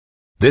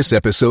This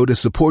episode is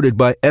supported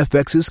by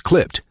FX's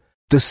Clipped,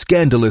 the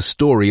scandalous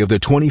story of the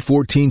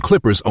 2014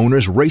 Clippers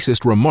owner's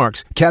racist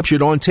remarks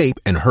captured on tape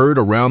and heard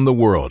around the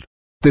world.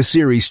 The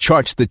series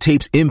charts the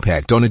tape's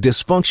impact on a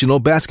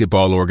dysfunctional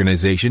basketball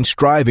organization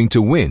striving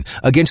to win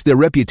against their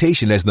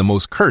reputation as the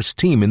most cursed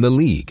team in the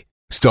league.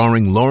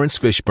 Starring Lawrence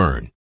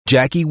Fishburne,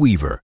 Jackie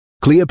Weaver,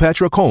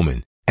 Cleopatra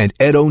Coleman, and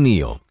Ed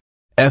O'Neill.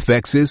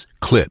 FX's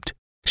Clipped,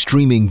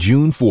 streaming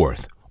June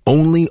 4th,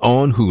 only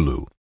on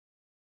Hulu.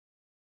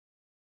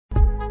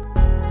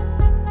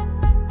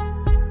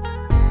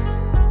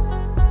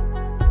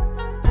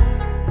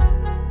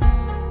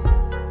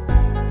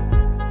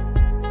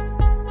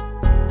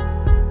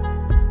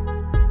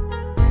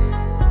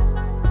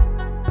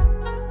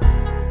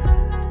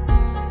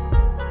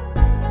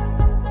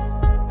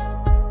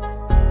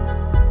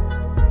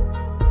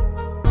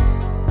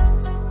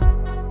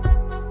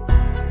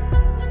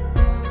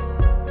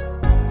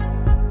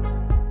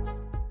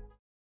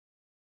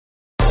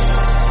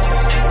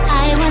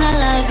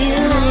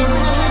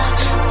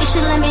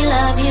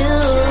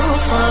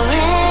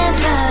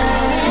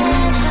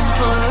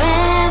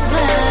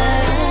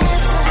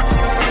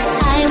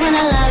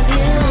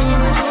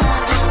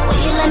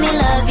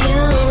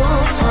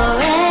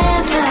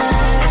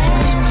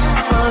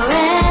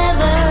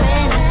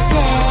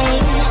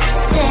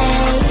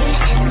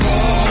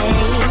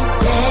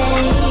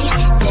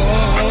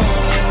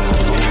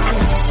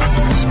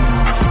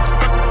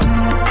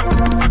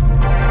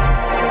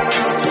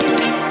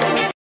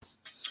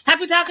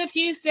 Taco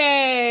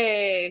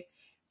Tuesday.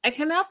 I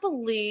cannot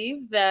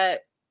believe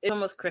that it's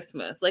almost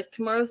Christmas. Like,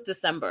 tomorrow's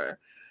December.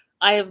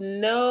 I have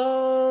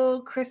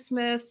no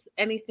Christmas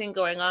anything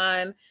going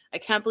on. I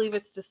can't believe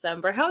it's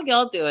December. How are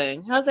y'all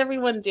doing? How's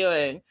everyone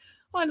doing? I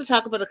wanted to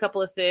talk about a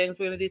couple of things.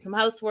 We're going to do some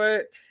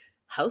housework,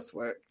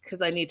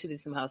 because I need to do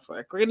some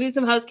housework. We're going to do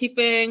some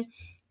housekeeping,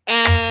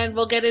 and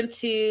we'll get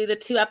into the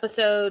 2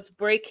 episodes,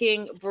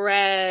 Breaking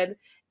Bread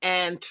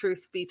and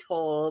Truth Be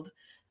Told.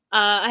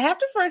 I have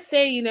to first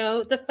say,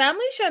 the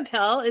Family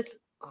Chantel is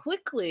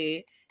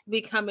quickly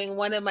becoming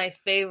one of my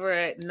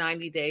favorite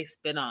 90-day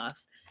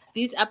spinoffs.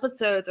 These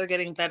episodes are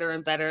getting better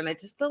and better, and I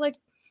just feel like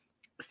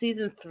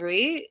season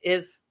 3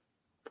 is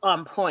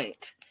on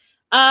point.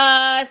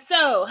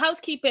 So,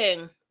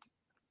 housekeeping.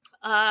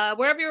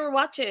 Wherever you're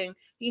watching,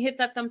 you hit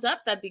that thumbs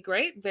up. That'd be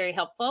great. Very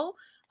helpful.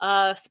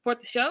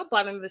 Support the show,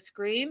 bottom of the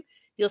screen.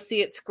 You'll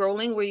see it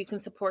scrolling where you can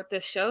support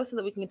this show so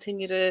that we can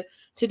continue to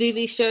do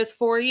these shows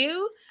for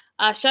you.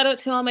 Shout out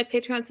to all my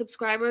Patreon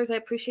subscribers. I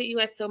appreciate you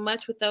guys so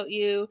much. Without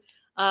you,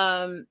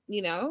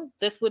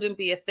 this wouldn't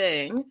be a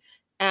thing.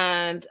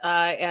 And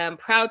I am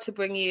proud to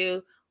bring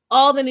you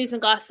all the news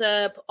and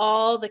gossip,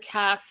 all the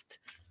cast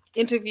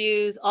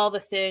interviews, all the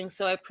things.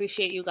 So I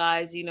appreciate you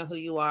guys. You know who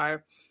you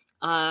are.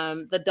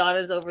 The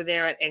Donna's over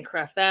there at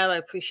Anchor FM. I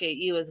appreciate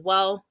you as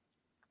well.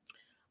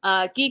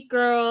 Geek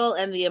Girl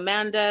and the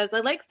Amandas. I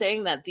like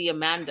saying that, the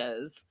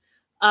Amandas.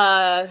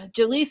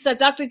 Jaleesa,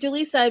 Dr.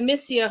 Jaleesa, I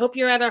miss you. I hope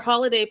you're at our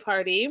holiday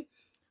party.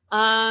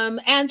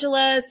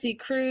 Angela, C.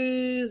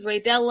 Cruz,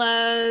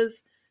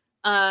 Raydella's,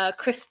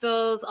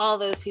 Crystals, all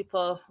those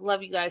people.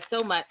 Love you guys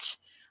so much.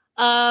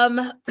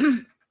 Can I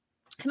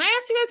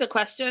ask you guys a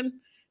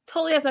question?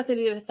 Totally has nothing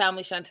to do with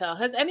Family Chantel.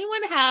 Has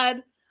anyone had,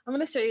 I'm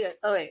going to show you.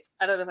 Oh, wait,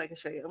 I don't know if I can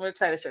show you. I'm going to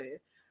try to show you.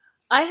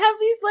 I have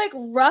these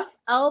rough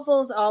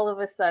elbows all of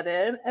a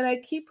sudden, and I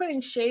keep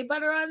putting shea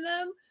butter on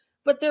them,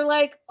 but they're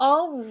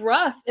all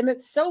rough, and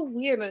it's so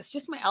weird, and it's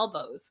just my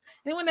elbows.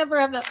 Anyone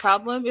ever have that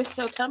problem? If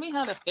so, tell me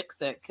how to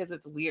fix it, because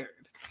it's weird.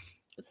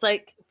 It's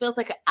it feels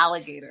like an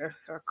alligator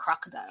or a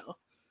crocodile.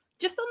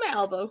 Just on my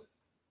elbow.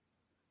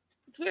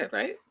 It's weird,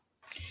 right?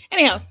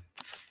 Anyhow,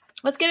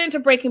 let's get into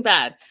Breaking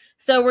Bad.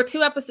 So we're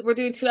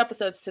doing 2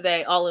 episodes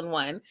today, all in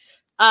one.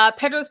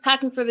 Pedro's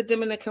packing for the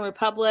Dominican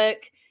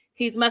Republic.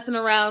 He's messing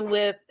around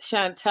with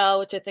Chantel,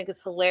 which I think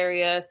is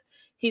hilarious.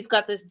 He's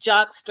got this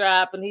jock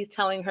strap, and he's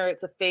telling her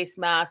it's a face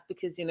mask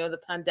because, the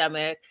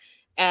pandemic.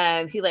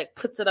 And he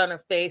puts it on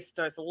her face,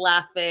 starts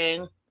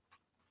laughing.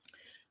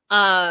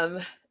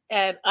 And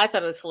I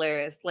thought it was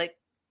hilarious.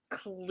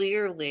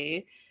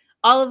 Clearly,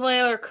 olive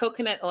oil or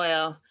coconut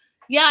oil.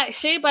 Yeah,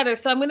 shea butter.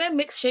 So I'm going to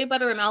mix shea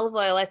butter and olive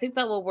oil. I think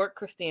that will work,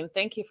 Christine.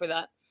 Thank you for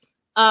that.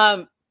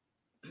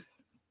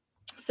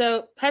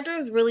 So Pedro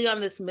is really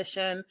on this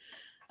mission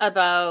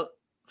about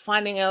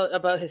finding out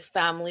about his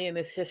family and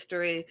his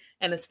history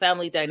and his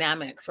family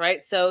dynamics,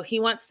 right? So he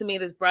wants to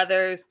meet his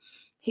brothers.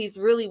 He's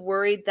really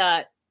worried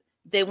that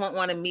they won't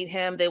want to meet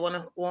him. They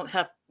won't want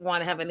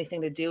to have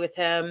anything to do with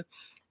him.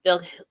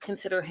 They'll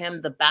consider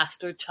him the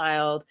bastard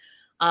child.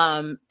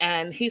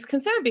 And he's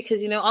concerned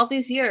because, all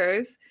these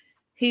years,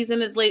 he's in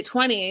his late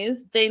 20s.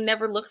 They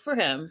never looked for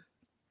him.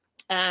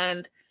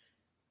 And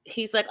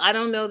he's like, I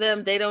don't know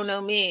them. They don't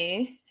know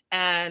me.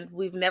 And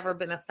we've never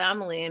been a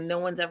family and no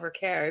one's ever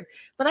cared.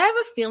 But I have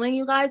a feeling,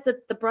 you guys,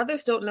 that the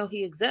brothers don't know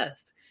he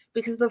exists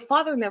because the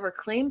father never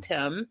claimed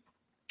him,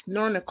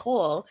 nor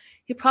Nicole.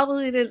 He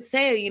probably didn't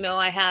say,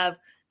 I have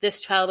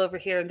this child over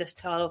here and this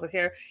child over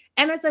here.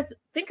 And as I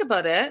think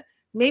about it,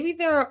 maybe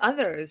there are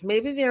others.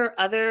 Maybe there are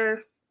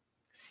other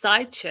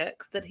side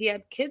chicks that he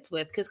had kids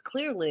with, because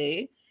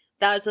clearly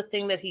that is the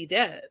thing that he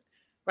did,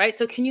 right?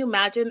 So can you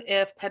imagine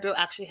if Pedro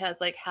actually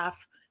has like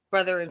half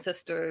brother and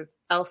sisters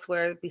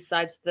elsewhere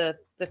besides the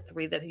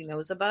three that he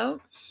knows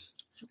about?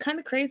 It's kind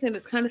of crazy and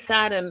it's kind of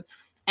sad.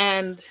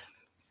 And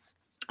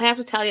I have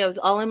to tell you, I was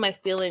all in my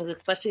feelings,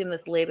 especially in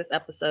this latest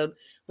episode,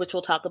 which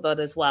we'll talk about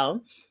as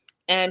well.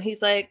 And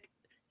he's like,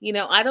 you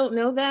know, I don't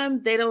know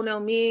them. They don't know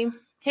me.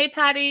 Hey,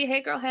 Patty.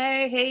 Hey, girl.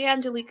 Hey,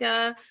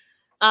 Angelica.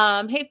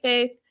 Hey,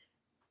 Faith.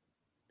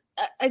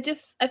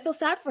 I feel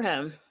sad for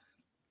him.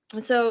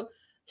 And so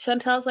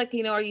Chantel's like,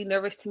 you know, are you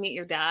nervous to meet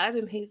your dad?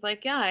 And he's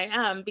like, yeah, I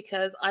am,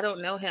 because I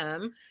don't know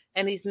him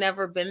and he's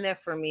never been there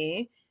for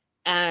me.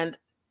 And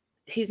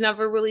he's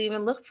never really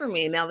even looked for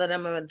me now that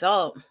I'm an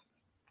adult.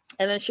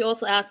 And then she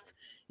also asked,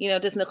 you know,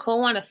 does Nicole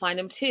want to find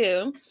him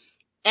too?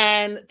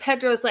 And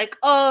Pedro's like,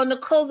 oh,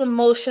 Nicole's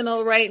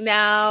emotional right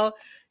now.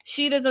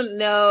 She doesn't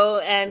know.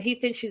 And he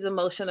thinks she's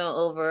emotional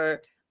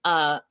over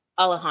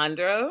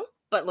Alejandro,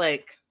 but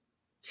like,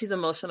 she's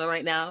emotional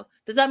right now.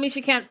 Does that mean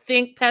she can't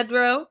think,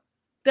 Pedro?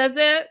 Does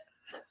it?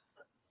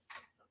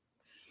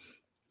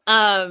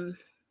 And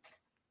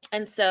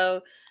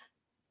so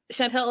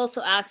Chantel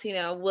also asked, you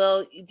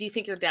know, do you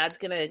think your dad's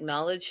going to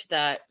acknowledge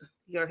that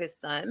you're his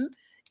son?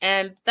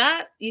 And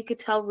that, you could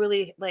tell,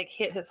 really like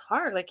hit his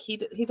heart. Like he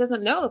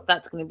doesn't know if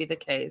that's going to be the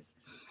case.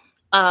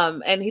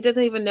 And he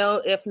doesn't even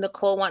know if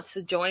Nicole wants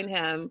to join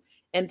him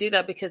and do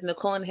that, because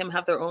Nicole and him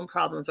have their own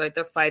problems, right?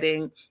 They're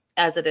fighting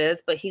as it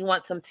is, but he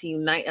wants them to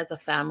unite as a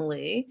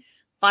family,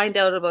 find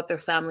out about their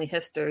family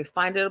history,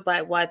 find out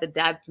about why the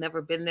dad's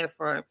never been there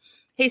for,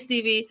 hey,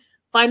 Stevie,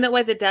 find out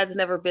why the dad's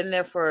never been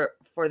there for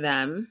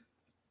them.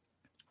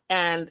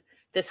 And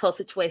this whole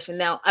situation.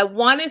 Now, I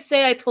want to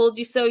say I told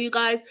you so, you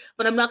guys,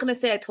 but I'm not going to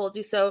say I told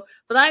you so.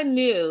 But I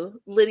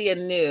knew, Lydia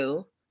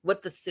knew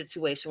what the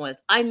situation was.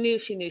 I knew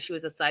she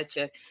was a side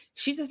chick.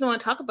 She just didn't want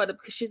to talk about it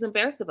because she's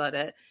embarrassed about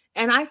it.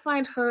 And I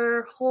find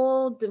her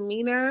whole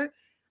demeanor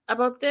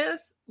about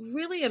this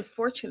really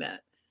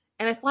unfortunate.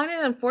 And I find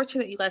it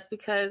unfortunate, you guys,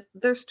 because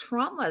there's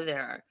trauma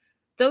there.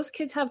 Those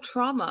kids have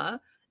trauma,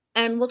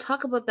 and we'll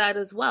talk about that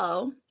as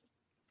well.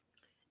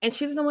 And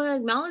she doesn't want to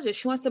acknowledge it.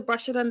 She wants to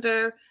brush it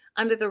under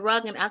the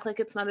rug and act like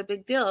it's not a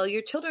big deal.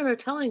 Your children are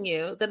telling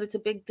you that it's a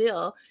big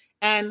deal.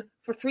 And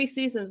for 3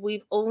 seasons,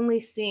 we've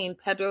only seen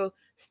Pedro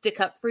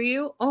stick up for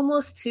you,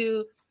 almost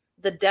to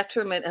the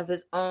detriment of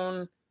his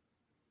own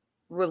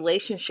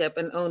relationship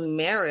and own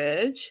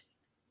marriage.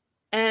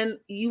 And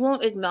you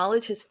won't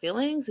acknowledge his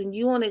feelings, and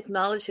you won't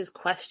acknowledge his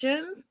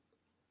questions,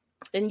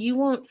 and you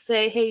won't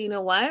say, hey, you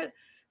know what?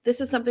 This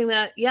is something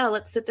that, yeah,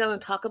 let's sit down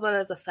and talk about it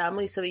as a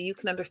family so that you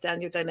can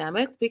understand your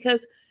dynamics.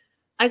 Because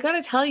I got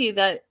to tell you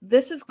that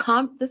this is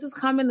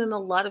common in a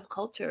lot of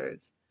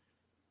cultures.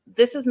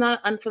 This is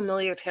not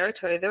unfamiliar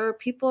territory. There are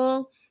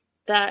people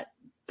that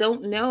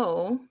don't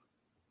know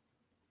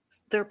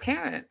their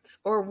parents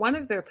or one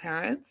of their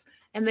parents,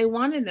 and they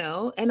want to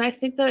know. And I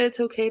think that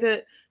it's okay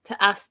to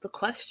ask the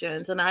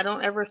questions. And I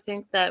don't ever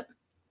think that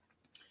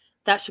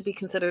should be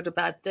considered a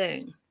bad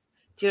thing.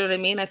 Do you know what I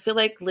mean? I feel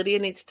like Lydia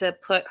needs to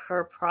put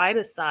her pride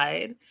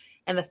aside,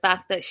 and the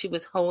fact that she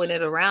was hoeing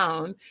it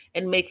around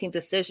and making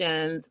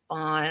decisions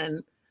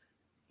on,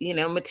 you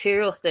know,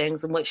 material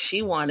things and what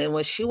she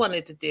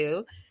wanted to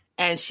do.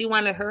 And she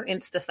wanted her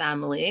Insta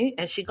family,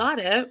 and she got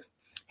it.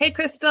 Hey,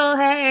 Crystal.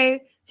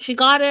 Hey, she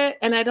got it.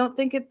 And I don't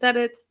think that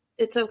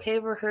it's okay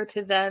for her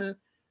to then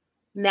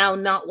now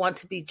not want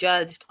to be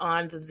judged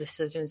on the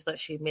decisions that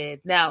she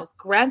made. Now,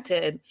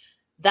 granted,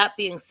 that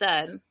being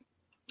said,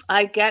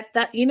 I get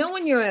that, you know,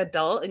 when you're an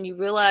adult and you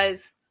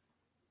realize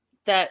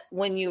that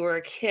when you were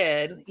a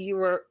kid, you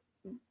were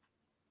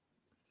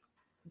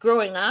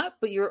growing up,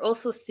 but you're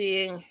also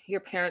seeing your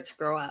parents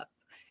grow up,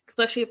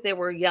 especially if they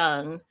were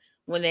young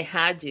when they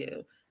had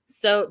you.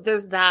 So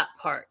there's that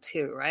part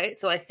too, right?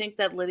 So I think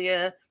that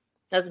Lydia,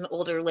 as an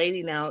older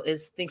lady now,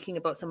 is thinking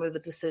about some of the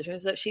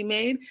decisions that she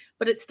made,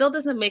 but it still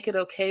doesn't make it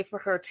okay for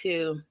her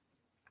to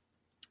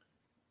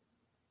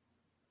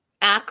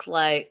act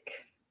like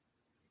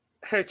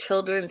her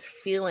children's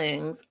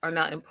feelings are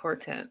not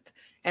important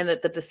and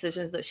that the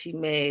decisions that she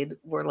made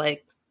were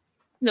like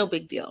no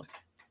big deal.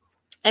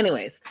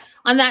 Anyways,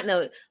 on that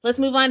note, let's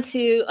move on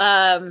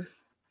to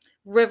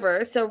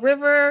River. So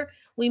River,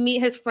 we meet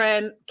his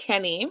friend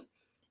Kenny,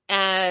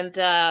 and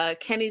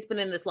Kenny's been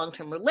in this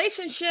long-term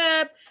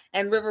relationship,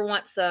 and River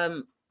wants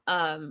some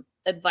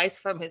advice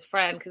from his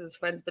friend because his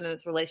friend's been in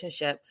this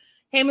relationship.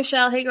 Hey,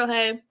 Michelle. Hey, girl.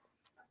 Hey.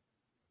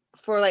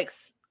 For like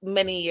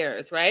many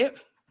years, right?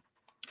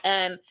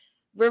 And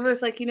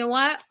River's like, you know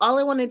what? All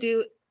I want to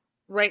do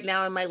right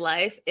now in my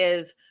life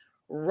is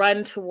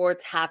run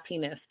towards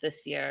happiness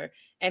this year.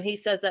 And he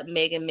says that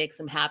Megan makes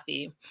him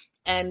happy.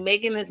 And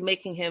Megan is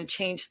making him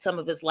change some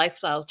of his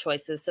lifestyle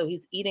choices. So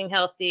he's eating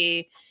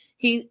healthy.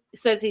 He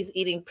says he's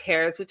eating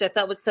pears, which I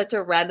thought was such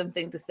a random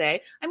thing to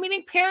say. I'm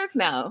eating pears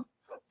now.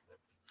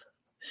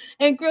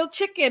 And grilled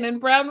chicken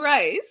and brown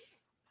rice.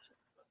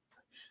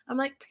 I'm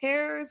like,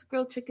 pears,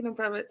 grilled chicken, and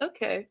brown rice.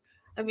 Okay.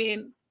 I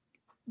mean,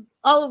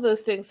 all of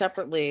those things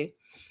separately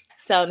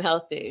sound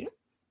healthy.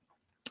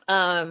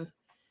 And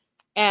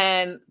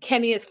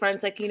Kenny, his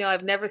friend's like,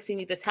 I've never seen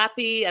you this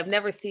happy. I've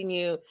never seen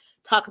you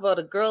talk about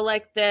a girl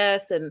like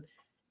this.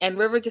 And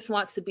River just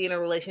wants to be in a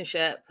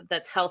relationship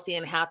that's healthy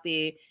and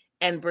happy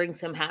and brings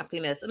him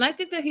happiness. And I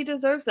think that he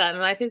deserves that.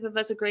 And I think that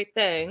that's a great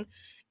thing.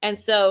 And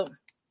so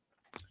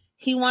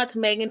he wants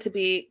Megan to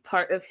be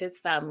part of his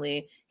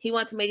family. He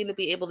wants Megan to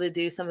be able to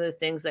do some of the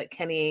things that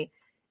Kenny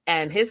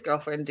and his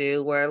girlfriend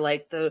do, where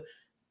like the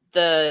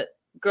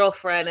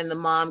girlfriend and the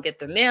mom get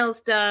their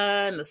nails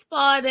done, the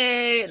spa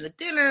day and the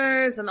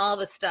dinners and all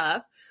the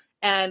stuff.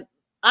 And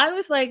I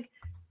was like,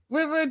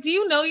 River, do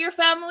you know your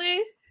family?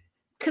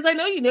 Because I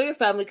know you know your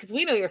family because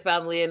we know your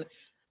family. And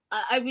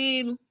I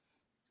mean,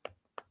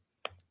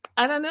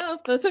 I don't know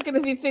if those are going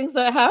to be things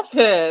that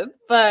happen,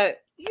 but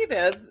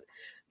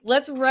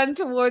let's run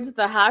towards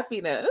the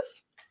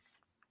happiness.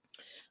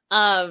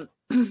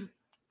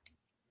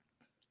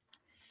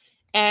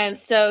 And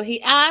so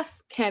he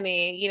asked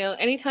Kenny,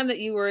 anytime that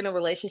you were in a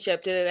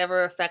relationship, did it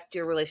ever affect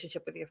your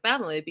relationship with your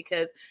family?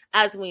 Because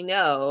as we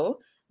know,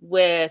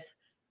 with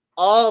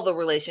all the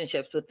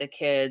relationships with the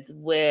kids,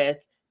 with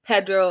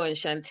Pedro and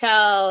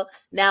Chantel,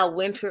 now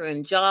Winter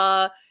and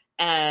Jaw,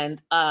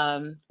 and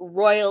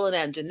Royal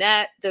and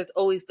Anjanette, there's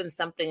always been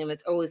something, and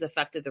it's always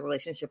affected the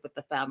relationship with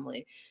the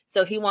family.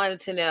 So he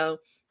wanted to know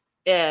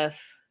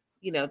if,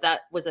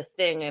 that was a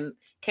thing. And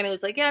Kenny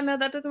was like, yeah, no,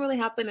 that doesn't really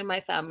happen in my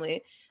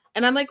family.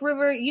 And I'm like,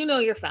 River, you know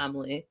your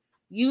family.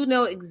 You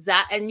know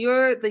and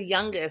you're the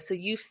youngest, so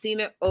you've seen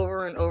it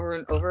over and over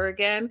and over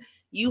again.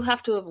 You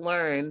have to have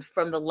learned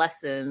from the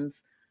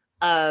lessons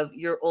of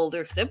your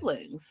older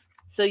siblings.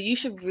 So you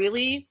should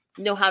really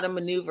know how to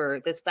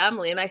maneuver this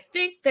family. And I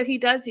think that he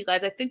does, you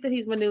guys. I think that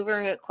he's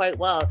maneuvering it quite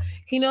well.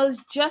 He knows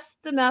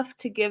just enough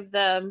to give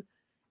them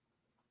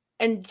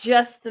and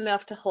just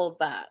enough to hold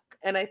back.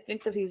 And I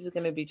think that he's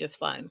going to be just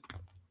fine.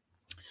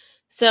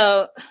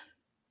 So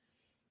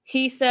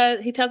he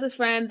tells his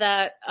friend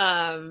that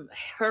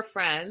her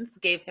friends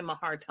gave him a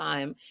hard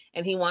time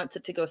and he wants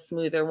it to go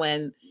smoother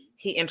when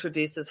he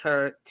introduces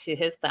her to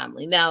his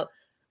family. Now,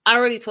 I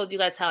already told you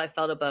guys how I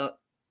felt about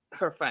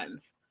her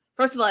friends.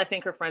 First of all, I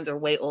think her friends are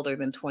way older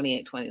than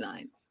 28,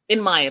 29,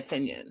 in my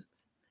opinion.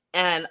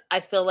 And I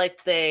feel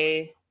like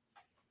they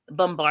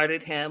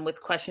bombarded him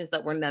with questions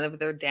that were none of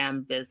their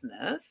damn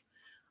business.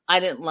 I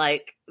didn't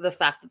like the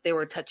fact that they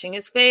were touching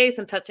his face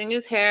and touching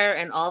his hair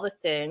and all the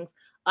things.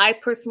 I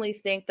personally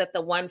think that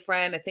the one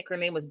friend, I think her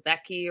name was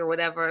Becky or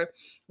whatever,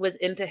 was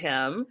into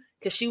him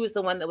because she was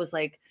the one that was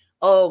like,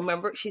 oh,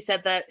 remember she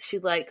said that she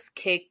likes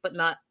cake but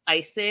not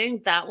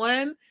icing, that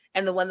one.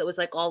 And the one that was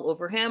like all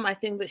over him, I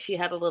think that she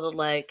had a little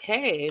like,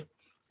 hey,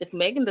 if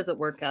Megan doesn't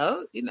work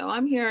out,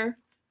 I'm here.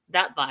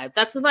 That vibe.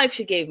 That's the vibe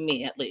she gave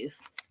me, at least.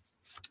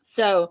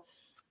 So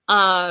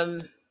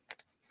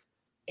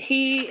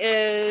he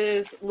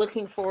is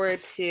looking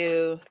forward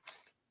to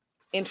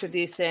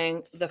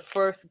introducing the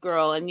first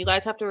girl. And you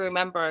guys have to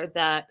remember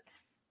that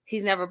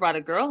he's never brought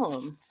a girl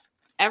home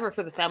ever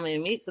for the family to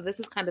meet. So this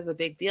is kind of a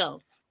big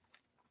deal.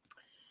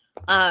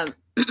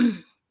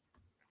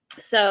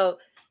 So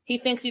he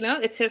thinks,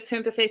 it's his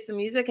turn to face the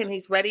music and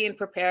he's ready and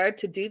prepared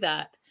to do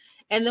that.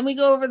 And then we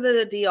go over to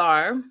the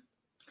DR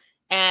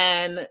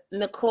and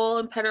Nicole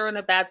and Pedro are in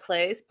a bad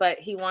place, but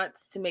he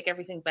wants to make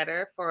everything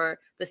better for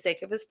the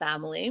sake of his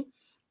family.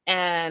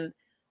 And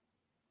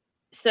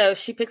so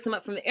she picks him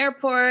up from the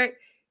airport.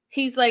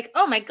 He's like,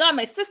 oh my God,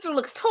 my sister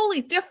looks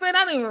totally different.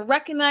 I don't even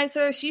recognize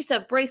her. She used to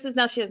have braces.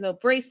 Now she has no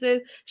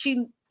braces.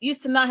 She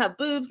used to not have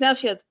boobs. Now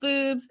she has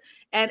boobs.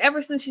 And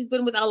ever since she's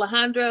been with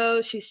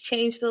Alejandro, she's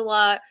changed a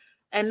lot.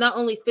 And not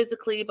only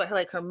physically, but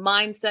her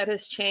mindset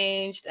has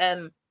changed.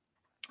 And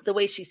the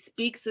way she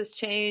speaks has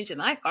changed.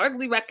 And I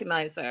hardly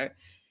recognize her.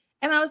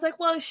 And I was like,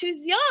 well,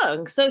 she's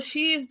young. So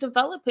she is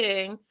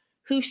developing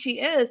who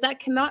she is. That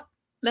cannot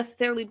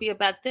necessarily be a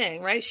bad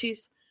thing, right?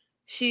 She's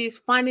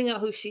finding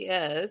out who she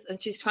is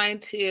and she's trying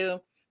to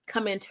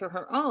come into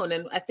her own.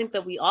 And I think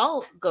that we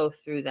all go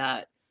through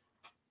that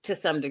to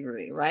some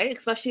degree, right?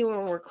 Especially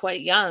when we're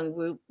quite young,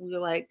 we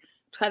like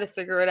try to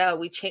figure it out.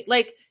 We change.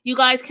 Like, you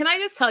guys, can I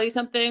just tell you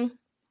something?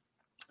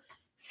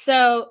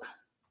 So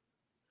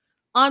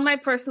on my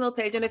personal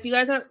page, and if you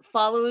guys are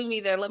following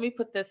me there, let me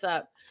put this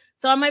up.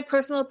 So on my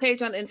personal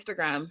page on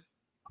Instagram,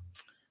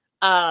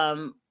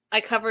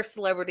 I cover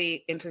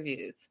celebrity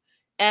interviews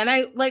and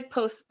I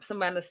post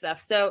some random stuff.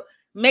 So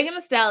Megan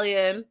Thee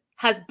Stallion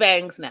has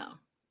bangs now.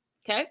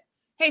 Okay.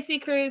 Hey, C.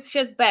 Cruz, she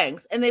has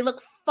bangs and they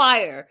look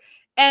fire.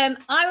 And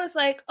I was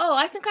like, oh,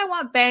 I think I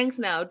want bangs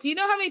now. Do you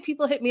know how many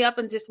people hit me up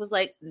and just was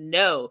like,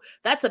 no,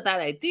 that's a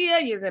bad idea.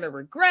 You're going to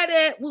regret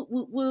it. Woo,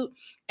 woo, woo.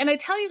 And I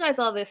tell you guys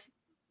all this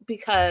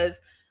because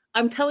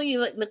I'm telling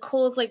you,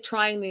 Nicole's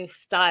trying new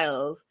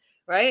styles,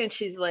 right? And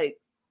she's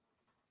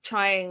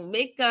trying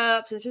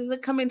makeups and she's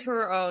coming to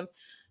her own.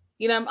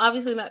 I'm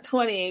obviously not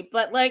 20,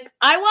 but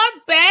I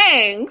want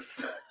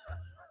bangs.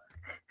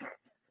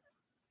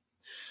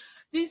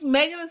 These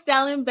Megan Thee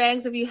Stallion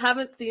bangs, if you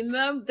haven't seen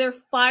them, they're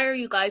fire,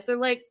 you guys. They're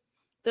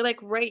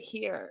right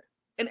here.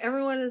 And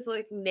everyone is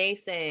like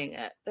naysaying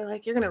it. They're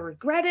like, you're going to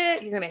regret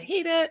it. You're going to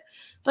hate it.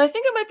 But I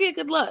think it might be a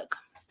good look.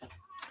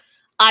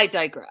 I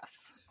digress.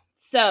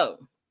 So,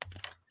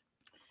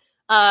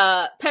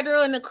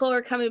 Pedro and Nicole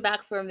are coming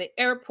back from the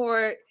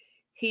airport.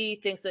 He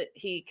thinks that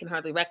he can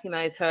hardly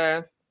recognize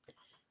her.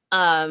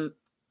 And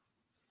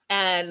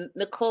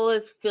Nicole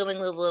is feeling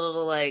a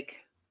little like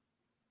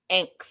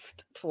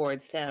angst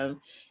towards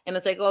him. And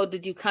it's like, oh,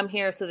 did you come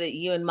here so that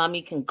you and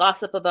mommy can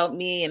gossip about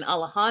me and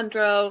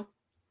Alejandro?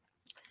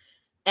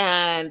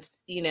 And,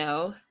 you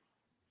know,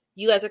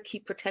 you guys are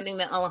keep pretending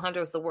that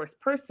Alejandro is the worst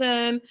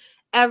person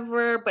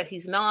ever, but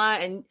he's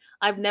not. And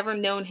I've never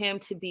known him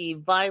to be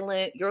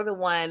violent. You're the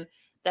one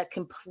that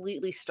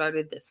completely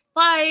started this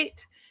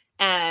fight.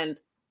 And,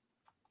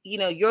 you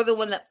know, you're the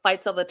one that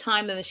fights all the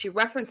time. And then she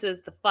references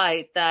the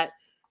fight that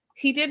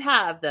he did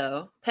have,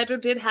 though. Pedro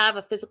did have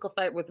a physical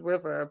fight with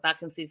River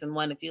back in season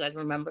 1, if you guys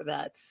remember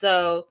that.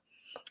 So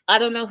I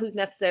don't know who's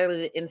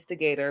necessarily the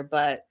instigator,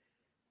 but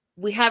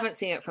we haven't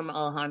seen it from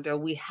Alejandro.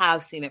 We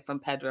have seen it from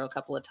Pedro a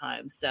couple of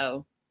times.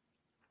 So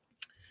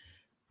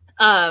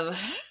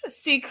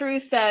C.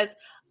 Cruz says,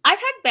 I've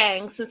had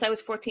bangs since I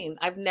was 14.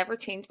 I've never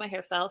changed my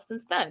hairstyle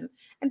since then.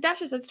 And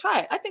Dasher says,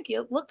 try it. I think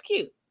you looked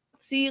cute.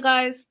 See, you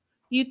guys,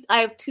 I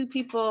have 2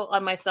 people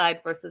on my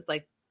side versus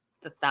like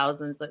the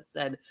thousands that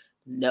said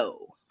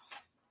no.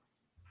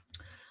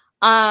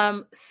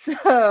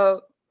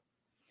 So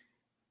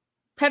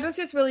Pedro's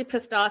just really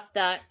pissed off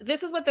that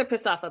this is what they're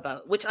pissed off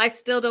about, which I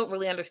still don't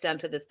really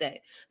understand to this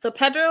day. So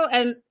Pedro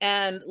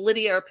and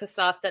Lydia are pissed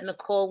off that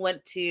Nicole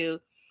went to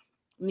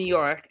New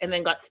York and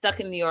then got stuck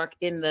in New York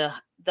in the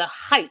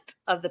height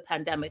of the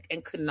pandemic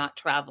and could not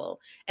travel,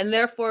 and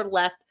therefore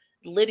left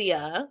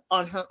Lydia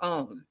on her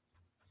own.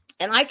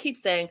 And I keep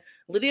saying,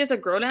 Lydia's a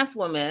grown-ass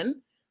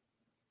woman.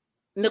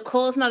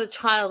 Nicole is not a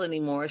child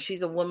anymore.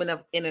 She's a woman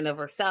in and of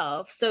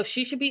herself. So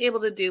she should be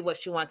able to do what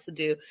she wants to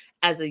do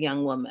as a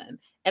young woman.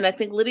 And I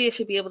think Lydia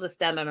should be able to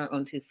stand on her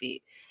own 2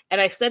 feet.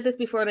 And I've said this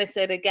before and I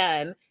say it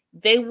again.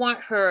 They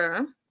want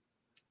her,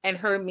 and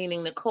her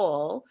meaning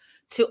Nicole,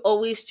 to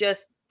always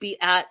just be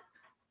at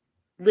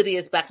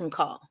Lydia's beck and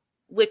call,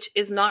 which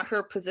is not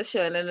her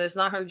position and is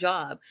not her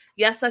job.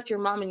 Yes, that's your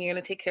mom and you're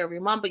going to take care of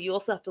your mom, but you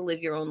also have to live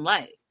your own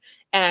life.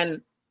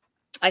 And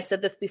I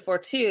said this before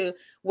too,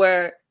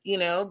 where, you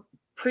know,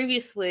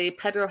 previously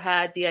Pedro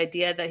had the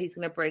idea that he's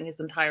going to bring his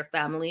entire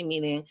family,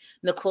 meaning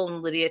Nicole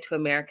and Lydia, to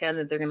America, and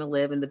that they're going to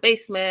live in the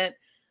basement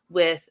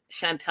with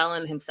Chantel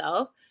and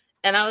himself.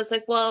 And I was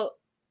like, well,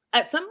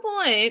 at some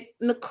point,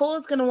 Nicole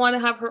is going to want to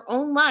have her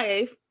own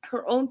life,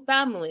 her own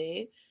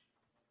family,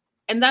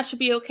 and that should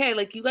be okay.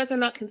 Like, you guys are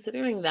not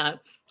considering that.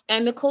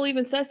 And Nicole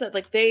even says that,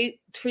 like, they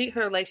treat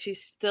her like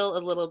she's still a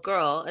little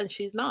girl, and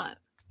she's not.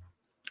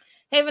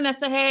 Hey,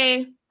 Vanessa,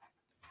 hey.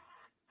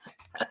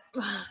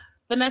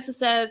 Vanessa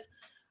says,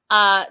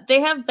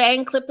 they have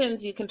bang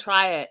clip-ins. You can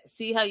try it.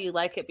 See how you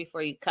like it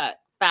before you cut.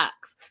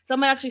 Facts.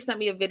 Someone actually sent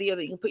me a video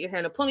that you can put your hair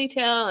in a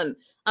ponytail, and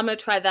I'm going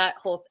to try that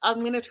whole. I'm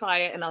going to try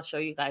it, and I'll show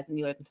you guys, and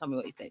you guys can tell me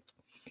what you think.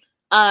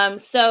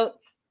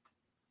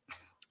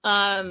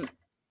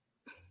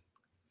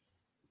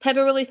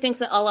 Pedro really thinks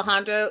that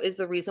Alejandro is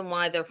the reason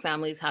why their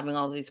family is having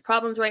all of these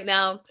problems right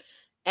now.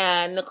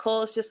 And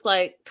Nicole is just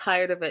like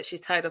tired of it.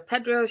 She's tired of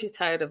Pedro. She's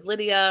tired of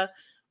Lydia.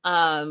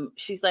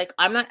 She's like,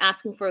 I'm not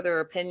asking for their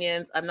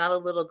opinions. I'm not a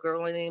little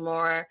girl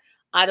anymore.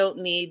 I don't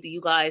need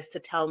you guys to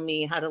tell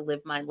me how to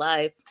live my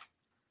life.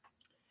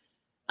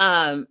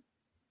 Then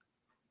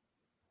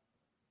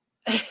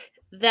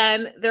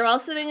they're all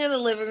sitting in the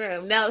living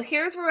room. Now,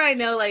 here's where I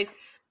know, like,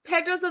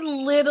 Pedro's a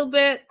little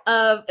bit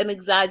of an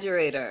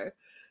exaggerator.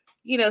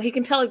 You know, he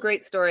can tell a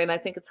great story, and I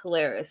think it's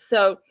hilarious.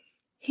 So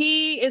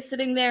he is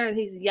sitting there, and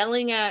he's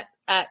yelling at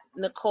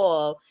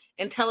Nicole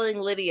and telling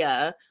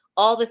Lydia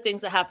all the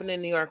things that happened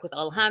in New York with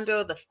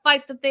Alejandro, the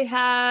fight that they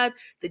had,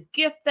 the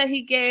gift that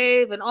he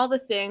gave, and all the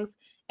things.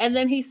 And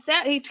then he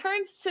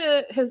turns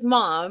to his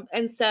mom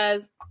and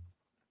says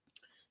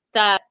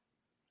that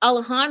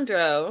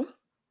Alejandro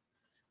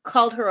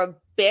called her a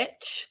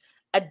bitch,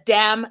 a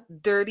damn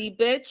dirty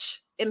bitch,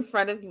 in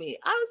front of me.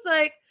 I was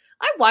like,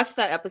 I watched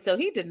that episode.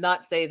 He did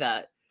not say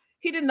that.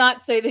 He did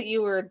not say that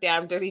you were a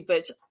damn dirty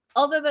bitch.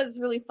 Although that's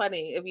really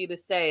funny of you to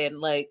say and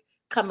like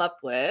come up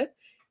with.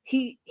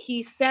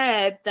 He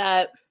said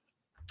that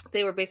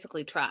they were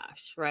basically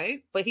trash,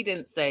 right? But he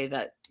didn't say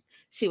that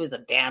she was a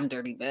damn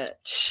dirty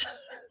bitch.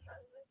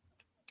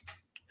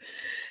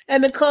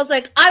 And Nicole's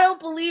like, I don't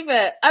believe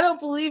it. I don't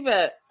believe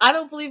it. I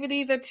don't believe it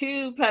either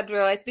too,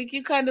 Pedro. I think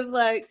you kind of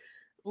like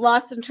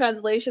lost in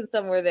translation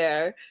somewhere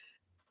there,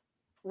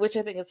 which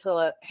I think is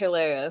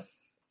hilarious.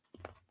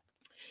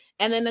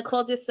 And then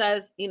Nicole just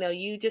says, you know,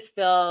 you just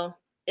feel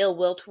ill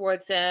will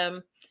towards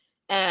him.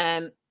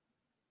 And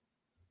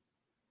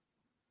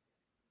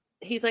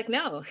he's like,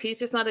 no, he's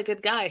just not a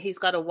good guy. He's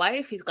got a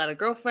wife. He's got a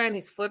girlfriend.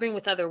 He's flirting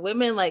with other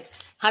women. Like,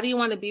 how do you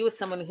want to be with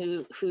someone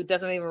who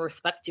doesn't even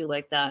respect you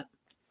like that?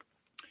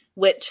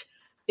 Which,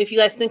 if you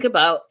guys think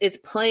about, is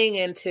playing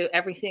into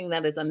everything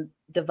that is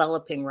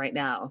developing right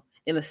now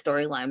in the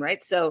storyline,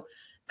 right? So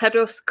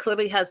Pedro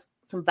clearly has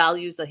some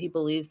values that he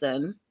believes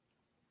in.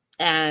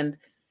 And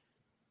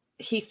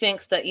he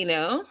thinks that,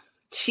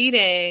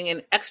 cheating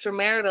and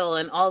extramarital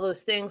and all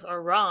those things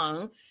are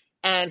wrong.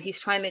 And he's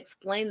trying to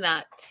explain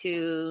that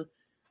to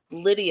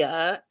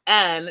Lydia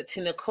and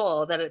to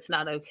Nicole that it's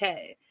not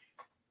okay.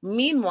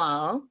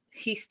 Meanwhile,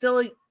 he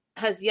still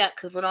has yet,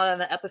 because we're not on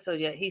the episode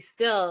yet, he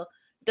still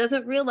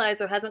doesn't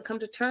realize or hasn't come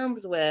to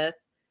terms with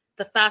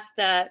the fact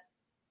that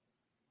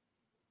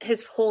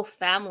his whole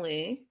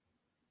family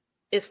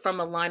is from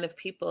a line of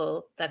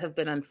people that have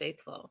been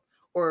unfaithful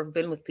or have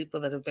been with people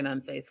that have been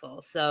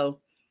unfaithful. So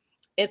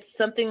it's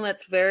something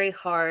that's very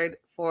hard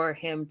for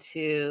him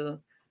to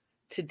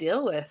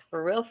deal with,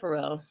 for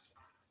real.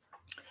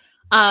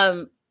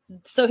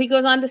 So he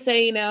goes on to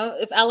say,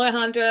 if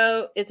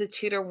Alejandro is a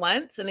cheater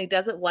once and he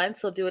does it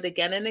once, he'll do it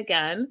again and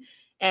again.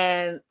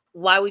 And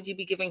why would you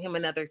be giving him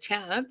another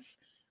chance?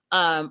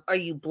 Are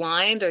you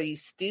blind? Are you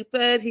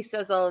stupid? He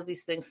says all of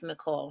these things to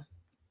Nicole.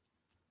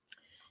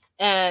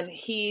 And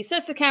he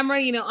says to Camera,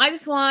 I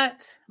just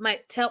want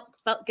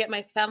get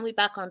my family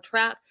back on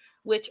track,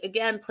 which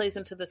again plays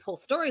into this whole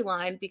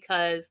storyline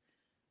because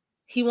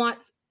he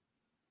wants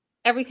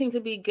everything to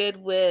be good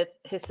with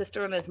his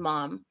sister and his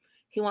mom.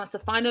 He wants to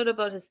find out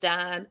about his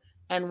dad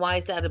and why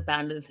his dad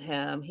abandoned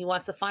him. He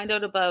wants to find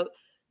out about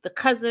the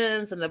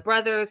cousins and the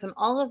brothers and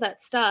all of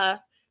that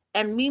stuff.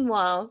 And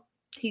meanwhile,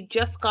 he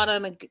just got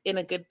in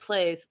a good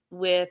place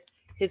with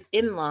his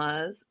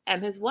in-laws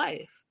and his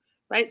wife,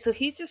 right? So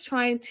he's just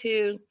trying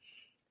to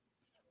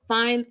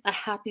find a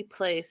happy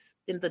place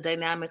in the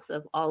dynamics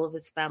of all of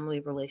his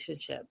family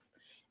relationships.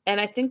 And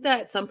I think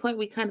that at some point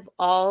we kind of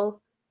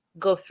all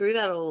go through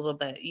that a little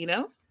bit,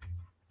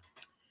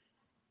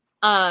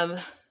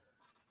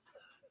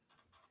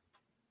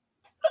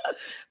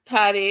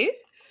 Patty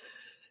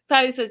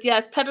says,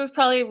 yes, Pedro's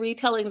probably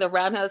retelling the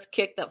roundhouse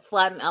kick that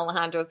flattened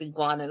Alejandro's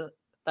iguana.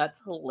 That's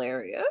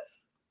hilarious.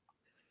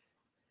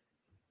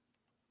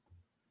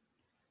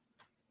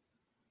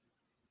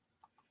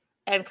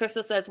 And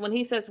Crystal says, when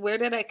he says, where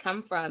did I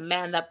come from?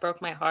 Man, that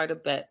broke my heart a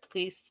bit.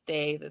 Please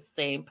stay the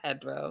same,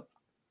 Pedro.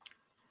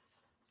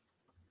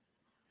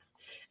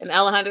 And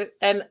Alejandro,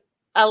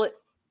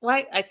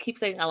 why I keep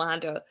saying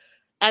Alejandro.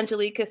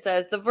 Angelica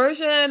says, the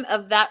version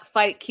of that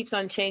fight keeps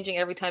on changing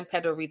every time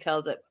Pedro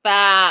retells it.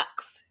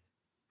 Facts.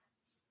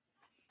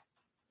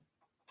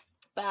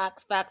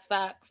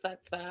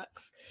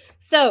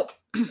 So,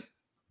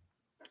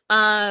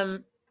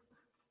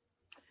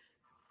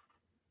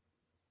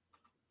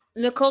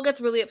 Nicole gets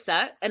really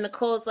upset, and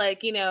Nicole's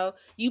like,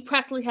 you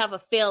practically have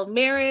a failed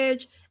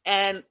marriage,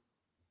 and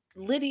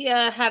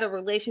Lydia had a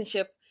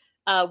relationship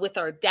with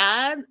our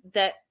dad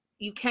that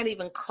you can't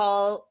even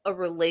call a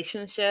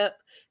relationship.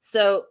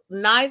 So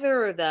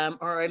neither of them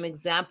are an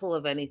example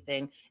of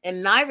anything,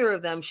 and neither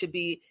of them should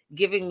be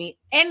giving me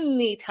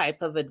any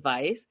type of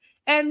advice.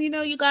 And,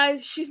 you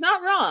guys, she's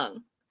not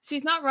wrong.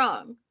 She's not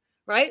wrong,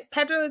 right?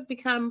 Pedro has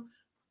become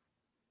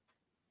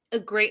a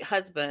great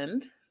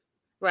husband,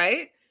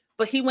 right?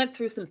 But he went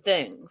through some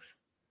things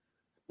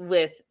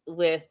with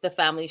the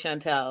family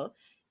Chantel.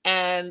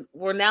 And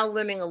we're now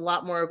learning a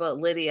lot more about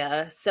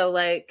Lydia. So,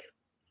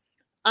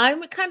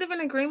 I'm kind of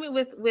in agreement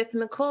with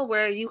Nicole,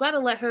 where you got to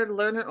let her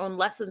learn her own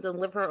lessons and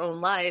live her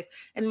own life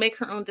and make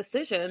her own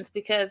decisions,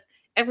 because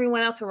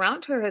everyone else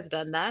around her has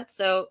done that.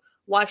 So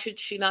why should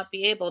she not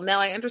be able? Now,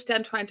 I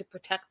understand trying to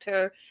protect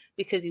her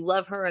because you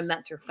love her and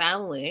that's your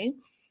family,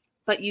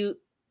 but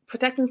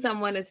protecting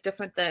someone is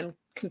different than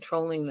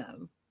controlling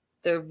them.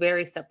 They're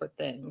very separate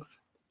things.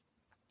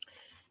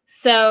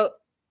 So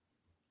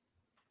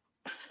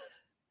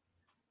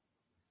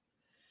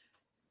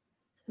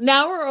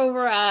now we're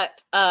over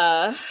at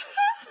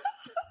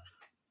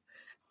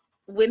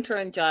Winter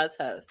and Ja's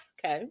house.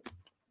 Okay.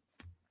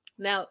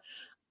 Now,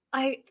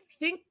 I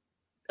think,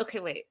 okay,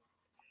 wait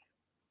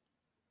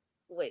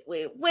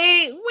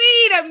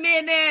a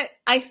minute.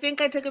 I think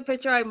I took a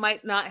picture. I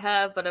might not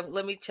have, but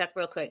let me check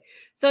real quick.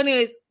 So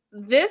anyways,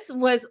 this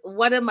was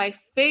one of my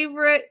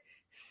favorite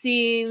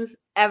scenes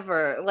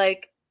ever,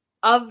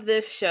 of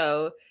this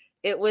show.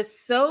 It was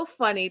so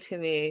funny to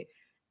me.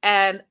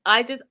 And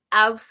I just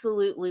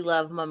absolutely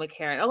love Mama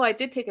Karen. Oh, I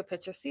did take a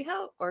picture. See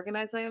how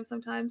organized I am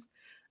sometimes?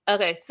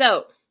 Okay,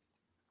 so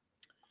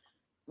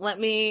let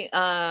me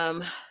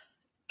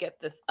get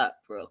this up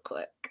real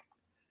quick.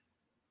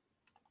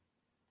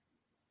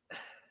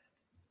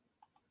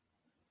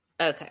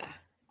 Okay,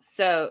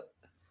 so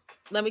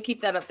let me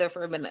keep that up there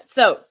for a minute.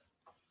 So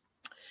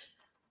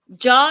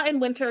Ja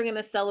and Winter are going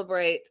to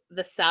celebrate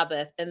the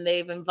Sabbath, and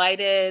they've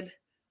invited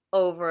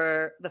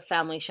over the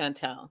family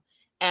Chantel.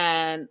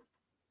 And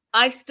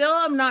I still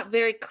am not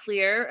very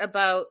clear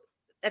about,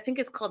 I think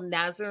it's called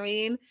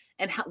Nazarene,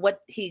 and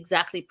what he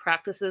exactly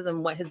practices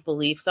and what his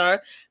beliefs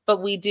are.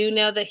 But we do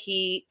know that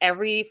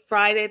every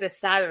Friday to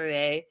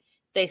Saturday,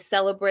 they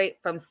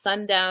celebrate from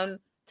sundown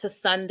to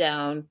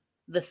sundown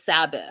the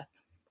Sabbath.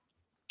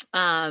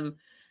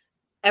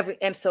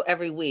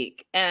 Every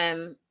week.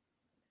 And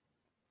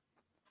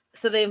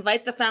so they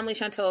invite the family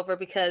Chantel over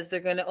because they're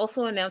going to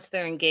also announce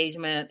their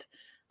engagement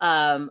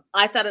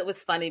I thought it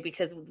was funny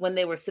because when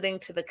they were sitting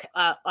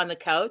on the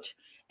couch,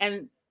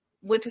 and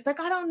Winter's like,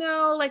 I don't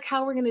know, like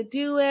how we're gonna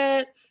do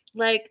it,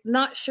 like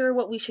not sure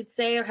what we should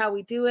say or how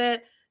we do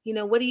it.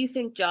 What do you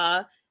think,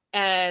 Ja?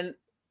 And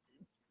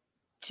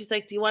she's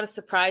like, do you want to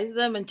surprise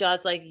them? And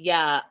Ja's like,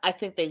 yeah, I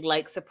think they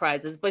like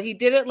surprises. But he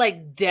did it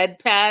like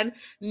deadpan,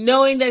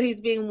 knowing that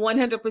he's being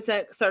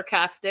 100%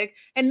 sarcastic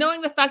and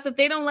knowing the fact that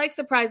they don't like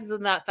surprises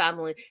in that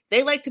family.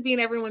 They like to be in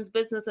everyone's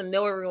business and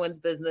know everyone's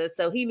business.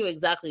 So he knew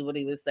exactly what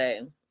he was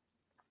saying.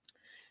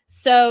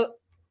 So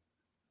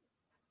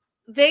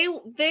they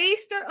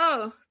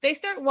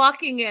start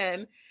walking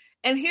in.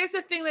 And here's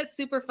the thing that's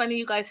super funny,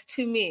 you guys,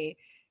 to me.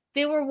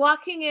 They were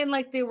walking in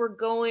like they were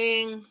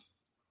going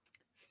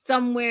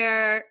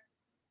somewhere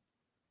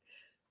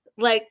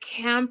like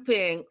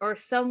camping or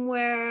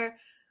somewhere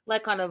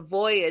like on a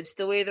voyage,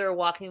 the way they're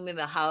walking to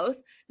the house.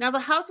 Now, the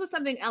house was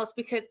something else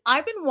because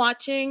I've been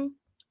watching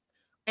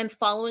and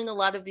following a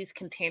lot of these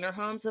container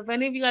homes. Have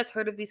any of you guys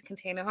heard of these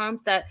container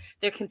homes? That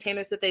they're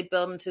containers that they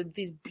build into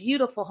these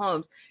beautiful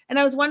homes. And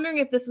I was wondering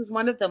if this was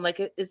one of them.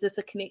 Like, is this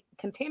a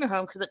container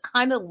home? Because it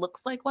kind of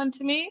looks like one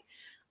to me.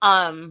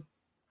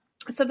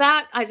 So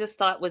that I just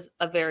thought was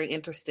a very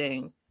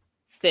interesting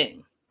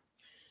thing.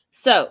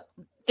 So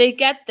they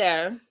get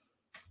there.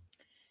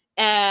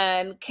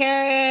 And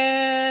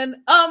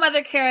Karen, oh,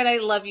 Mother Karen, I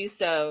love you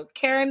so.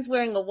 Karen's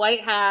wearing a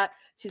white hat.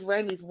 She's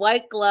wearing these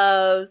white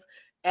gloves.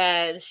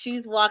 And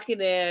she's walking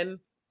in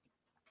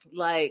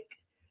like,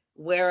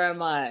 where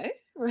am I?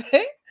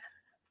 Right?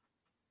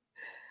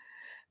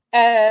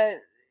 And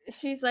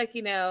she's like,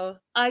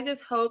 I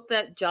just hope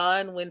that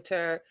John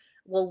Winter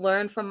will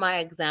learn from my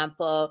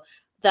example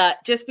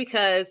that just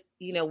because,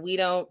 we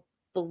don't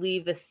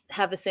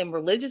have the same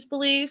religious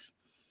beliefs,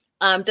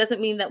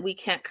 doesn't mean that we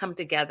can't come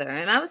together.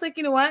 And I was like,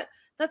 you know what?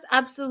 That's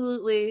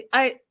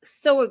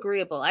so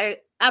agreeable. I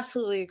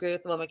absolutely agree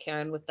with Mama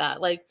Karen with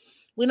that. Like,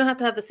 we don't have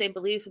to have the same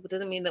beliefs, but it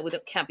doesn't mean that we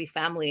can't be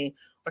family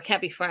or can't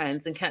be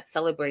friends and can't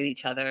celebrate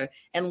each other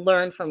and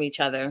learn from each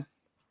other.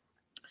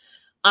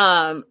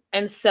 And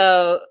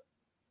so,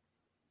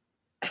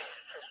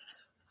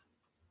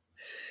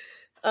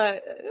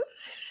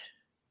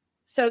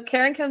 so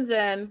Karen comes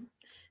in.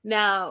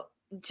 Now,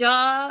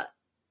 Ja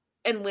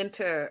and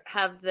Winter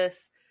have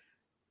this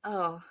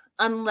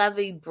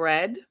unleavened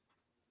bread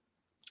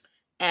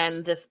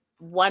and this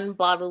one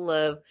bottle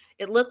of,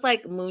 it looked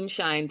like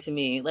moonshine to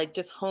me, like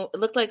just it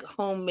looked like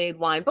homemade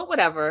wine, but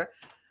whatever.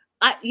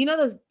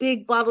 Those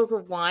big bottles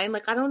of wine,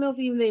 like I don't know if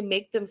even they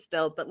make them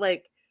still, but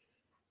like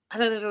I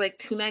don't know, they're like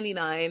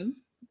 $2.99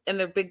 and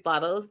they're big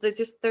bottles. They're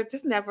just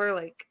never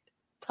like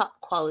top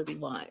quality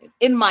wine,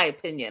 in my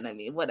opinion. I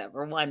mean,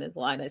 whatever, wine is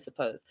wine, I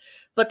suppose.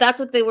 But that's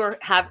what they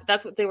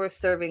were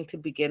serving to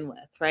begin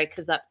with, right?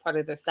 Because that's part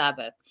of their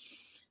Sabbath.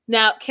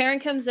 Now, Karen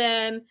comes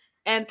in,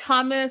 and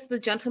Thomas, the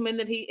gentleman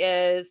that he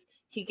is,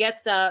 he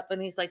gets up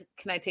and he's like,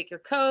 can I take your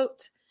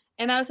coat?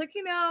 And I was like,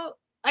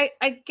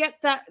 I get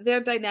that their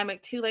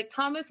dynamic too. Like,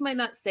 Thomas might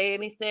not say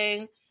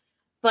anything,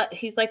 but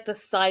he's like the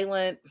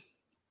silent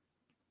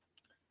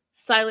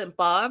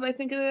Bob, I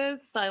think it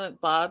is.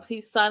 Silent Bob.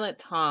 He's silent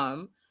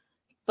Tom,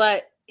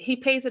 but he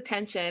pays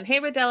attention.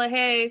 Hey, Rodella,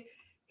 hey.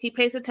 He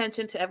pays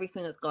attention to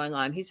everything that's going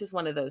on. He's just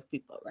one of those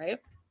people, right?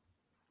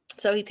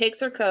 So he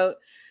takes her coat.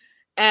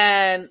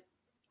 And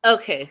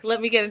okay, let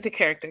me get into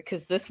character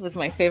because this was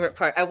my favorite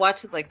part. I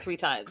watched it like 3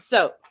 times.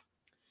 So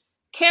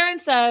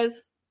Karen says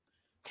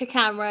to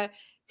camera,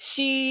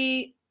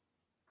 since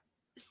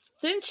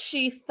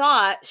she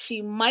thought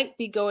she might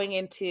be going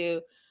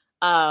into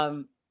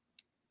an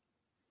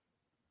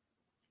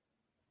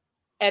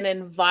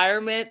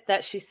environment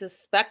that she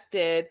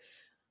suspected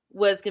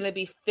was going to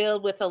be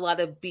filled with a lot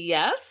of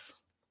BS,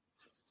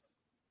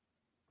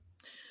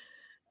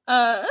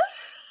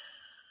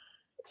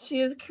 she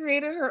has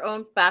created her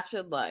own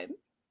fashion line.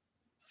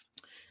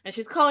 And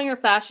she's calling her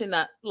fashion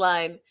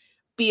line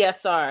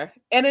BSR.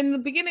 And in the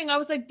beginning, I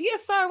was like,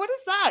 BSR, what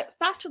is that?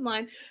 Fashion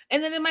line.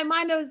 And then in my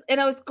mind, I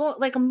was going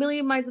like a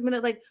million miles a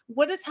minute, like,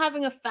 what does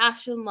having a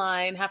fashion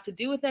line have to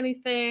do with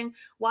anything?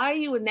 Why are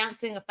you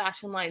announcing a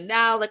fashion line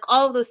now? Like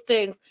all of those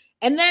things.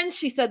 And then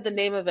she said the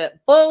name of it,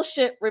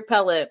 bullshit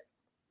repellent.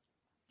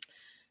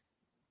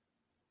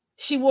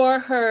 She wore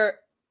her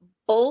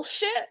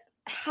bullshit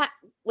hat.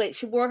 Wait,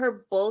 she wore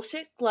her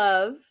bullshit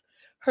gloves,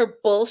 her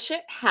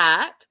bullshit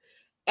hat,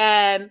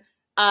 and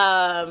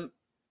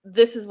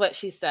this is what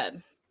she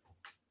said.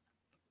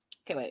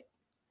 Okay, wait.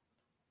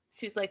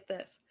 She's like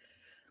this.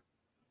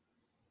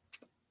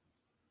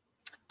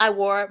 I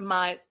wore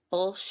my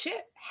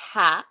bullshit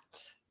hat,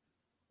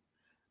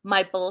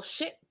 my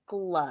bullshit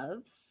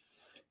gloves,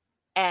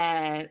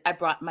 and I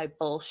brought my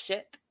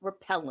bullshit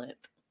repellent.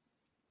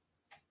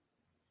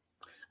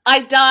 I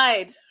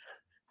died.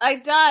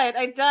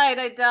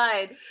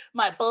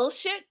 My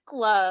bullshit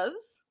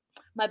gloves,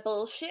 my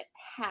bullshit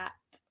hat,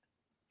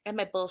 and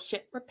my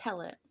bullshit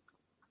repellent.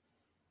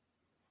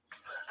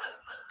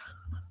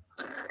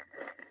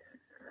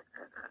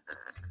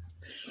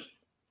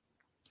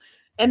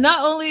 And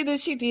not only did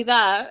she do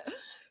that,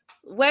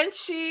 when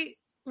she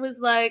was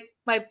like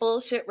my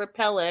bullshit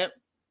repellent.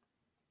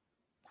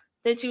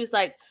 Then she was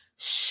like,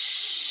 shh.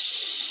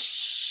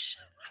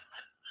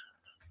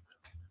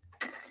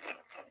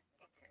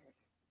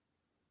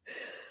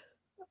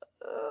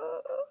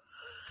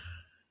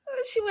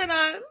 She went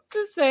on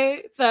to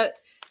say that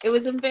it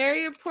was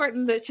very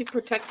important that she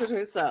protected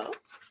herself.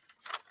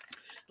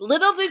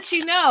 Little did she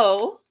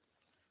know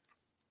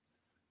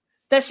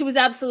that she was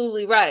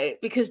absolutely right,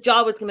 because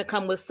Jaw was going to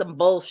come with some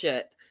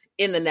bullshit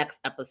in the next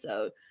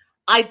episode.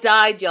 I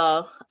died,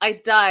 y'all. I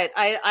died.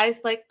 I was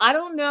like, I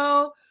don't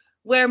know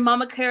where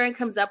Mama Karen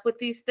comes up with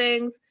these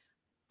things,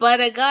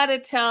 but I gotta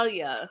tell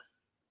you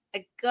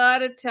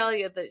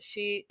that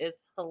she is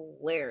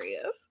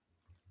hilarious.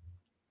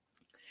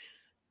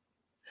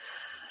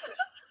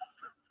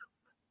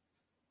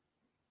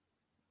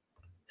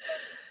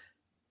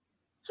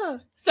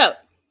 So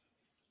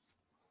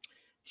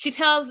she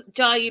tells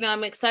Jaw,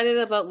 I'm excited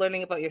about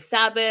learning about your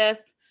Sabbath.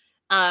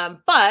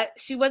 But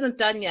she wasn't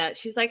done yet.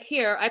 She's like,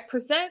 here, I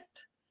present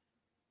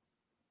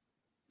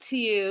to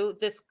you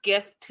this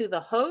gift to the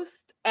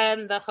host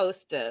and the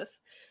hostess.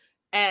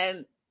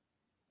 And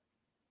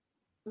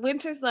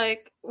Winter's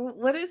like,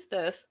 what is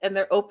this? And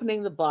they're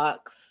opening the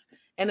box,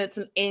 and it's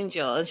an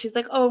angel. And she's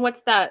like, oh,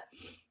 what's that?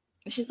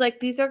 And she's like,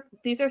 these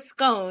are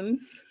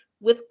scones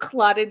with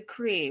clotted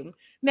cream.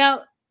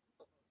 Now,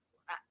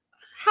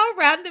 how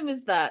random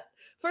is that?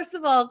 First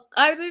of all,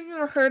 I've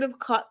never heard of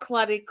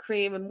clotted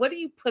cream, and what do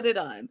you put it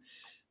on?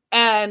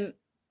 And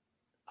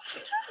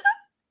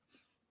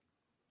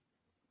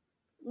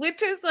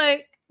Winter's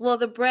like, well,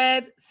 the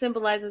bread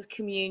symbolizes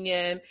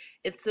communion.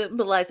 It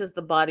symbolizes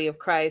the body of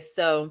Christ.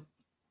 So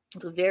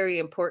it's very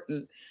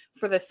important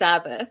for the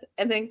Sabbath.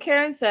 And then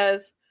Karen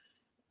says,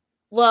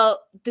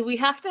 well, do we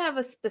have to have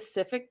a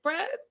specific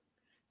bread?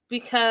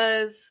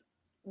 Because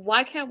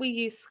why can't we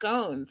use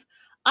scones?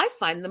 I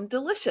find them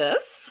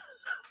delicious.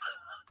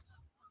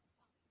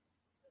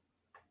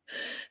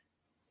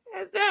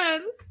 And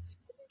then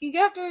you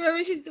have to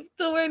remember she's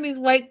still wearing these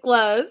white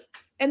gloves.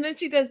 And then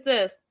she does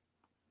this.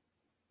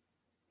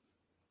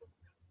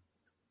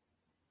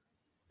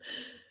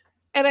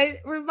 And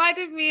it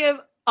reminded me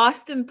of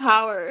Austin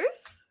Powers.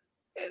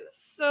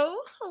 It's so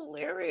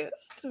hilarious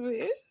to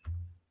me.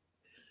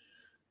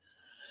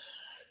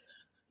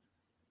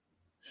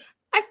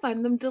 I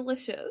find them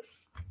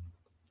delicious.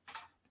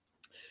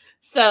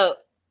 So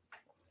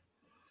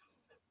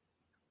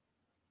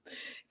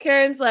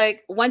Karen's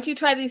like, once you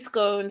try these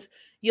scones,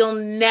 you'll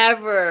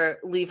never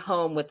leave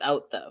home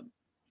without them.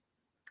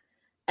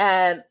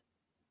 And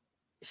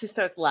she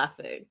starts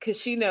laughing because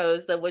she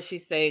knows that what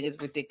she's saying is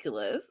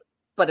ridiculous,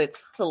 but it's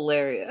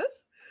hilarious.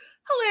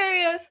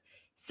 Hilarious.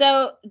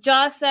 So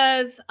Jaw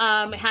says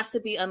it has to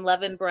be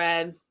unleavened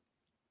bread.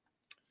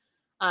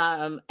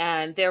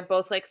 And they're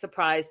both like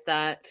surprised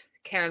that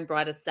Karen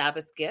brought a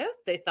Sabbath gift.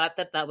 They thought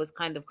that was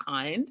kind of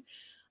kind.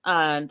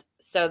 And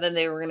so then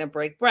they were going to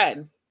break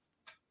bread.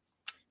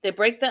 They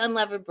break the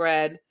unleavened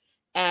bread.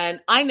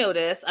 And I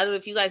noticed, I don't know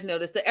if you guys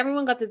noticed, that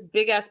everyone got this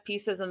big ass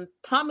pieces, and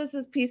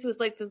Thomas's piece was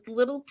like this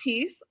little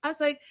piece. I was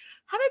like,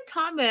 how did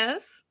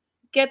Thomas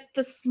get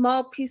the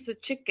small piece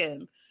of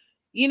chicken?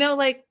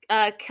 Like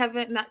not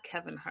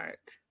Kevin Hart.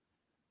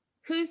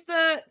 Who's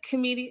the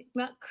comedian?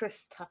 Not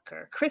Chris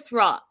Tucker. Chris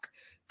Rock.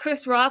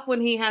 Chris Rock,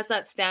 when he has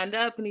that stand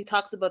up and he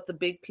talks about the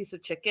big piece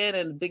of chicken,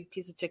 and the big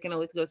piece of chicken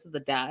always goes to the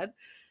dad.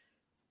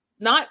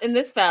 Not in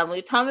this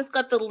family. Thomas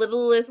got the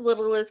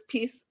littlest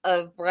piece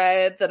of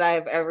bread that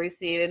I've ever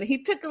seen. And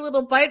he took a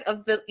little bite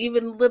of the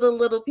even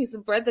little piece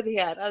of bread that he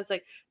had. I was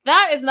like,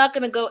 that is not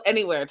going to go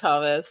anywhere,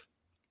 Thomas.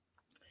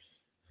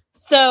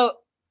 So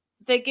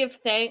they give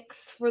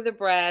thanks for the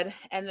bread,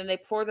 and then they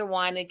pour the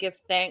wine and give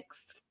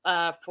thanks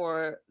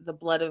for the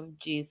blood of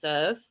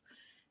Jesus.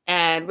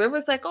 And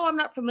River's like, oh, I'm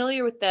not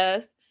familiar with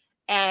this.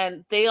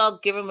 And they all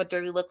give him a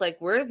dirty look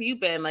like, where have you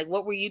been? Like,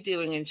 what were you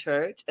doing in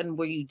church? And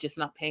were you just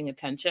not paying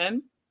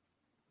attention?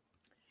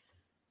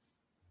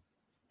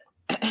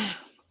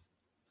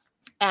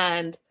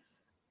 And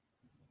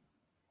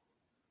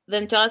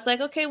then Jaw's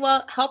like, okay,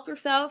 well, help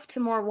yourself to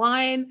more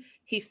wine.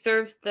 He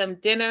serves them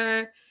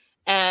dinner.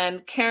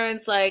 And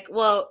Karen's like,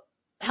 well,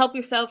 help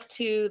yourself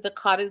to the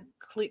clotted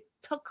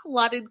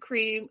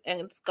cream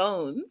and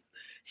scones.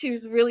 She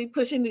was really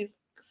pushing these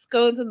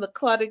scones and the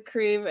clotted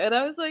cream. And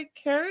I was like,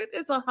 Karen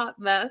is a hot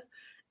mess.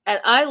 And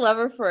I love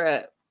her for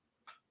it.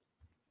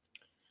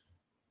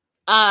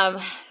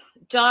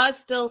 Jaw's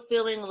still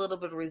feeling a little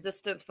bit of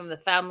resistance from the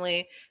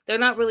family. They're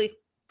not really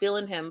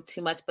feeling him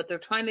too much, but they're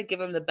trying to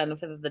give him the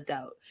benefit of the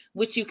doubt,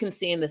 which you can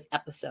see in this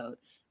episode.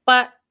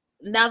 But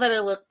now that I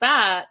look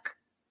back,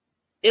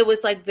 it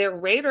was like their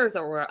raters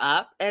were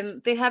up,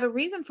 and they had a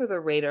reason for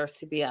their raters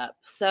to be up.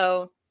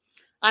 So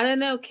I don't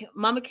know.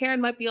 Mama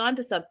Karen might be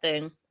onto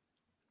something.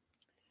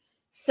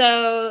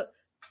 So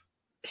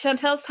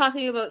Chantel's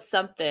talking about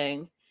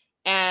something,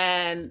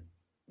 and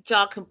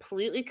Jaw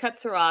completely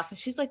cuts her off, and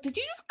she's like, did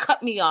you just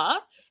cut me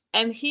off?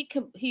 And he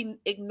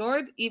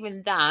ignored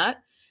even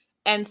that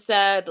and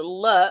said,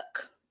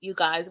 look, you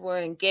guys were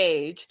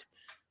engaged.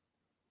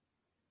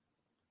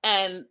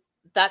 And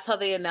that's how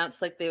they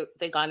announced like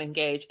they got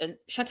engaged. And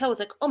Chantel was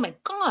like, oh my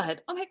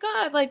God,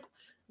 like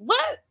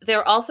what?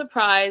 They're all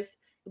surprised.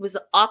 It was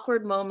an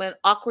awkward moment,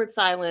 awkward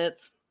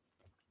silence.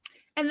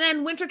 And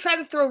then Winter tried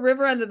to throw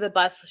River under the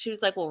bus. She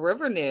was like, well,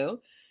 River knew.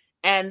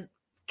 And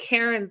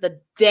Karen,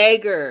 the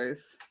daggers,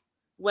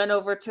 went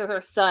over to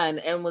her son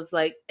and was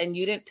like, and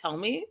you didn't tell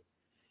me?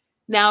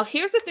 Now,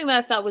 here's the thing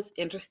that I thought was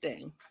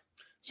interesting.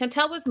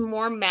 Chantel was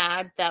more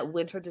mad that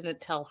Winter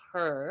didn't tell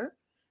her,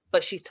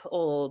 but she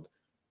told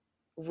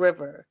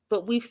River.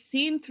 But we've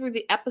seen through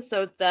the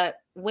episodes that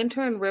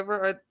Winter and River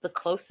are the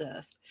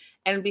closest.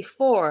 And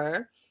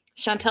before,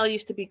 Chantel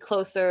used to be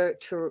closer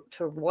to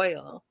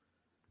Royal,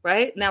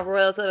 right? Now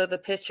Royal's out of the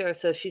picture,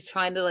 so she's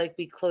trying to like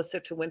be closer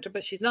to Winter,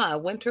 but she's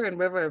not. Winter and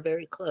River are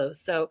very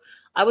close. So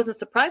I wasn't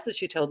surprised that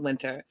she told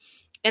Winter.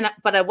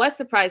 But I was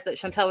surprised that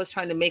Chantel was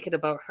trying to make it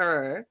about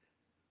her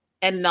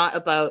and not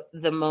about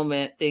the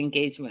moment, the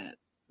engagement.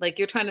 Like,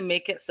 you're trying to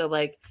make it so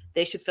like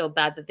they should feel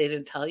bad that they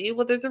didn't tell you.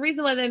 Well, there's a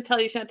reason why they didn't tell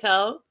you,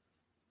 Chantel.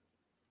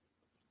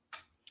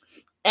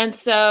 And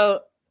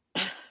so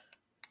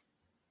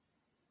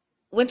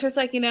Winter's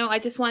like, I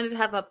just wanted to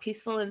have a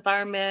peaceful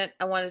environment.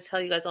 I wanted to tell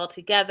you guys all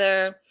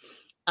together.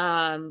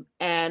 And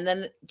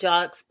then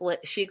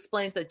she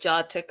explains that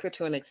Ja took her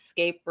to an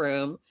escape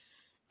room.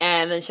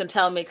 And then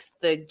Chantel makes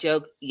the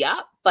joke, yeah,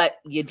 but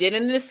you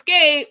didn't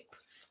escape,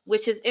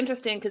 which is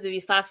interesting because if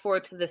you fast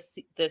forward to this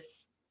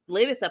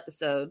latest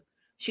episode,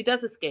 she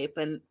does escape.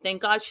 And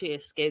thank God she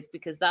escapes,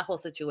 because that whole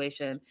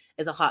situation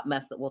is a hot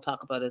mess that we'll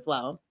talk about as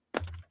well.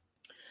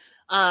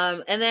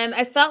 And then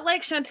I felt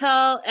like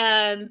Chantel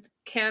and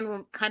Karen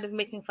were kind of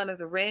making fun of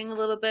the ring a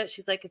little bit.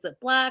 She's like, is it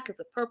black? Is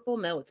it purple?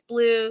 No, it's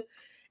blue.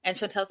 And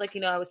Chantel's like,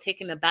 I was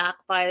taken aback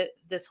by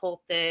this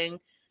whole thing.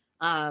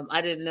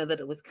 I didn't know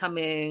that it was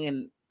coming.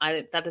 And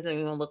that doesn't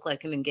even look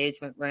like an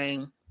engagement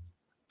ring.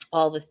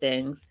 All the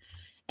things.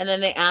 And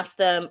then they ask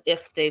them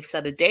if they've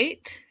set a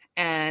date.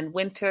 And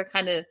Winter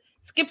kind of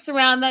skips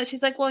around that.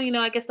 She's like, well,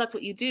 I guess that's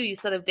what you do. You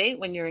set a date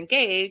when you're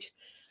engaged.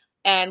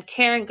 And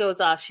Karen goes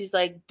off. She's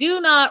like,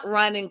 do not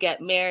run and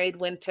get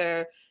married,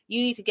 Winter.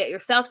 You need to get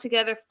yourself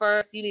together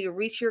first. You need to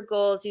reach your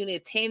goals. You need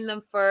to attain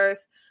them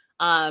first.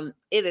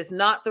 It is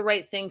not the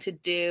right thing to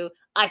do.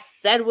 I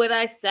said what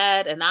I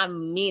said, and I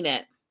mean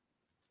it.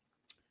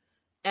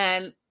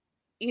 And,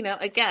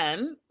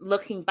 again,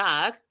 looking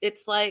back,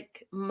 it's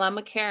like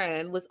Mama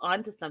Karen was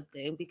onto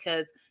something,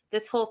 because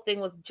this whole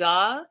thing with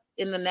Ja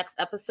in the next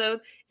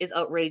episode is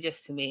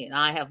outrageous to me. And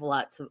I have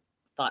lots of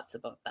thoughts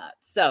about that.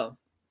 So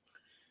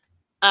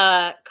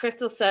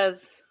Crystal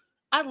says,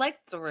 I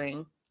liked the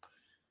ring.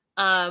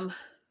 It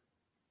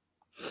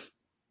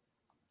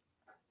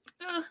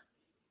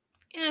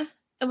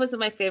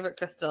wasn't my favorite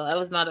Crystal. I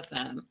was not a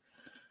fan.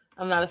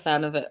 I'm not a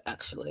fan of it,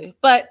 actually.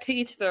 But to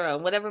each their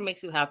own. Whatever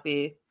makes you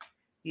happy,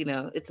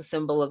 it's a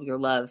symbol of your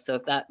love. So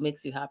if that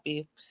makes you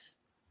happy,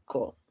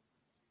 cool.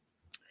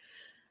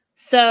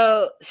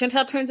 So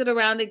Chantel turns it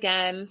around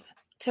again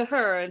to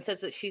her and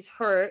says that she's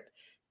hurt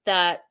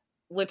that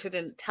Winter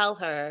didn't tell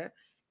her.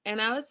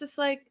 And I was just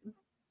like,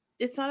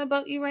 it's not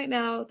about you right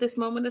now. This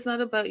moment is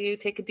not about you.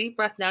 Take a deep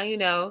breath. Now you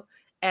know.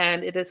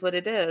 And it is what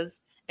it is.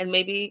 And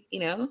maybe,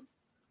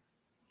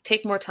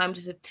 take more time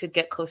to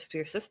get closer to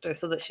your sister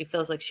so that she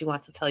feels like she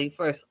wants to tell you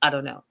first. I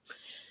don't know.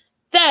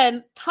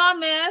 Then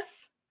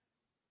Thomas,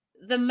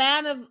 the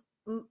man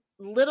of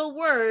little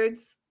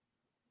words,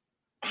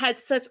 had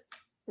such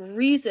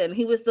reason.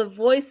 He was the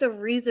voice of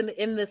reason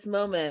in this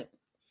moment.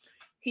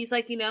 He's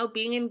like,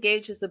 being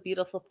engaged is a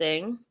beautiful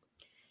thing.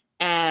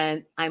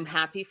 And I'm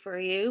happy for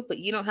you, but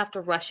you don't have to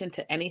rush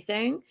into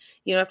anything.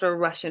 You don't have to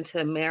rush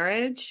into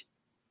marriage.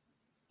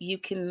 You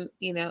can,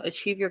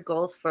 achieve your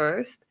goals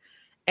first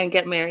and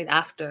get married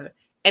after.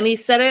 And he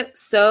said it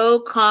so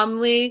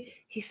calmly.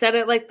 He said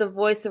it like the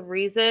voice of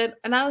reason.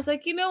 And I was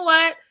like, you know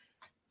what?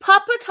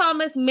 Papa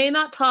Thomas may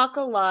not talk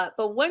a lot,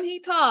 but when he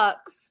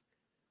talks,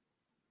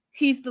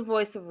 he's the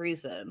voice of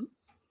reason.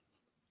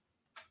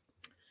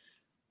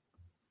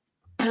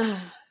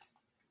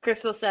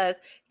 Crystal says,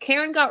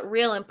 Karen got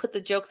real and put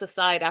the jokes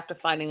aside after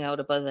finding out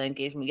about the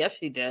engagement. Yes,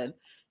 she did.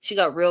 She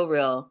got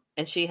real,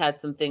 and she had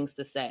some things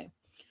to say.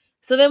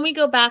 So then we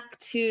go back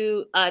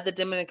to the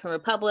Dominican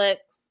Republic.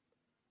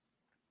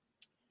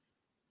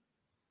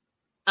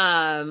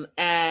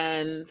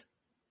 And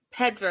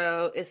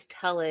Pedro is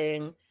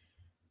telling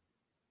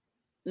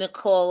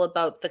Nicole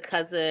about the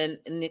cousin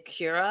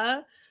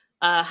Nikura,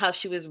 how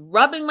she was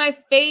rubbing my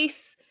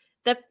face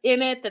that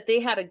they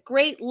had a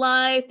great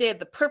life. They had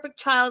the perfect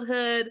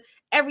childhood,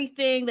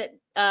 everything that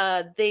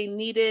they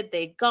needed,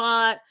 they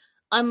got.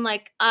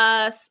 Unlike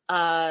us,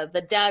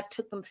 the dad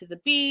took them to the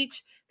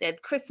beach. They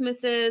had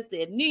Christmases, they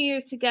had New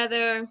Year's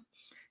together.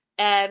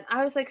 And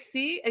I was like,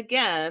 see,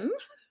 again,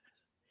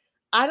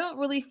 I don't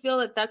really feel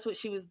that that's what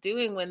she was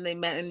doing when they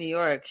met in New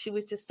York. She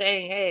was just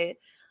saying, hey,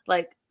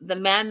 like, the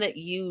man that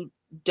you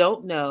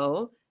don't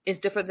know is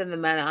different than the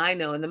man I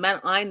know. And the man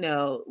I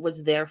know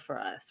was there for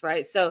us,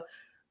 right? So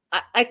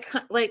I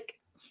can't, like,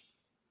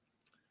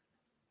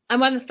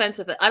 I'm on the fence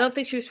with it. I don't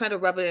think she was trying to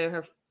rub it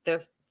in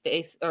their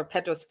face or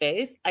Pedro's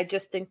face. I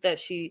just think that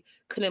she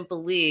couldn't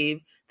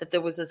believe that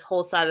there was this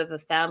whole side of the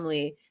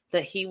family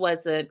that he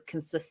wasn't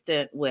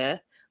consistent with,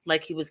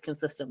 like he was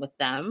consistent with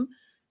them.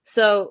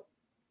 So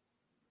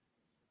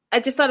I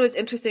just thought it was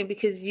interesting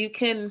because you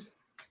can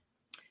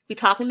be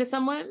talking to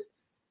someone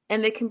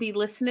and they can be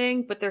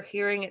listening, but they're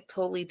hearing it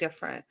totally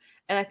different.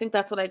 And I think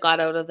that's what I got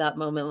out of that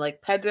moment.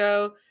 Like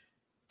Pedro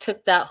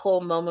took that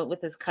whole moment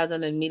with his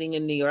cousin and meeting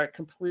in New York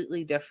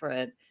completely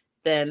different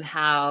than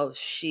how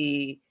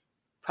she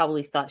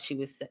probably thought she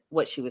was,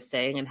 what she was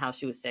saying and how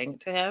she was saying it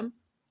to him.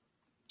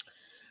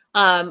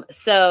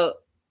 So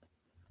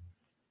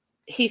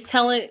he's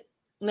telling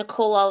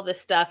Nicole all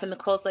this stuff, and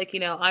Nicole's like,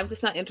 I'm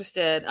just not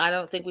interested. I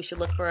don't think we should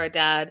look for our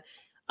dad.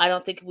 I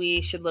don't think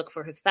we should look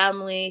for his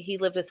family. He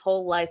lived his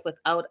whole life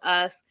without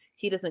us.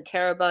 He doesn't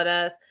care about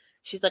us.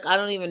 She's like, I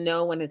don't even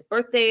know when his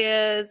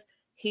birthday is.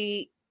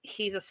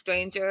 He's a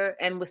stranger.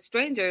 And with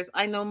strangers,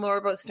 I know more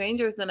about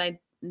strangers than I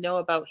know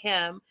about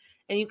him.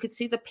 And you could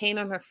see the pain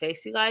on her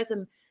face, you guys.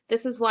 And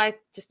this is why I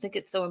just think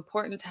it's so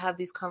important to have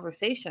these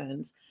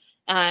conversations.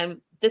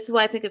 And this is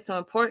why I think it's so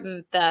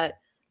important that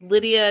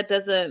Lydia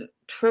doesn't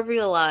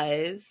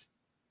trivialize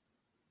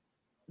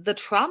the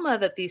trauma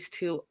that these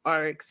two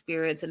are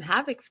experienced and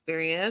have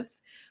experienced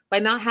by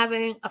not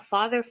having a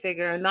father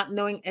figure and not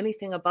knowing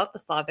anything about the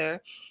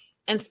father,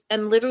 and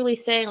literally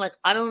saying, like,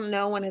 I don't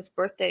know when his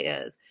birthday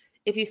is.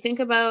 If you think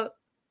about,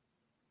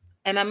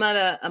 and I'm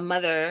not a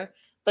mother,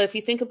 but if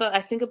you think about,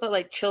 I think about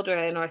like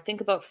children, or I think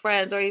about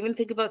friends, or even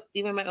think about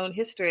even my own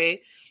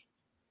history,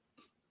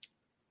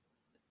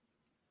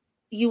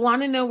 you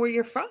want to know where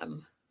you're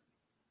from.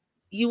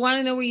 You want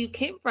to know where you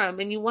came from,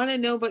 and you want to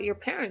know about your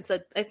parents.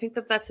 I think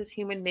that that's his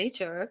human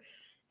nature.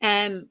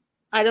 And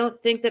I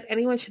don't think that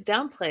anyone should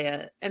downplay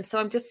it. And so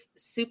I'm just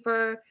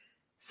super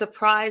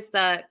surprised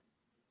that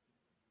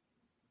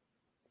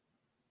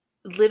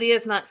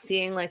Lydia's not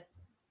seeing like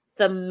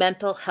the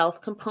mental health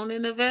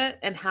component of it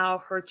and how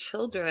her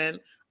children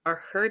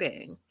are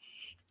hurting,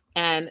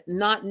 and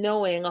not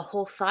knowing a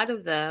whole side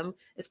of them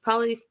is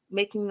probably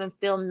making them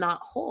feel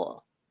not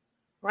whole.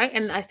 Right.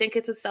 And I think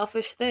it's a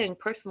selfish thing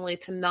personally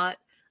to not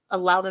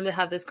allow them to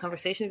have this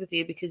conversation with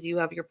you because you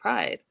have your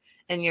pride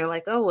and you're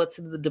like, oh, well, it's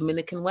the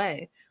Dominican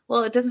way.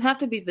 Well, it doesn't have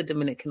to be the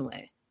Dominican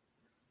way.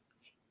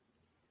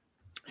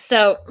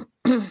 So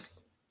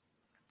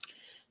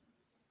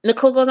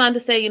Nicole goes on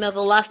to say, the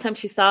last time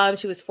she saw him,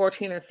 she was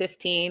 14 or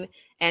 15,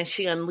 and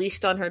she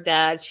unleashed on her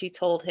dad. She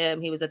told him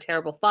he was a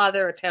terrible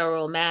father, a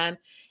terrible man.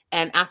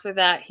 And after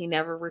that, he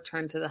never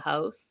returned to the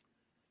house.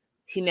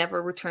 He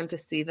never returned to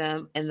see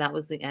them, and that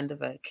was the end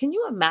of it. Can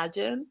you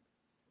imagine?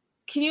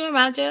 Can you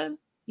imagine?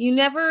 You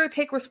never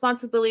take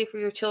responsibility for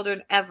your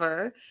children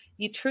ever.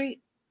 You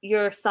treat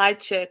your side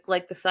chick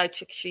like the side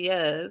chick she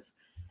is,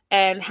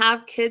 and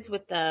have kids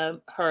with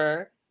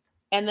her,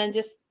 and then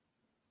just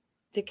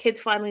the kids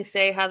finally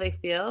say how they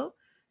feel,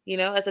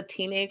 as a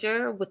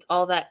teenager with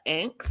all that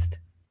angst.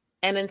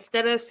 And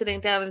instead of sitting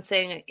down and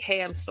saying,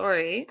 hey, I'm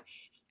sorry,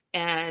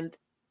 and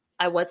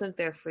I wasn't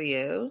there for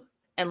you,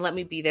 and let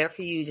me be there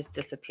for you, you just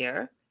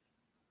disappear.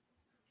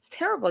 It's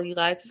terrible, you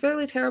guys. It's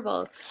really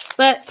terrible.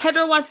 But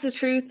Pedro wants the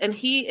truth, and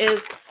he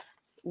is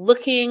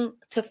looking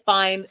to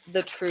find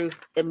the truth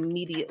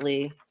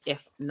immediately,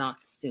 if not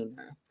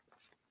sooner.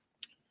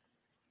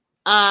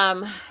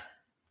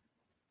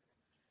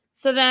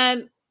 So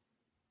then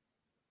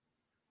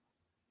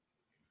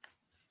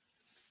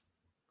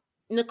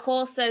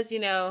Nicole says,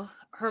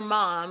 her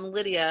mom,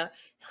 Lydia,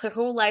 her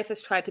whole life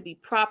has tried to be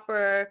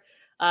proper.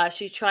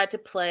 She tried to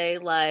play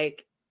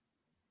like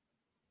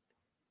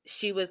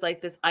she was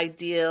like this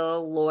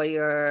ideal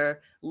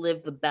lawyer,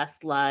 lived the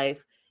best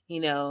life,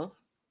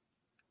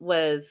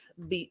 was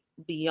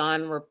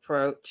beyond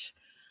reproach.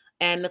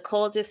 And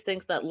Nicole just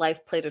thinks that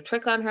life played a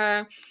trick on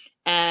her.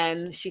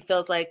 And she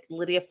feels like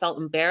Lydia felt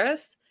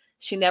embarrassed.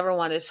 She never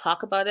wanted to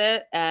talk about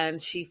it.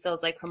 And she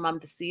feels like her mom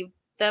deceived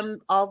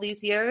them all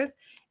these years.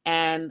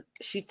 And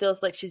she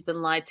feels like she's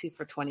been lied to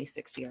for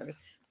 26 years,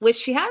 which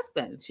she has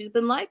been. She's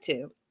been lied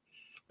to.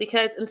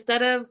 Because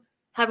instead of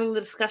having the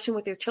discussion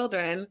with your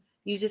children,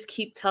 you just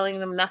keep telling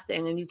them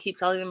nothing, and you keep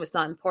telling them it's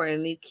not important,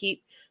 and you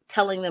keep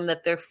telling them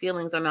that their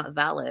feelings are not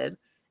valid.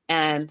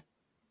 And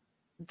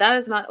that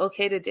is not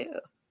okay to do.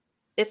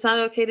 It's not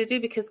okay to do,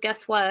 because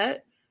guess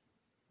what?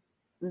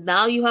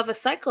 Now you have a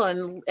cycle,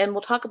 and we'll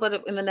talk about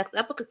it in the next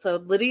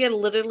episode. Lydia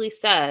literally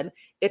said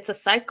it's a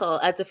cycle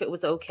as if it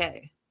was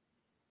okay.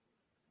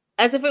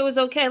 As if it was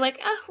okay,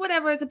 like,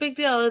 whatever, it's a big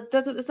deal.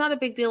 It's not a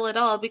big deal at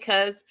all,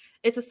 because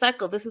it's a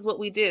cycle. This is what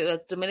we do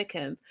as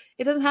Dominicans.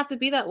 It doesn't have to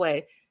be that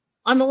way.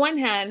 On the one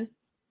hand,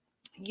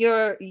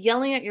 you're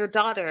yelling at your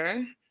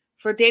daughter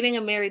for dating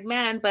a married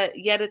man, but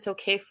yet it's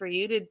okay for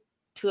you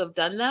to have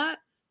done that.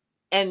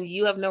 And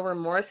you have no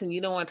remorse, and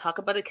you don't want to talk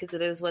about it because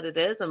it is what it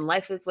is, and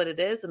life is what it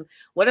is, and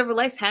whatever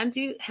life hands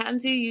you,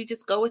 you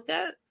just go with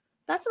it.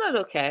 That's not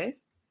okay.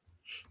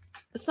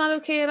 It's not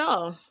okay at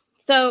all.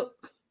 So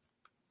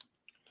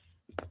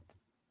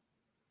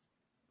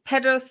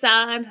Pedro's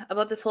sad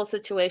about this whole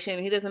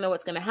situation. He doesn't know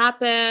what's going to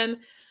happen.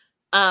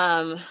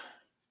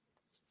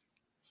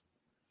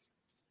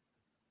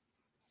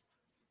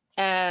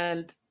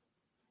 And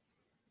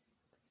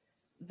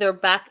they're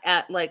back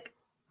at like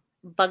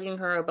bugging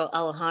her about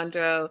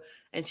Alejandro.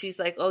 And she's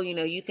like, oh,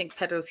 you think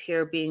Pedro's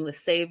here being the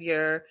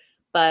savior,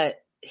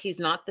 but he's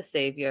not the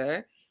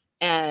savior.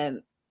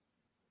 And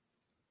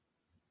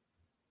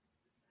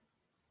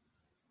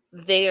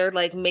they are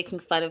like making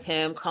fun of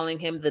him, calling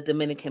him the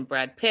Dominican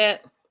Brad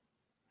Pitt.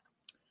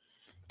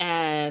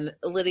 And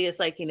Lydia's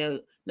like,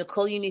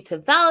 Nicole, you need to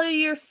value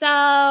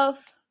yourself.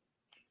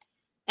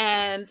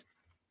 And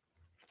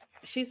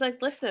she's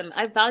like, listen,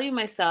 I value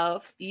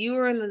myself. You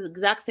are in the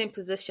exact same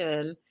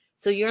position.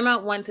 So you're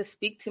not one to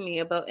speak to me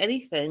about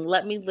anything.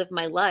 Let me live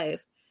my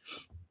life.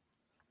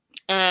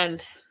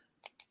 And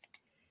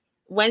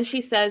when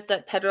she says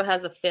that Pedro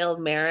has a failed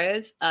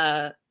marriage,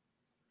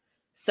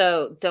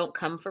 so don't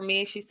come for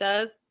me, she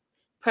says,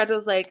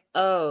 Pedro's like,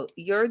 oh,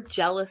 you're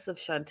jealous of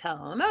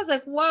Chantel. And I was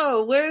like,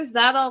 whoa, where's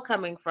that all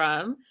coming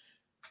from?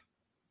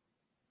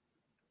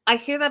 I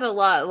hear that a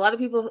lot. A lot of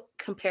people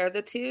compare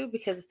the two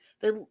because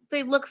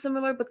they look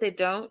similar, but they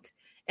don't.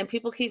 And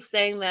people keep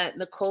saying that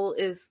Nicole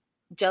is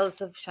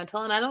jealous of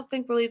Chantel. And I don't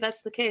think really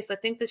that's the case. I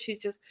think that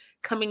she's just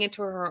coming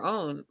into her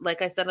own,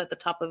 like I said at the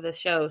top of the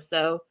show.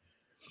 So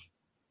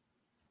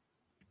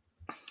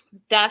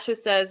Dasha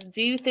says,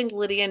 do you think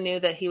Lydia knew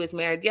that he was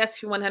married? Yes,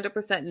 she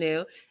 100%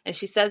 knew. And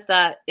she says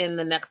that in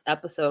the next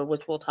episode,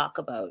 which we'll talk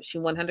about. She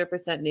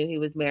 100% knew he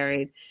was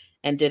married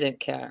and didn't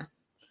care.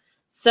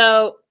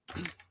 So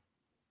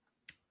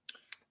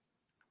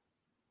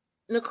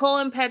Nicole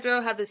and Pedro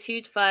have this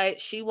huge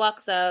fight. She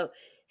walks out.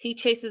 He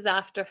chases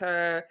after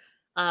her.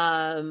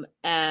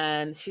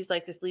 And she's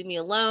like, just leave me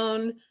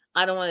alone.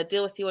 I don't want to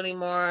deal with you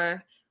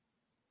anymore.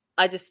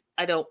 I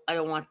don't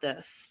want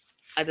this.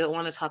 I don't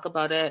want to talk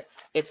about it.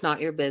 It's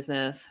not your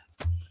business.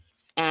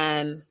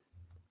 And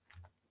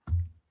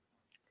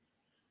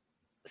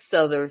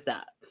so there's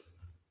that.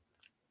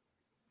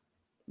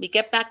 We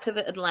get back to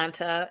the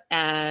Atlanta,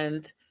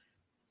 and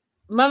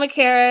Mama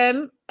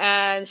Karen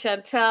and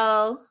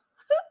Chantel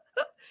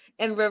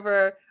and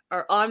River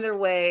are on their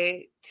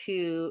way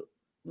to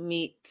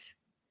meet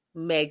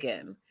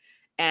Megan.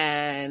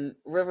 And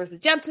River's a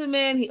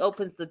gentleman. He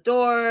opens the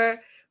door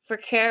for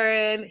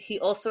Karen. He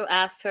also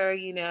asks her,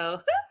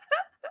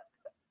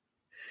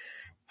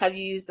 have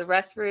you used the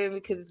restroom?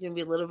 Because it's going to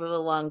be a little bit of a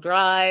long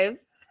drive.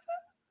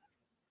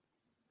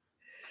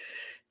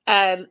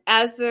 And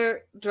as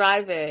they're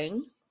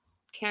driving,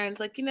 Karen's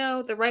like,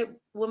 the right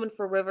woman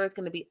for River is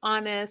going to be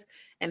honest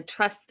and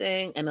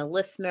trusting and a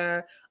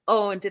listener.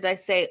 Oh, and did I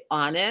say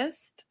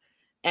honest?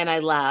 And I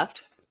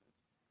laughed.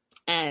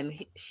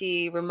 And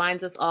she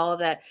reminds us all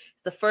that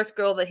it's the first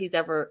girl that he's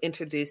ever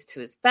introduced to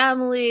his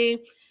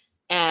family.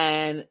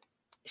 And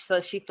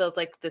so she feels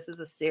like this is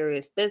a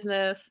serious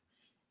business.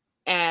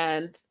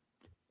 And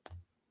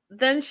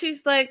then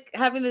she's like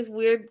having this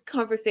weird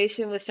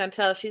conversation with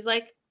Chantel. She's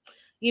like,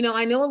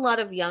 I know a lot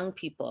of young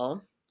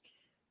people.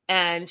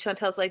 And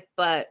Chantel's like,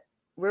 but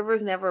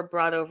River's never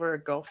brought over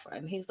a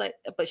girlfriend. He's like,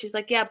 but she's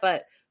like, yeah,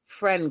 but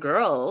friend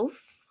girls.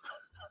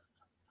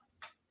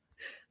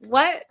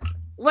 What,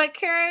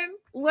 Karen?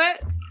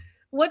 What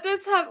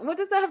does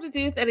that have to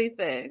do with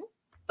anything?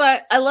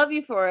 But I love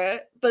you for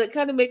it, but it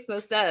kind of makes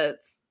no sense.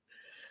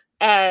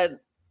 And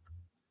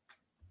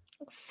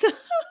so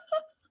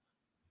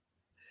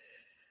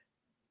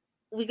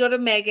we go to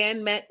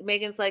Megan.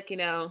 Megan's like,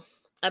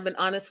 I've been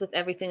honest with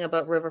everything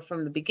about River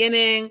from the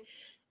beginning.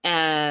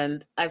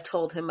 And I've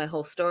told him my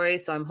whole story.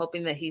 So I'm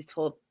hoping that he's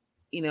told,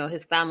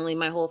 his family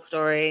my whole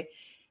story.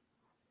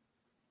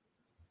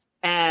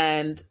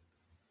 And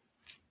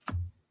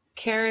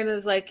Karen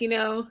is like,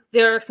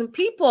 there are some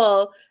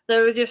people that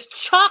are just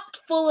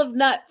chocked full of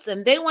nuts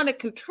and they want to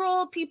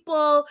control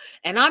people.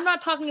 And I'm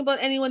not talking about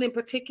anyone in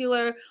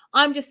particular.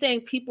 I'm just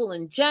saying people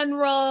in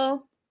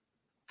general.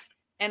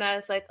 And I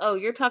was like, oh,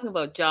 you're talking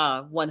about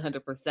Ja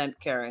 100%,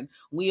 Karen.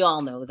 We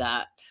all know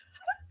that.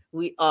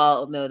 We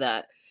all know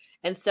that.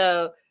 And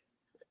so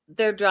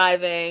they're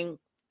driving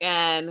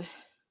and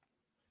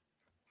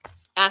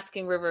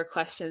asking River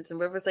questions. And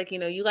River's like,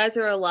 you guys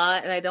are a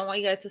lot and I don't want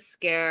you guys to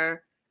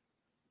scare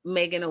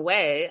Megan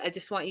away. I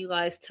just want you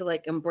guys to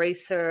like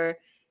embrace her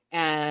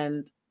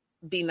and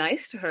be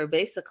nice to her,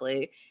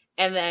 basically.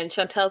 And then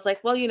Chantel's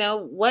like, well,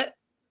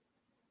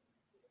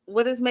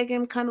 what does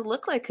Megan kind of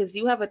look like? Because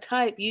you have a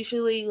type,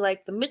 usually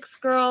like the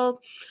mixed girls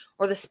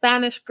or the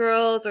Spanish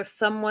girls or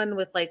someone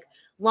with like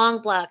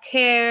long black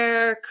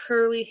hair,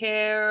 curly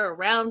hair, a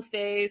round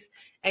face.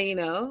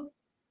 And,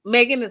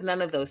 Megan is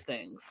none of those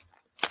things.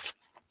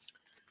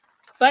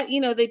 But,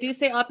 they do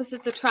say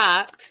opposites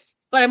attract.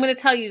 But I'm going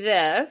to tell you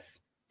this.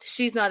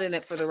 She's not in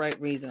it for the right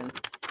reason.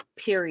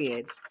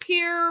 Period.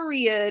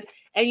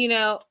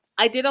 And,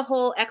 I did a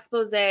whole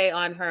expose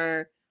on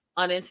her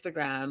on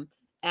Instagram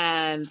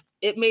and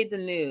it made the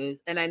news.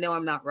 And I know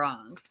I'm not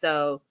wrong.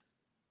 So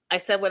I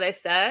said what I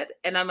said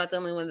and I'm not the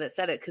only one that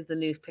said it because the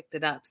news picked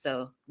it up.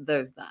 So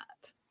there's that.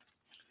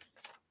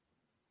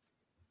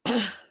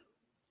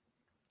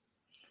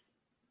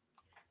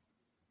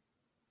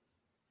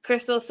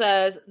 Crystal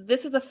says,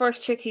 this is the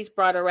first chick he's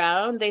brought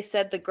around. They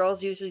said the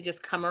girls usually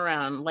just come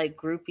around like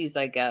groupies,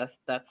 I guess.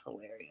 That's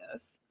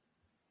hilarious.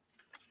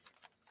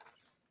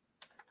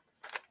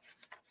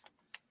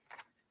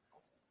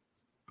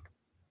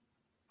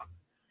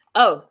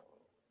 Oh,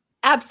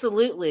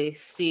 absolutely,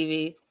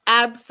 Stevie.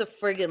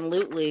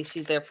 Abso-friggin-lutely,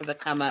 she's there for the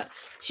come up.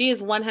 She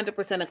is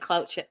 100% a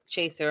clout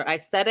chaser. I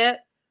said it.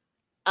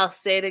 I'll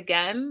say it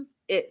again.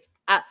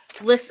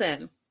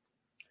 Listen,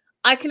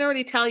 I can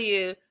already tell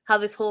you how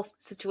this whole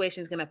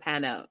situation is going to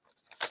pan out,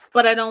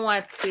 but I don't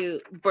want to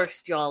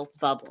burst y'all's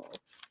bubble.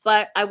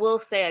 But I will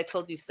say I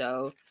told you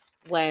so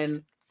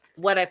when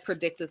what I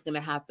predict is going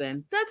to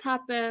happen does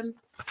happen.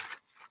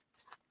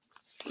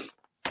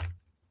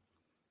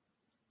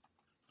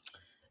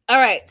 All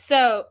right,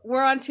 so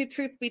we're on to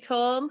Truth Be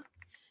Told.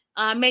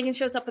 Megan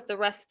shows up at the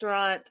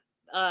restaurant.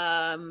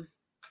 Now,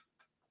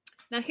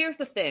 here's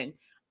the thing.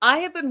 I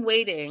have been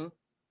waiting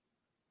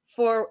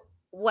for,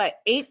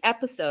 8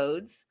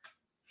 episodes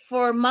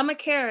for Mama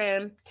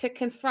Karen to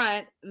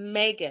confront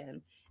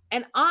Megan.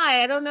 And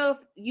I don't know if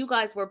you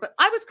guys were, but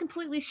I was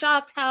completely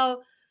shocked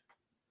how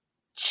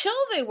chill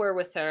they were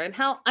with her and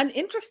how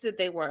uninterested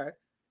they were.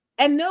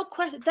 And no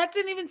question, that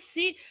didn't even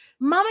see.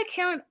 Mama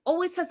Karen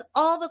always has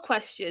all the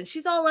questions.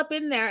 She's all up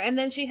in there. And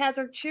then she has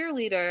her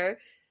cheerleader,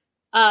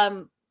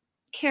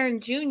 Karen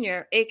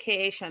Jr.,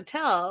 aka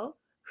Chantel,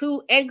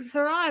 who eggs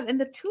her on. And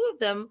the two of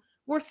them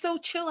were so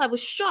chill. I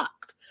was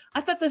shocked.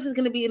 I thought this was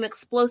going to be an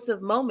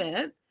explosive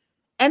moment,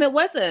 and it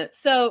wasn't.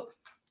 So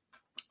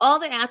all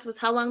they asked was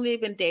how long they've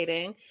been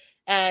dating.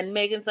 And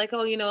Megan's like,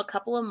 oh, a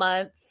couple of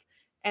months.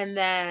 And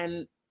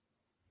then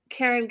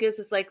Karen gives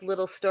this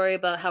little story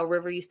about how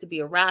River used to be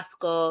a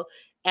rascal,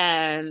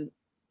 and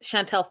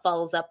Chantel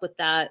follows up with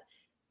that.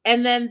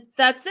 And then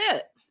that's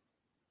it.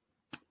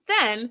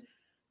 Then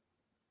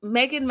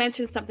Megan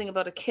mentions something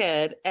about a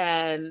kid,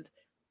 and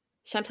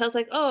Chantel's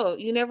like, oh,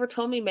 you never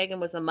told me Megan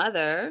was a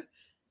mother.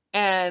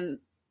 And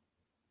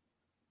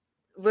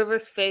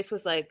River's face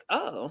was like,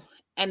 oh.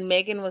 And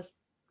Megan was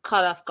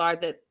caught off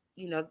guard that,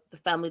 the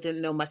family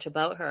didn't know much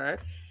about her.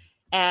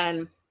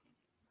 And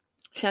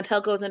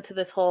Chantel goes into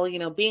this whole,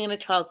 being in a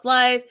child's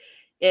life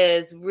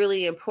is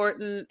really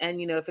important. And,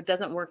 if it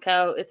doesn't work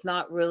out, it's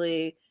not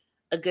really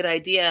a good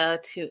idea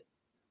to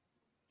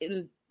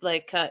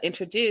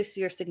introduce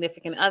your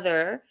significant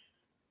other,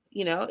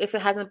 if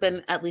it hasn't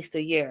been at least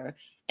a year.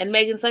 And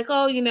Megan's like,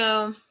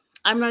 oh,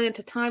 I'm not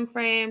into time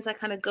frames. I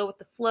kind of go with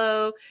the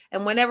flow.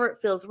 And whenever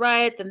it feels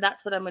right, then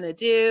that's what I'm going to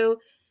do.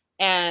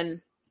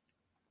 And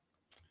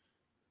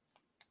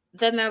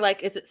then they're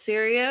like, is it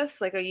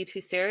serious? Are you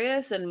too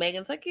serious? And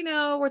Megan's like,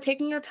 we're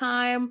taking our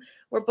time.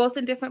 We're both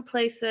in different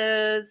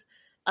places.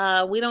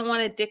 We don't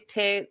want to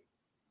dictate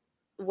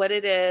what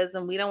it is.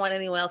 And we don't want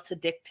anyone else to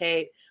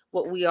dictate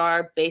what we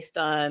are based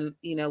on,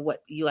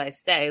 what you guys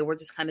say. We're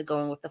just kind of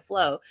going with the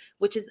flow,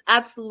 which is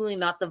absolutely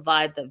not the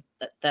vibe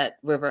that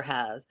River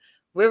has.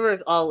 River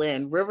is all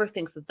in. River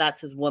thinks that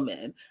that's his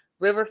woman.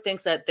 River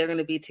thinks that they're going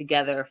to be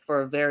together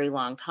for a very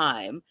long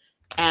time.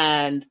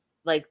 And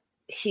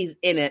he's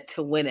in it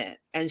to win it.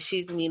 And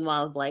she's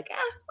meanwhile like,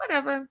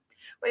 whatever.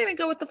 We're going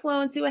to go with the flow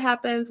and see what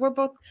happens.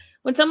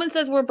 When someone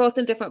says we're both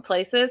in different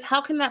places,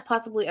 how can that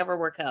possibly ever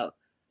work out?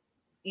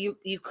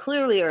 You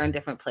clearly are in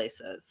different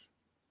places.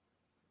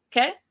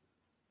 Okay?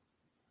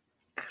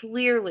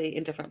 Clearly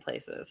in different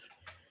places.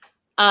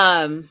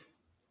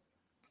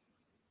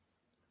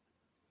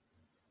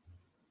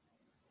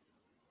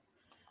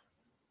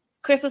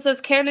 Crystal says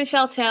Karen and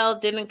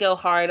Chantel didn't go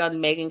hard on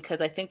Megan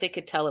because I think they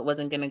could tell it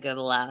wasn't going to go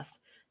to last.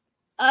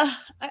 And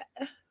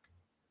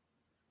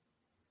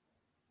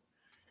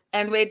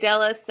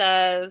Raydella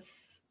says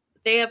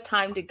they have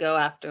time to go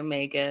after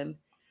Megan.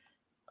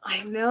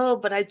 I know,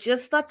 but I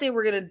just thought they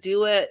were going to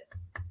do it.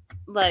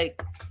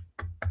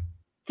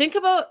 Think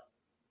about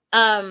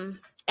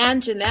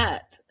Ann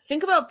Jeanette.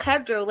 Think about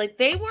Pedro.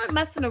 They weren't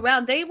messing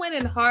around. They went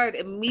in hard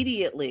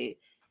immediately.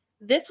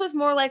 This was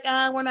more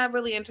we're not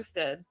really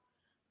interested.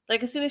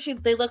 As soon as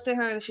they looked at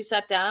her and she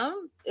sat down,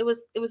 it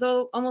was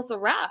almost a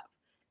wrap.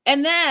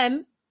 And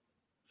then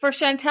for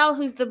Chantel,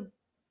 who's the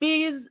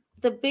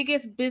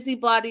biggest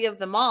busybody of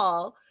them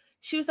all,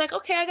 she was like,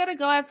 okay, I gotta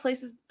go. I have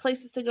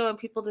places to go and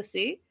people to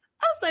see.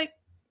 I was like,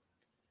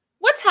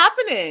 what's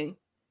happening?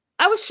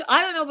 I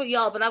don't know about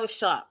y'all, but I was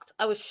shocked.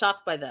 I was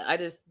shocked by that. I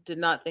just did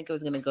not think it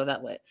was going to go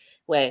that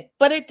way,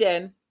 but it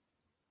did.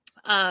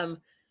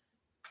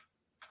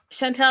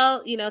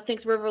 Chantel,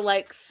 thinks River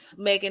likes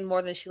Megan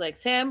more than she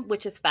likes him,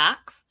 which is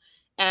facts.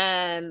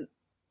 And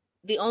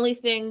the only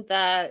thing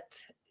that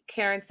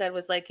Karen said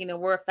was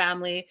we're a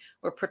family,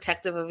 we're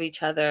protective of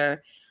each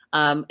other.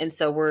 And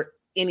so we're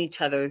in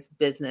each other's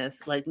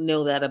business,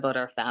 know that about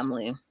our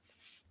family.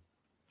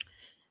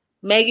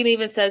 Megan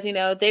even says,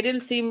 they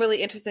didn't seem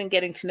really interested in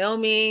getting to know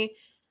me.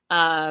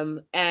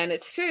 And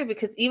it's true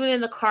because even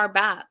in the car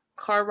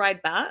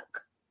ride back,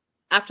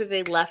 after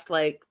they left,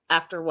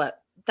 after what?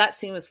 That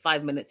scene was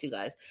 5 minutes, you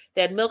guys.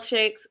 They had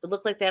milkshakes. It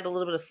looked like they had a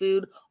little bit of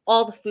food.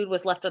 All the food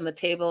was left on the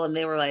table and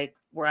they were like,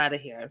 we're out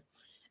of here.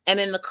 And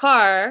in the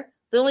car,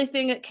 The only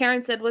thing that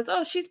Karen said was,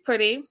 oh, she's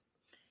pretty.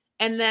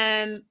 And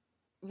then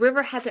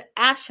River had to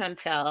ask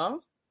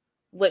Chantel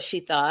what she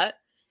thought.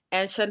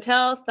 And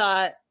Chantel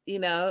thought,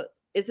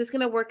 is this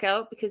going to work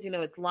out? Because,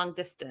 it's long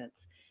distance.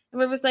 And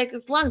River's like,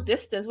 it's long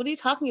distance. What are you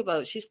talking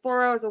about? She's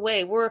 4 hours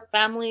away. We're a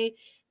family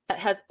that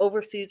has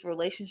overseas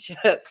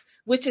relationships,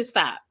 which is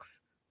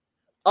facts.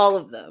 All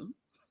of them.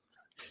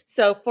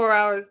 So 4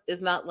 hours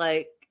is not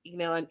like,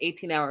 an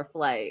 18-hour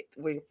flight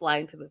where you're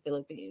flying to the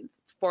Philippines.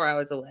 It's 4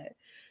 hours away.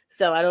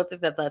 So I don't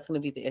think that that's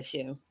going to be the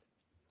issue.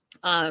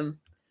 And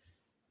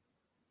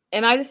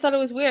I just thought it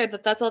was weird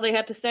that that's all they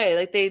had to say.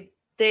 Like they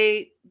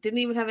didn't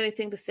even have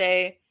anything to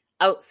say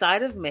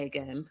outside of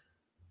Meghan.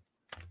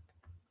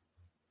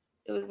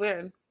 It was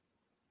weird.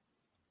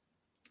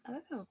 I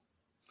don't know.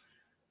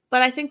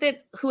 But I think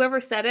that whoever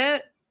said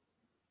it,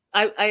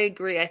 I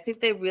agree. I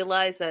think they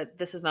realize that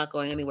this is not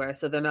going anywhere.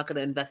 So they're not going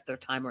to invest their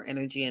time or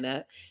energy in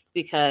it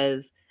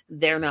because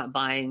they're not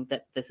buying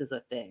that this is a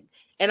thing.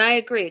 And I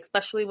agree,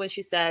 especially when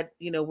she said,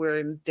 we're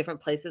in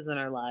different places in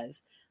our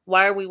lives.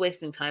 Why are we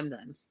wasting time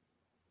then?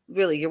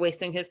 Really, you're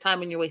wasting his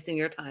time and you're wasting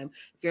your time.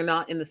 If you're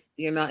not in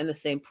the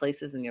same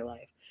places in your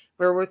life.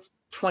 Where we're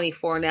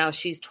 24 now,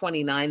 she's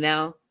 29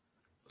 now.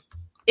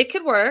 It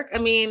could work. I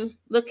mean,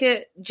 look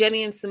at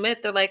Jenny and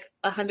Sumit. They're like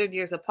 100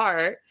 years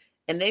apart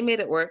and they made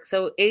it work.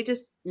 So age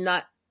is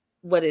not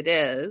what it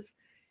is.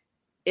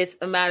 It's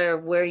a matter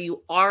of where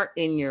you are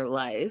in your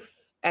life.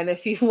 And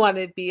if you want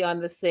to be on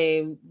the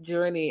same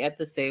journey at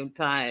the same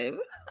time.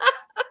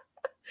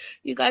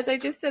 You guys, I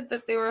just said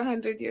that they were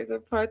 100 years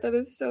apart. That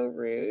is so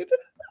rude.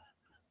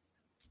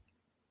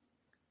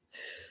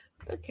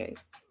 Okay.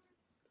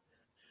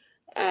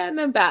 And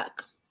I'm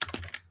back.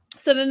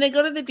 So then they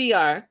go to the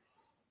DR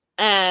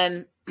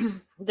and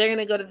they're going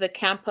to go to the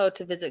Campo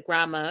to visit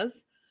grandmas.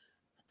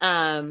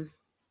 And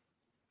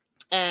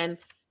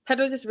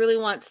Pedro just really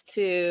wants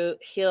to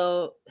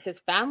heal his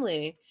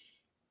family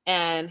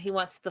and he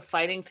wants the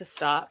fighting to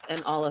stop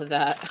and all of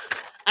that.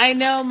 I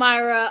know,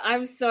 Myra.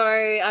 I'm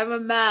sorry. I'm a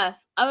mess.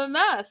 I'm a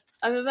mess.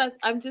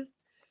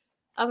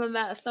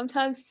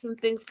 Sometimes some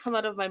things come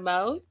out of my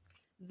mouth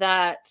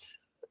that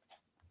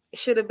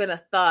should have been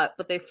a thought,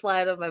 but they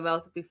fly out of my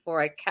mouth before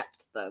I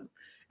kept them.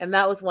 And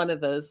that was one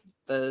of those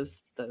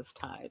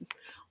times.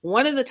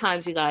 One of the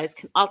times, you guys,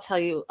 I'll tell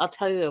you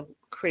a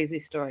crazy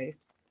story.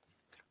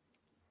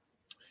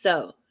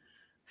 So,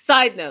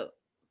 side note,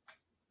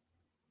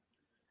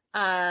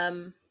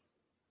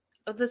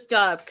 of this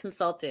job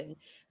consulting,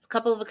 it's a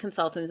couple of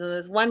consultants, and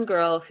there's one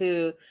girl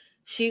who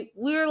we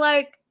were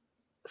like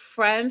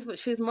friends, but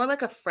she was more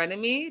like a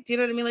frenemy. Do you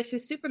know what I mean? Like she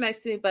was super nice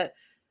to me, but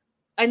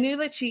I knew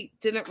that she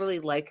didn't really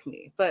like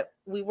me. But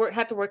we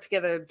had to work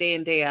together day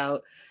in, day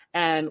out,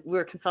 and we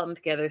were consulting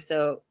together.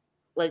 So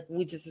like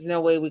there's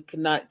no way we could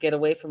not get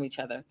away from each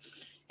other.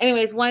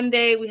 Anyways, one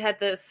day we had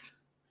this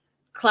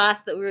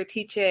class that we were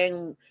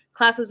teaching.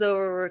 Class was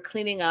over, we were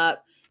cleaning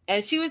up,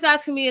 and she was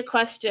asking me a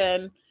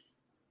question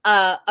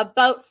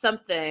about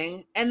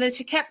something, and then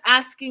she kept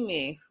asking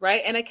me,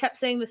 right? And I kept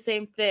saying the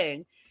same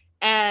thing,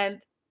 and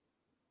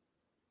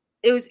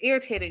it was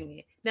irritating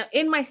me. Now,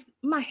 in my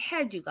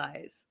head, you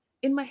guys,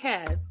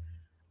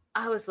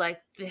 I was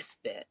like, this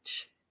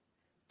bitch.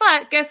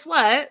 But guess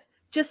what?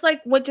 Just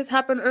like what just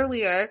happened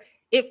earlier,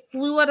 it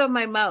flew out of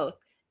my mouth.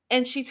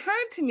 And she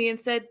turned to me and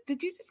said,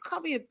 did you just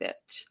call me a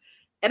bitch?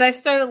 And I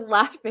started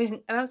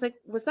laughing. And I was like,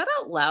 was that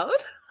out loud?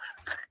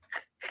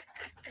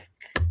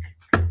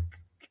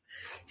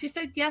 She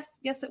said, yes,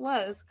 it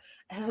was.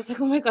 And I was like,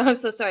 oh my God, I'm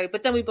so sorry.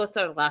 But then we both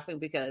started laughing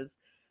because,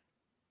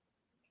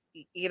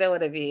 you know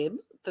what I mean?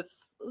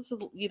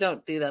 You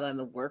don't do that in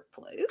the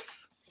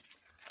workplace.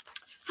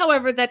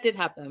 However, that did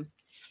happen.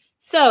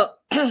 So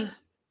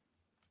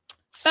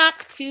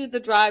back to the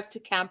drive to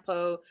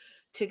Campo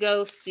to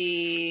go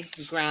see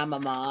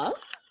Grandmama.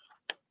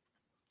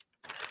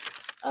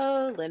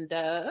 Oh,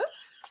 Linda.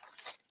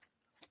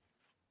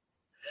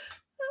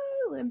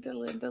 Oh, Linda.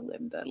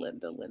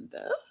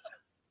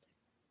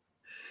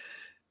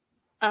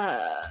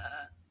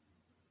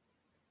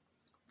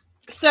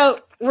 So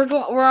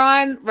we're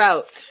on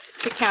route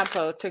to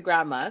Campo to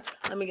Grandma.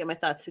 Let me get my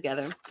thoughts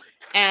together.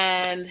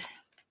 And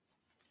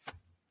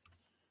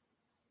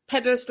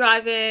Pedro's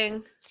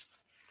driving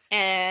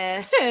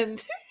and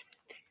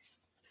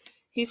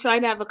he's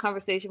trying to have a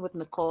conversation with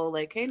Nicole,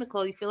 like, hey,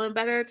 Nicole, you feeling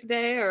better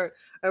today? Or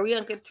are we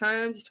on good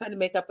terms? He's trying to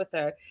make up with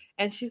her.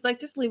 And she's like,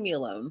 just leave me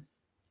alone.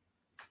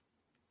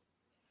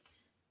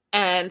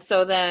 And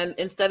so then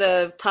instead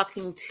of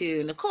talking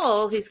to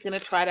Nicole, he's going to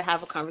try to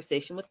have a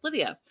conversation with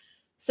Lydia.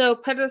 So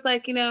Pedro's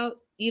like,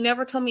 you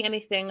never told me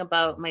anything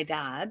about my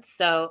dad.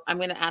 So I'm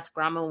going to ask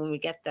Grandma when we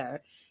get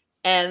there.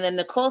 And then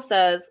Nicole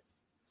says,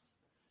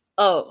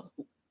 oh,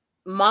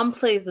 Mom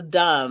plays the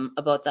dumb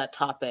about that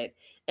topic.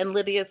 And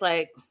Lydia's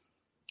like,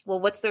 well,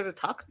 what's there to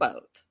talk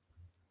about?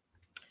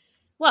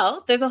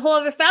 Well, there's a whole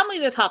other family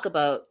to talk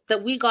about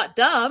that we got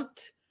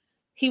dumped.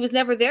 He was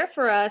never there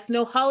for us.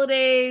 No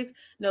holidays,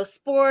 no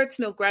sports,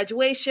 no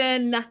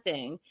graduation,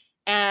 nothing.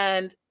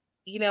 And,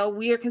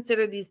 we are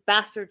considered these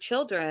bastard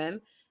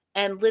children.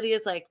 And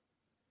Lydia's like,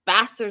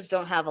 bastards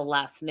don't have a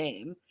last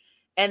name.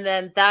 And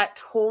then that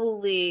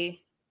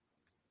totally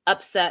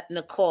upset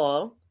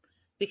Nicole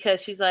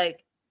because she's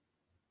like,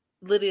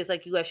 Lydia's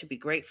like, you guys should be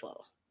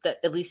grateful that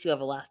at least you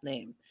have a last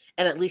name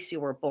and at least you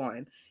were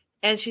born.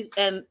 And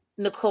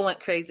Nicole went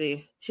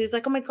crazy. She's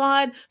like, oh my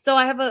God, so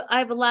I have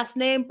a last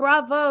name.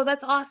 Bravo,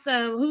 that's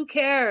awesome. Who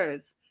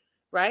cares?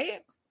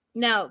 Right?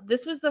 Now,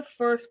 this was the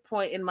first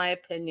point, in my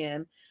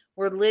opinion,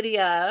 where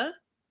Lydia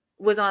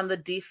was on the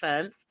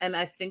defense, and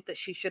I think that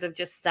she should have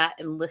just sat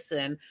and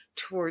listened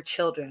to her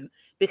children.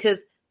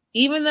 Because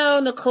even though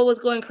Nicole was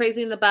going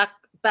crazy in the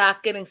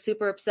back getting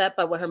super upset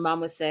by what her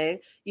mom was saying,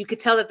 you could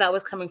tell that that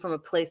was coming from a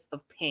place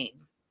of pain.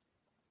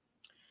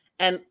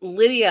 And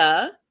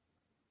Lydia,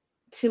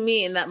 to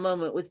me, in that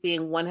moment, was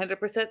being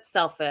 100%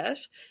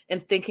 selfish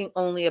and thinking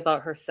only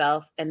about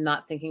herself and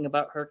not thinking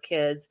about her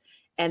kids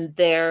and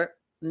their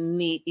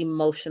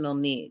emotional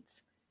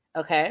needs.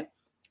 Okay?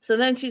 So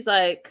then she's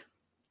like,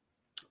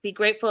 be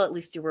grateful at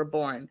least you were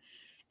born.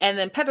 And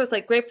then Pedro's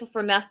like, grateful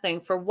for nothing.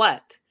 For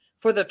what?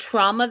 For the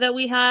trauma that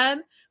we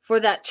had? For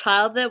that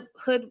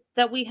childhood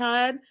that we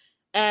had?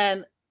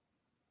 And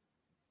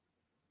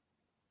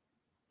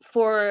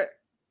for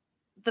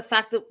the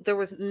fact that there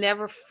was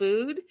never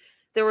food?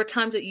 There were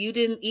times that you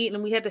didn't eat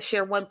and we had to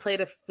share one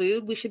plate of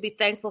food. We should be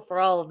thankful for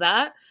all of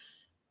that.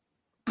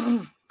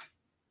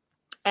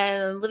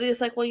 And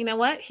Lydia's like, well, you know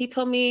what? He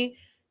told me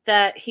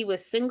that he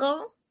was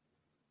single.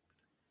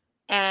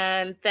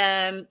 And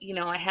then,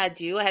 I had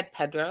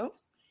Pedro.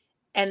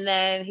 And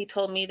then he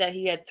told me that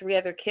he had 3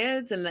 other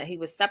kids and that he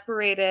was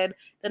separated.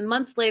 Then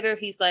months later,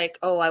 he's like,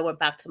 oh, I went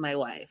back to my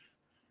wife.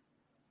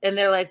 And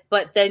they're like,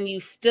 but then you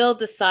still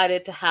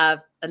decided to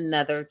have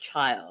another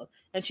child.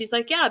 And she's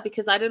like, yeah,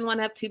 because I didn't want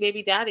to have 2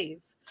 baby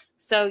daddies.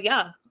 So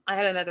yeah, I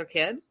had another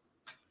kid.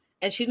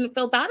 And she didn't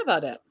feel bad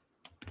about it.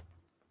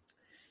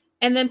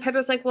 And then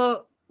Pedro's like,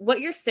 well,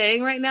 what you're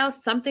saying right now,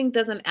 something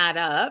doesn't add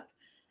up.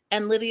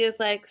 And Lydia's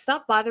like,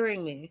 stop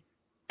bothering me.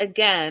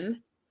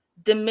 Again,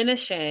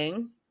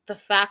 diminishing the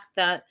fact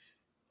that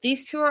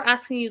these 2 are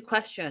asking you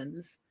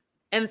questions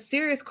and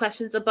serious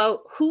questions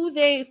about who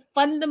they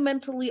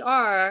fundamentally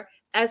are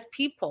as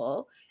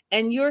people.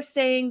 And you're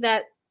saying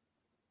that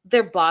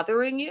they're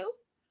bothering you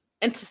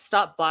and to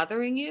stop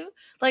bothering you.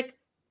 Like,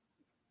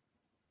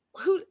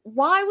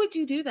 why would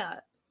you do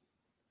that?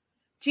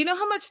 Do you know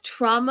how much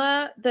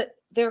trauma that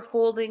they're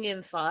holding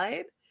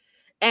inside?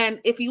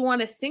 And if you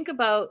want to think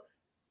about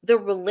the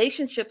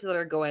relationships that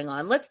are going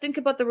on, let's think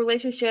about the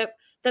relationship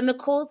that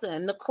Nicole's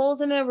in.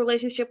 Nicole's in a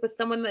relationship with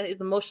someone that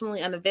is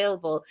emotionally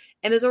unavailable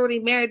and is already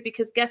married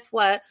because guess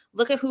what?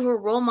 Look at who her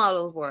role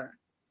models were.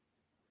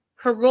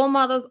 Her role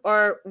models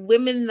are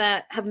women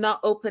that have not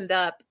opened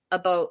up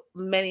about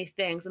many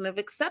things and have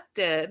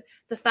accepted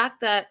the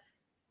fact that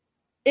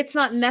it's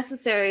not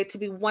necessary to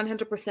be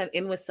 100%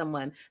 in with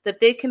someone, that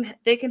they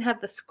can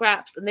have the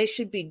scraps and they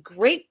should be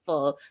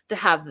grateful to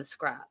have the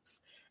scraps.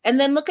 And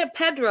then look at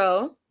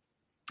Pedro,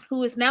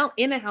 who is now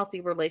in a healthy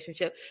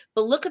relationship,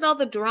 but look at all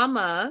the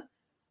drama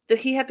that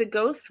he had to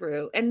go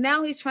through. And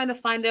now he's trying to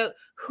find out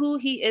who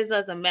he is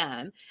as a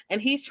man.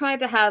 And he's trying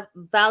to have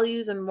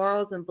values and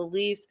morals and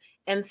beliefs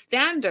and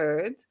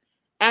standards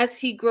as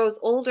he grows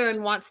older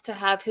and wants to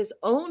have his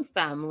own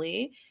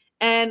family.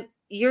 And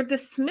you're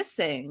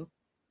dismissing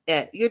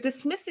it. You're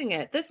dismissing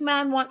it. This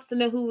man wants to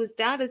know who his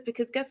dad is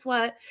because guess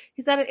what?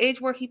 He's at an age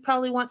where he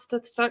probably wants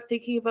to start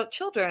thinking about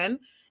children.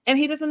 And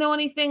he doesn't know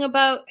anything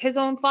about his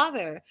own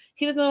father.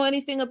 He doesn't know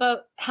anything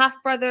about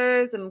half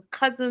brothers and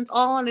cousins,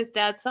 all on his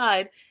dad's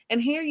side.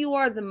 And here you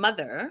are, the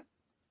mother,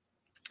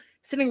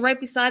 sitting right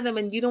beside them,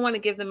 and you don't want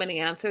to give them any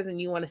answers, and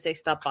you want to say,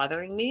 stop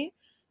bothering me.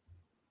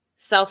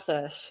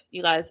 Selfish,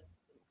 you guys.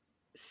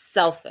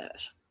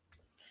 Selfish.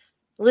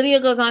 Lydia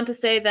goes on to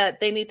say that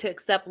they need to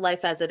accept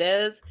life as it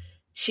is.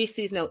 She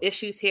sees no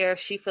issues here.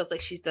 She feels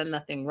like she's done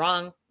nothing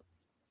wrong.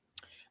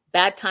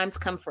 Bad times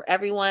come for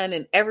everyone,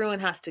 and everyone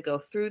has to go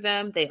through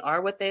them. They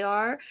are what they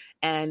are,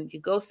 and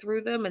you go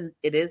through them, and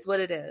it is what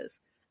it is.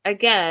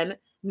 Again,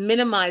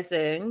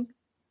 minimizing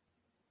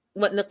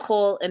what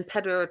Nicole and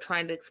Pedro are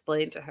trying to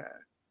explain to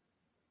her.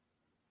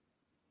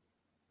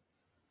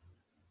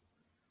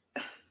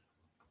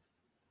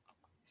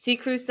 C.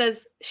 Cruz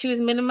says she was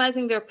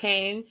minimizing their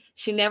pain.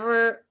 She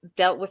never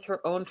dealt with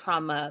her own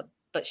trauma,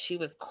 but she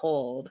was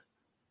cold.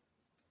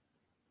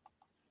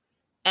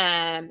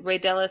 And Ray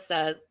Della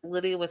says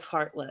Lydia was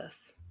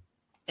heartless.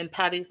 And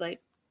Patty's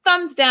like,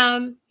 thumbs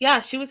down.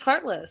 Yeah, she was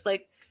heartless.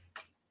 Like,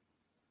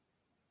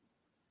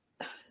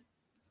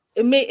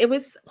 it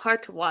was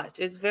hard to watch.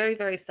 It's very,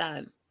 very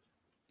sad.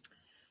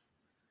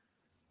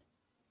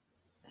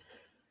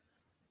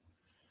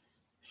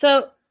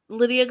 So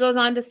Lydia goes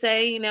on to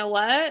say, you know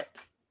what?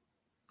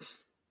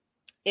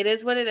 It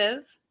is what it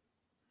is.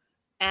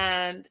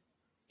 And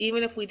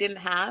even if we didn't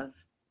have,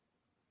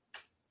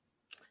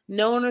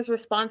 no one is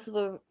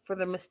responsible for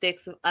the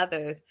mistakes of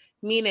others,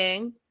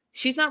 meaning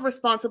she's not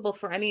responsible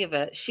for any of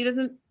it. She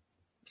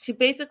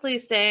basically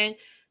is saying,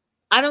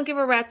 I don't give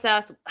a rat's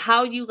ass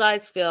how you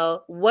guys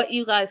feel, what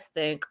you guys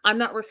think. I'm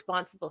not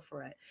responsible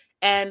for it.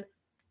 And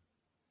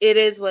It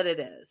is what it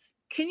is.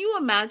 Can you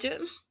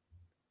imagine?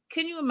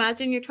 Can you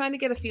imagine you're trying to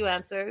get a few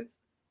answers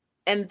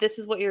and this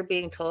is what you're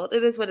being told?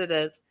 It is what it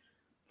is.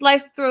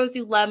 Life throws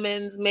you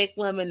lemons, make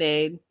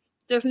lemonade.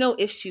 There's no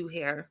issue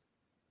here.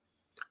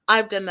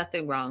 I've done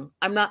nothing wrong.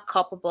 I'm not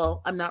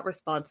culpable. I'm not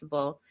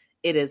responsible.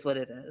 It is what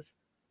it is.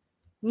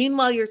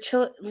 Meanwhile,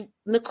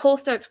 Nicole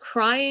starts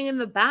crying in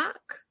the back.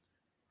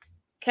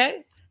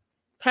 Okay.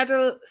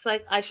 Pedro's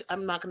like,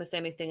 I'm not going to say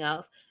anything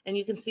else. And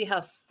you can see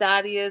how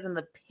sad he is and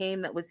the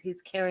pain that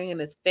he's carrying in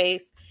his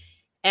face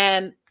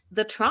and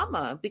the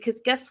trauma.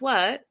 Because guess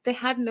what? They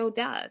had no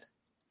dad.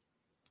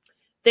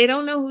 They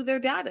don't know who their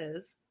dad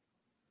is.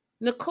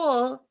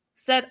 Nicole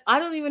said, I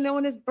don't even know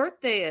when his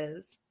birthday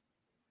is.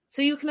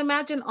 So you can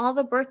imagine all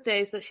the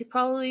birthdays that she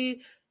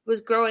probably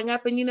was growing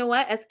up. And you know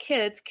what? As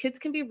kids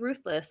can be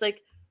ruthless.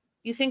 Like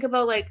you think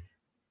about like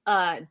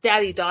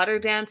daddy-daughter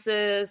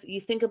dances. You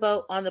think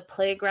about on the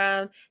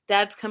playground,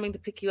 dad's coming to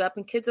pick you up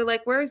and kids are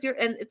like, where's your,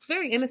 and it's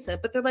very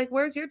innocent, but they're like,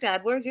 where's your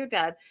dad? Where's your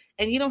dad?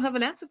 And you don't have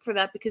an answer for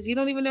that because you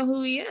don't even know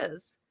who he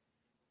is.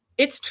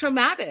 It's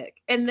traumatic.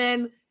 And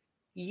then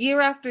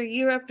year after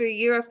year after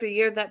year after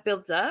year, that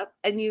builds up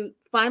and you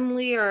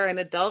finally are an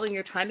adult and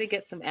you're trying to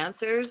get some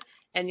answers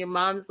and your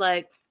mom's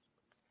like,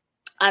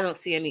 I don't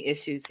see any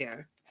issues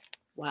here.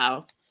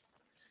 Wow.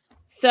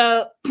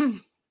 So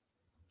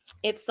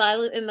it's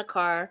silent in the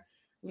car.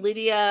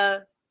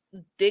 Lydia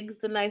digs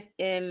the knife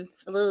in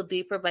a little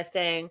deeper by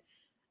saying,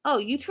 oh,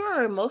 you two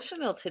are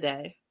emotional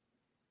today.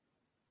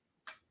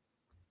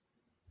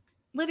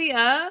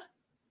 Lydia,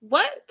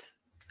 what?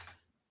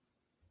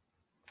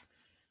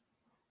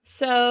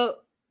 So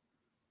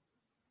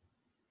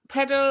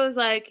Pedro is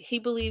like, he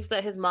believes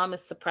that his mom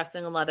is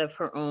suppressing a lot of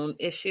her own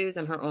issues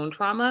and her own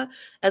trauma,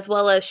 as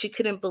well as he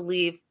couldn't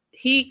believe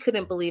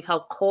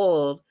how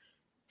cold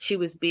she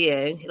was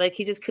being. Like,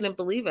 he just couldn't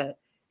believe it.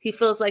 He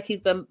feels like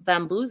he's been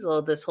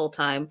bamboozled this whole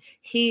time.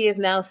 He is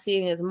now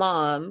seeing his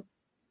mom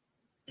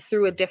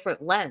through a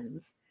different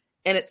lens.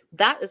 And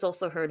that is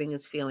also hurting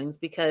his feelings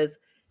because,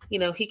 you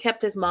know, he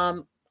kept his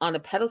mom on a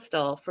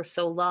pedestal for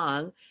so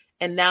long.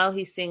 And now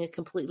he's seeing a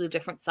completely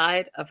different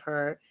side of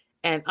her.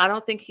 And I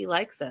don't think he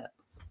likes it.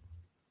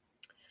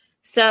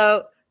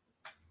 So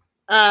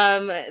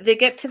they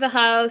get to the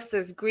house.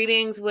 There's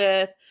greetings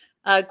with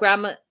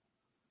Grandma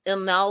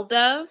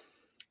Ilnalda.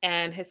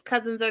 And his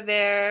cousins are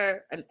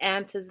there. An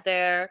aunt is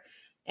there.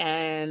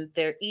 And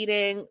they're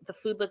eating. The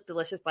food looked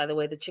delicious, by the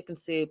way. The chicken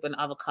soup and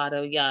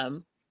avocado,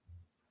 yum.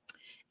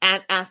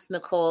 Aunt asks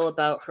Nicole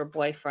about her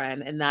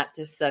boyfriend. And that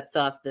just sets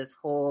off this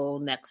whole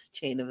next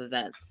chain of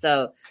events.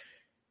 So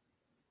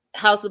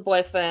how's the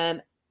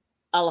boyfriend?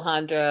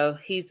 Alejandro,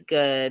 he's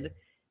good.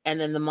 And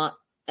then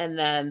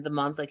the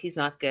mom's like, he's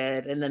not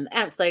good. And then the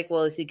aunt's like,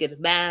 well, is he a good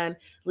man?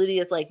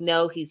 Lydia's like,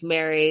 no, he's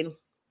married.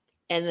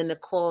 And then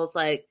Nicole's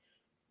like,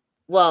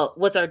 well,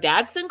 was our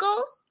dad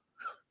single?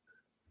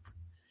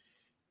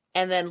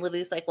 And then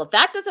Lydia's like, well,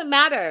 that doesn't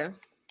matter.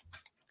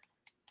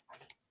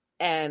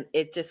 And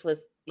it just was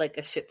like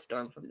a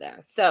shitstorm from there.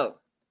 So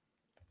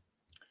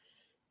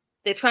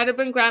they try to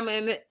bring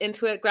Grandma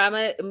into it.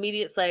 Grandma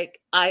immediately's like,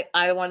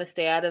 I want to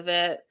stay out of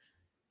it.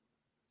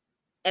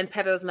 And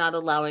Pedro's not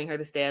allowing her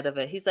to stay out of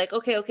it. He's like,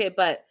 okay,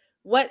 but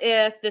what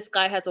if this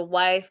guy has a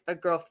wife, a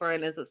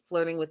girlfriend, is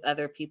flirting with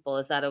other people?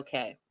 Is that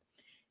okay?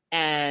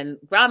 And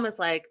Grandma's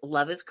like,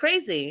 love is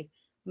crazy.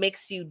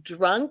 Makes you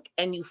drunk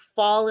and you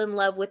fall in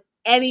love with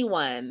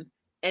anyone.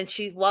 And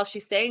while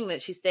she's saying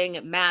that, she's saying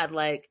it mad.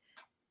 Like,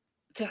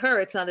 to her,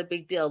 it's not a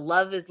big deal.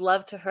 Love is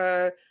love to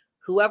her.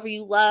 Whoever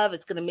you love,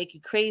 it's going to make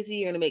you crazy.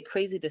 You're going to make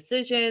crazy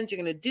decisions.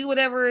 You're going to do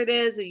whatever it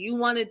is that you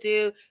want to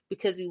do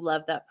because you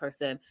love that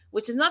person,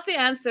 which is not the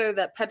answer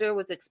that Pedro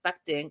was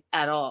expecting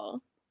at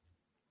all.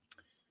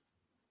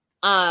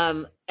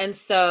 And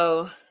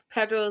so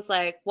Pedro's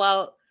like,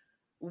 well,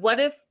 what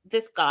if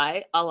this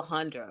guy,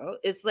 Alejandro,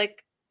 is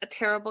like a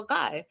terrible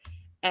guy?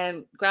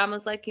 And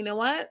Grandma's like, you know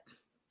what?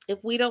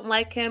 If we don't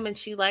like him and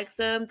she likes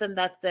him, then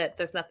that's it.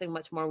 There's nothing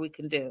much more we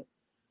can do.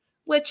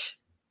 Which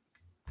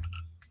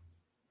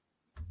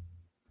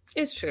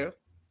is true,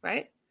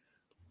 right?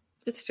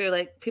 It's true.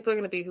 Like, people are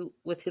going to be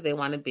with who they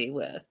want to be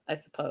with, I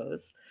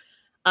suppose.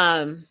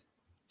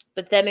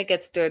 But then it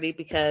gets dirty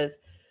because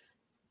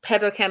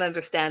Pedro can't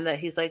understand that.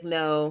 He's like,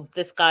 no,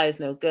 this guy is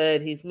no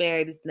good. He's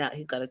married.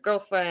 He's got a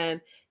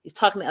girlfriend. He's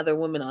talking to other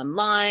women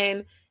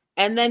online.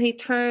 And then he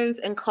turns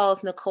and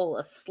calls Nicole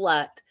a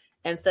slut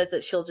and says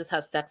that she'll just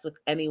have sex with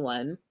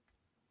anyone.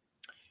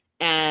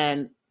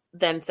 And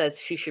then says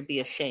she should be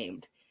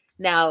ashamed.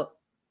 Now,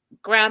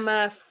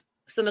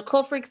 so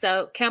Nicole freaks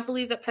out, can't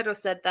believe that Pedro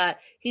said that.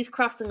 He's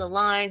crossing a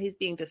line. He's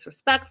being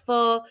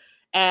disrespectful.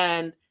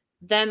 And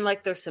then,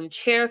 like, there's some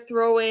chair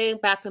throwing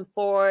back and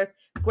forth.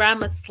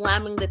 Grandma's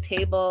slamming the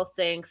table,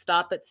 saying,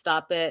 stop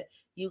it.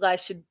 You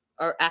guys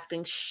are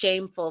acting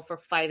shameful for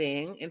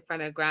fighting in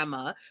front of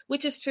Grandma,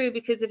 which is true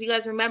because if you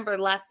guys remember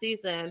last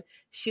season,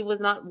 she was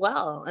not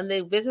well. And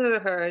they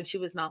visited her and she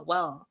was not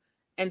well.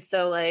 And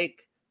so,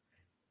 like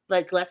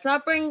let's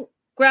not bring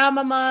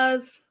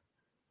grandmamas,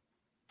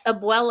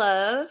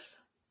 abuelas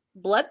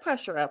blood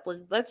pressure up.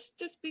 Like, let's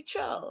just be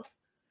chill,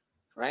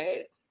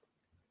 right?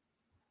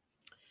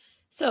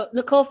 So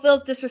Nicole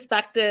feels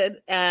disrespected,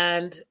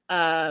 and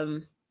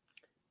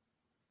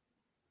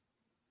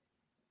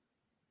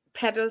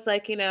Pedro's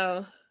like,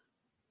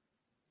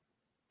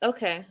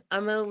 okay,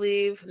 I'm going to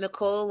leave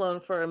Nicole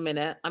alone for a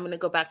minute. I'm going to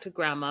go back to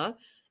grandma,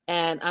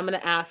 and I'm going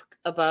to ask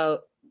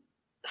about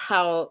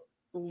how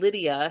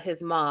Lydia,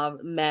 his mom,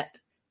 met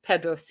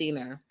Pedro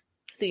Sr.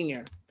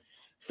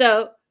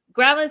 So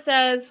grandma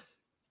says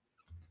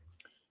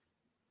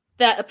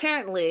that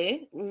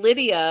apparently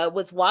Lydia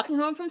was walking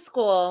home from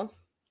school.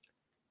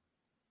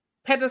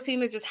 Pedro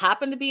Sr. just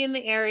happened to be in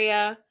the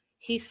area.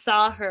 He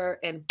saw her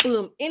and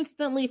boom,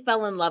 instantly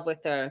fell in love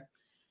with her.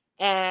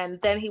 And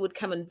then he would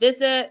come and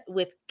visit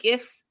with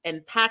gifts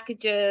and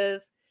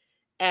packages.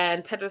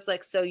 And Pedro's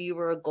like, so you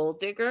were a gold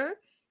digger?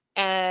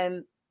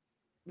 And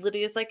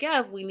Lydia's like,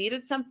 yeah, if we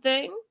needed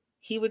something,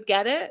 he would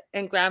get it.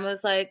 And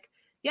grandma's like,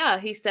 yeah,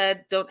 he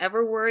said, don't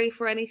ever worry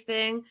for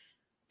anything.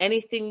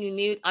 Anything you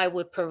need, I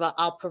will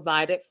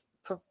provide it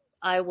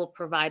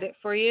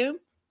for you.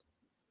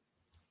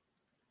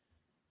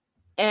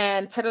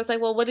 And Pedro's like,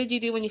 well, what did you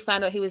do when you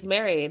found out he was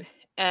married?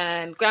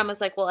 And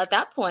grandma's like, well, at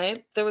that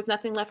point, there was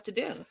nothing left to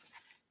do.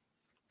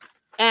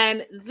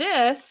 And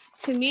this,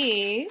 to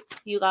me,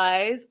 you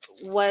guys,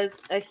 was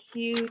a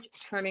huge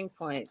turning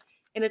point.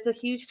 And it's a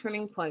huge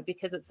turning point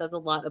because it says a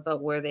lot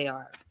about where they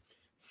are.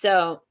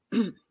 So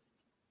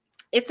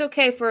it's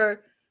okay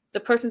for the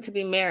person to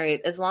be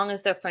married as long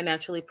as they're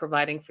financially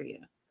providing for you.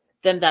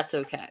 Then that's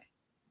okay.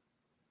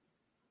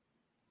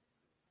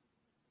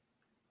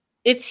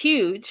 It's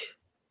huge,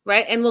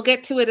 right? And we'll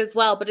get to it as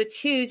well. But it's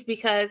huge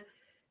because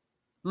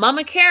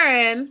Mama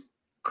Karen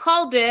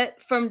called it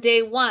from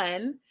day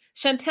one.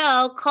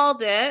 Chantel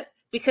called it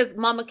because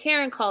Mama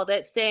Karen called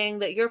it, saying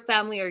that your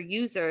family are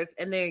users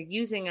and they're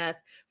using us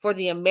for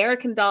the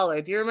American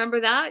dollar. Do you remember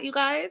that, you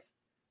guys?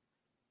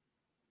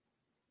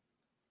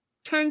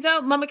 Turns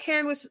out Mama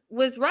Karen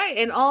was right.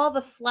 And all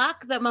the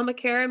flack that Mama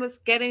Karen was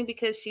getting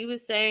because she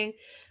was saying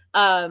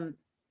how,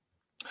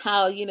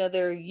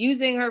 they're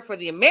using her for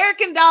the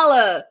American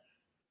dollar.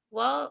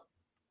 Well,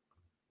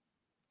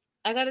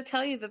 I got to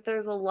tell you that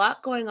there's a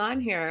lot going on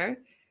here.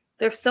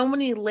 There's so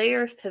many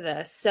layers to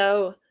this.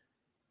 So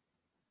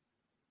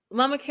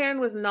Mama Karen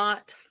was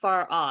not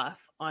far off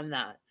on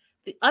that.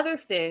 The other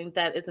thing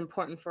that is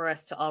important for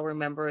us to all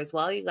remember as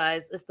well, you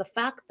guys, is the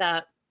fact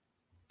that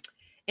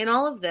in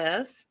all of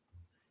this,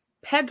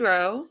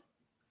 Pedro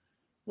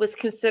was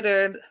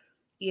considered,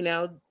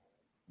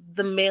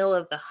 the male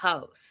of the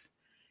house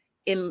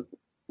in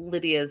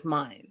Lydia's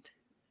mind.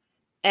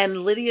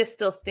 And Lydia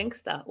still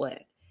thinks that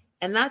way.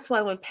 And that's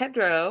why when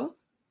Pedro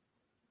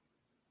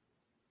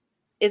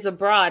is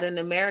abroad in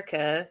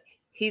America,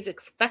 he's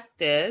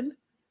expected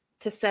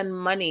to send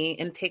money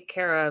and take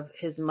care of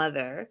his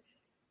mother.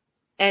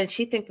 And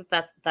she thinks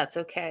that's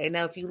okay.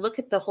 Now, if you look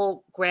at the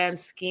whole grand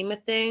scheme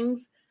of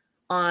things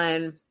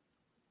on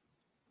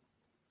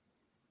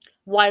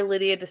why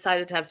Lydia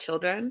decided to have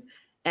children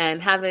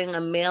and having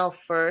a male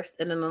first,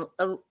 and then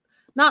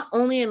not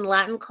only in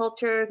Latin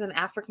cultures and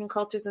African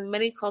cultures, and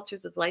many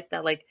cultures is like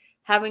that, like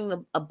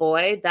having a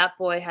boy, that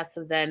boy has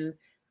to then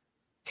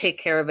take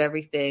care of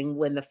everything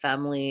when the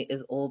family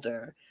is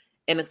older.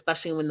 And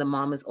especially when the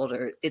mom is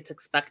older, it's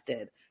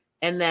expected.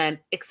 And then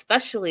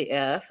especially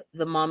if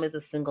the mom is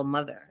a single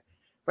mother,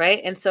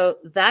 right? And so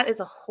that is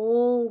a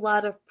whole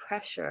lot of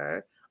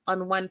pressure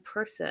on one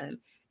person.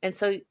 And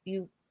so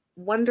you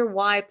wonder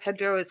why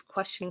Pedro is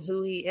questioning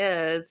who he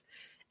is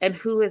and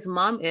who his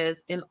mom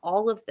is in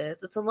all of this.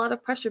 It's a lot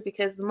of pressure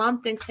because the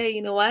mom thinks, hey,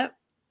 you know what?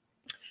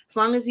 As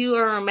long as you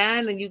are a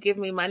man and you give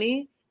me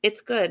money,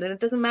 it's good. And it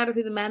doesn't matter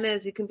who the man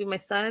is. You can be my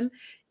son.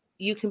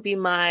 You can be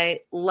my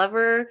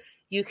lover.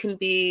 You can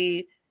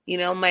be,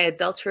 my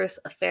adulterous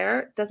affair.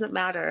 It doesn't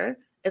matter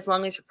as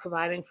long as you're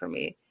providing for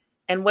me.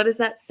 And what does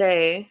that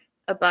say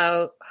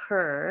about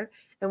her?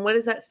 And what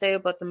does that say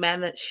about the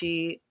man that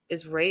she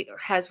has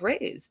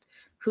raised,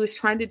 who's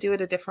trying to do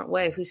it a different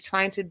way, who's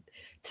trying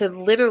to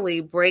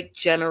literally break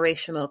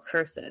generational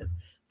curses?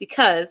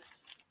 Because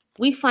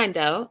we find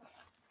out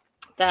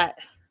that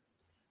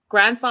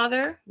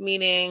grandfather,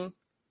 meaning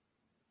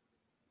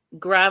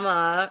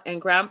grandma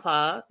and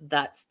grandpa,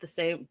 that's the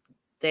same.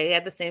 They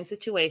had the same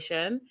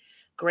situation.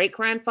 Great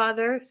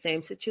grandfather,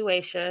 same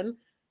situation.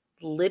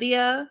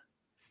 Lydia,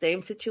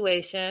 same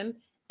situation.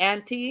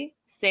 Auntie,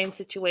 same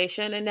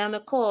situation. And now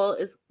Nicole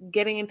is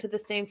getting into the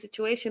same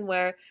situation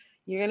where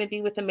you're going to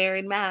be with a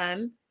married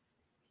man.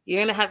 You're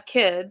going to have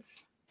kids,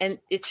 and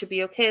it should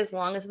be okay as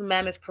long as the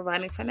man is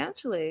providing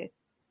financially.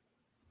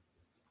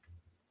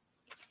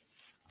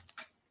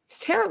 It's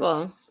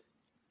terrible.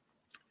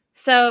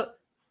 So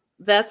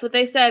that's what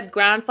they said.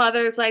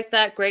 Grandfather is like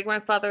that. Great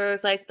grandfather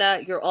is like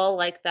that. You're all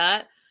like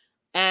that.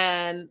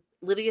 And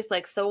Lydia's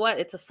like, so what?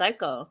 It's a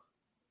cycle.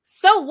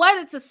 So what?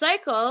 It's a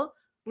cycle.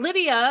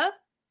 Lydia,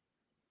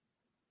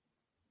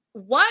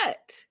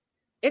 what?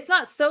 It's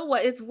not so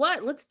what. It's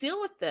what? Let's deal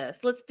with this.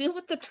 Let's deal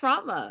with the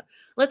trauma.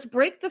 Let's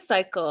break the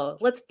cycle.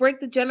 Let's break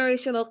the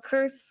generational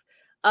curse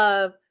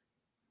of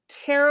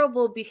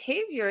terrible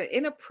behavior,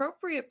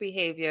 inappropriate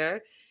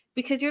behavior,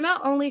 because you're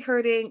not only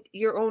hurting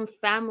your own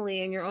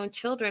family and your own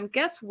children.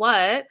 Guess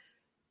what?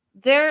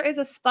 There is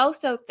a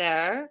spouse out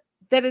there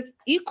that is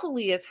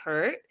equally as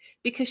hurt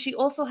because she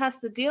also has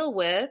to deal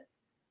with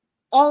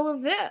all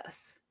of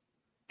this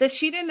that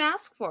she didn't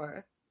ask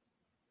for.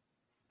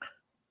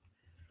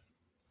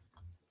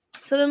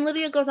 So then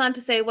Lydia goes on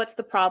to say, what's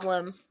the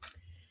problem?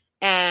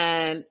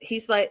 And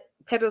he's like,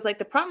 Pedro's like,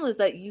 the problem is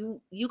that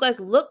you guys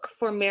look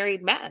for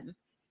married men.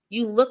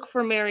 You look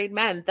for married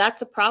men.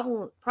 That's a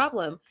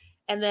problem.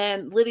 And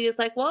then Lydia's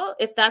like, well,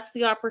 if that's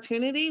the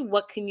opportunity,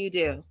 what can you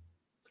do?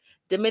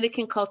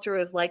 Dominican culture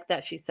is like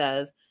that, she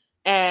says.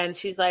 And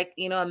she's like,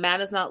 a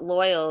man is not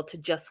loyal to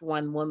just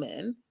one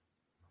woman.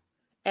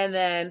 And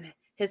then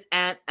his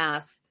aunt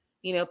asks,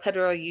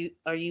 Pedro,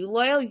 are you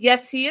loyal?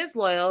 Yes, he is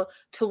loyal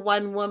to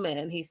one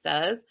woman, he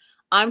says.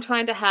 I'm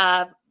trying to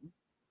have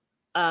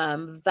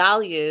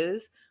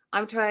values.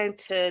 I'm trying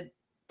to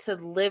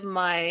live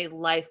my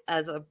life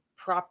as a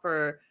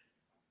proper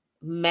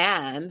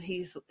man,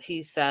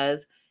 he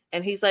says.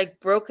 And he's like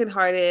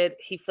brokenhearted.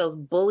 He feels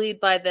bullied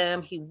by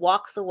them. He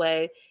walks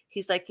away.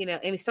 He's like,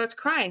 and he starts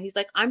crying. He's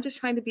like, I'm just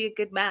trying to be a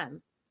good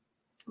man.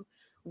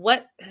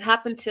 What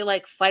happened to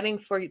like fighting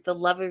for the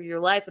love of your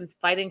life and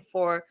fighting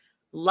for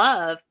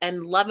love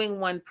and loving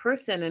one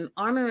person and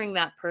honoring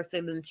that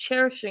person and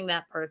cherishing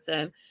that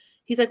person?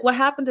 He's like, what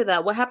happened to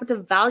that? What happened to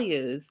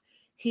values?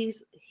 He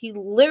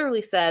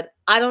literally said,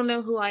 I don't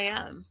know who I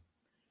am.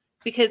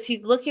 Because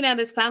he's looking at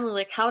his family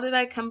like, how did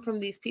I come from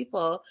these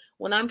people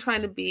when I'm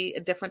trying to be a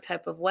different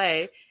type of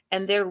way?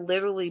 And they're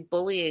literally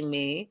bullying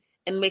me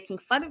and making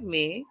fun of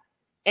me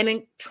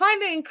and trying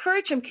to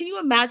encourage him. Can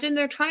you imagine?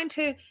 They're trying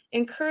to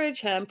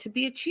encourage him to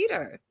be a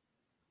cheater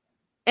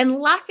and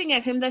laughing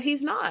at him that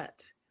he's not.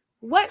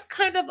 What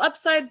kind of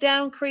upside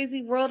down,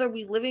 crazy world are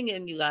we living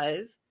in, you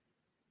guys?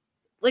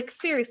 Like,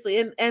 seriously.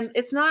 And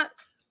it's not,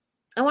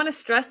 I want to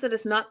stress that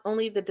it's not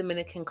only the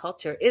Dominican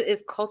culture. It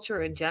is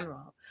culture in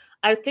general.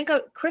 I think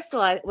Crystal,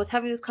 I was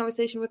having this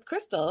conversation with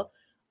Crystal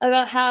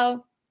about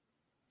how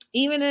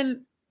even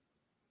in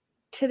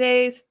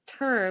today's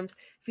terms,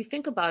 if you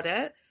think about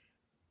it,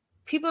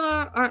 people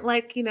aren't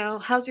like,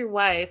 how's your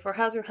wife or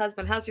how's your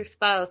husband? How's your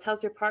spouse?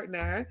 How's your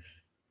partner?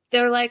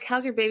 They're like,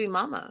 how's your baby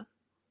mama?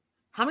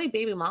 How many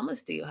baby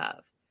mamas do you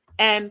have?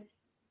 And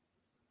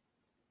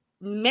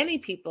many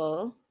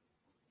people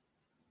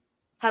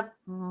have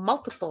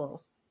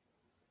multiple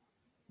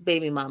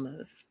baby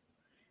mamas.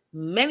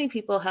 Many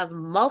people have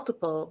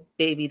multiple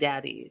baby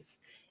daddies.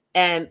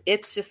 And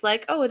it's just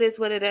like, oh, it is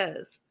what it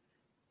is.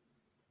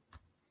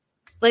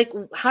 Like,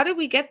 how did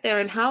we get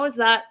there? And how is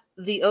that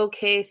the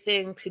okay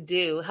thing to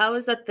do? How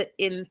is that the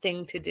in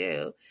thing to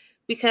do?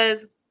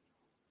 Because,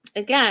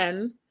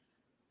 again,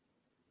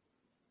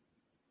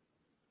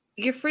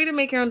 you're free to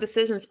make your own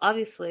decisions,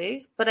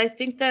 obviously. But I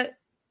think that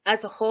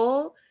as a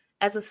whole,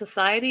 as a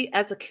society,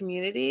 as a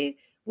community,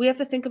 we have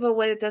to think about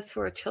what it does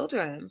to our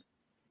children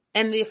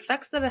and the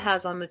effects that it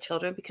has on the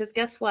children, because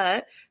guess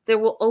what? There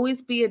will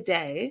always be a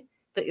day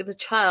that the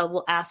child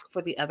will ask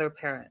for the other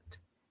parent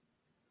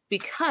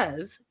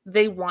because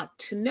they want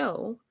to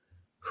know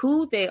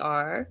who they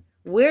are,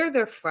 where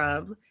they're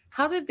from,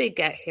 how did they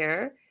get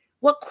here,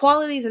 what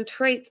qualities and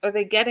traits are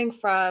they getting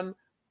from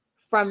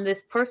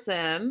this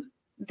person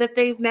that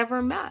they've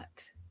never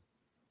met.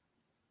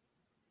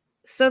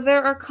 So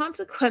there are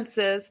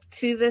consequences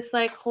to this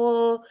like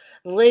whole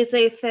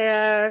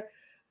laissez-faire,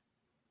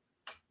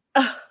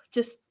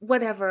 just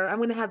whatever, I'm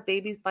going to have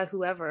babies by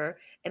whoever,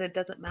 and it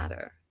doesn't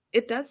matter.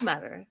 It does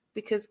matter,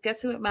 because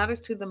guess who it matters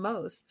to the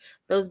most?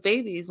 Those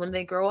babies when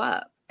they grow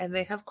up and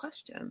they have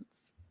questions.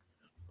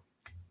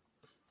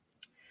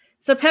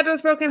 So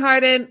Pedro's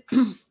brokenhearted.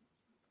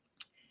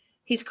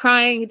 He's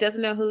crying. He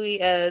doesn't know who he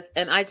is.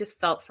 And I just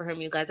felt for him,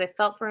 you guys. I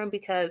felt for him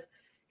because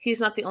he's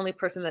not the only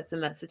person that's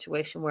in that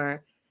situation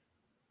where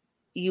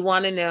you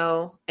want to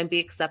know and be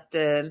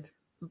accepted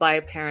by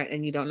a parent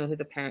and you don't know who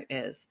the parent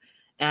is.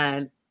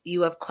 And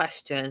you have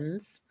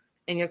questions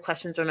and your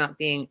questions are not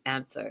being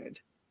answered.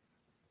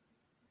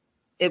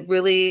 It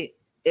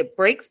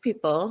breaks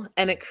people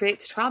and it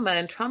creates trauma.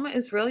 And trauma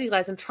is real, you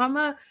guys. And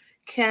trauma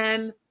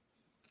can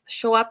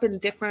show up in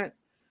different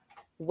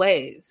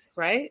ways,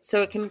 right?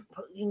 So it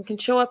can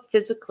show up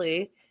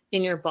physically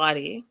in your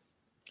body.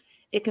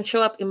 It can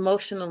show up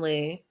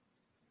emotionally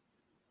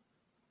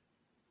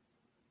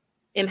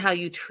in how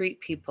you treat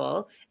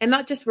people, and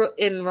not just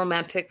in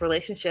romantic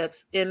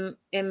relationships, in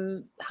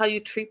how you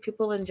treat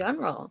people in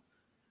general.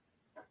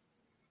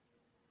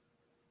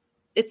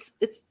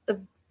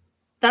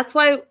 That's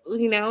why,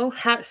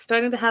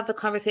 starting to have the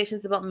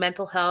conversations about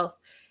mental health,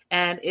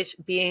 and it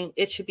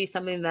should be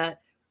something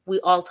that we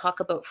all talk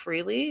about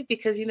freely,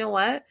 because you know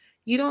what?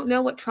 You don't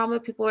know what trauma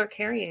people are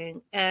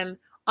carrying. And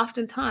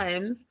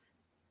oftentimes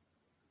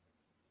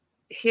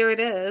here it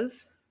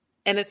is,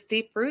 and it's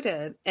deep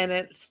rooted, and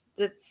it's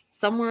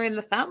somewhere in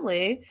the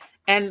family,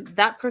 and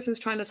that person's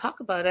trying to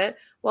talk about it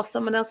while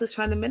someone else is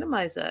trying to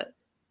minimize it.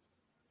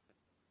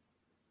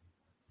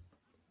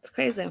 It's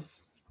crazy.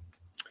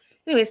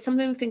 Anyway,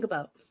 something to think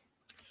about.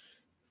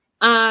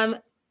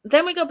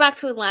 Then we go back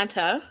to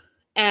Atlanta,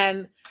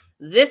 and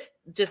this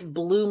just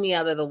blew me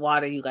out of the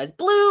water, you guys.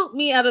 Blew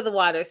me out of the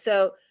water.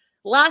 So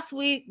last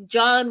week,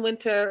 John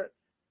Winter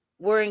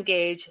were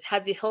engaged,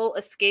 had the whole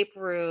escape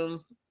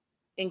room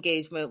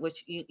engagement,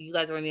 which you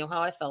guys already know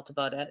how I felt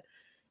about it.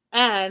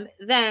 And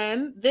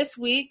then this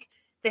week,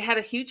 they had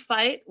a huge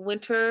fight.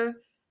 Winter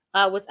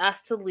was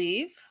asked to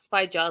leave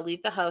by John,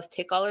 leave the house,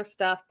 take all her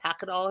stuff,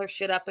 pack it all her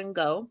shit up and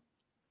go.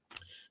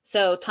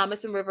 So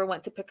Thomas and River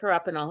went to pick her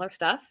up and all her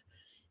stuff.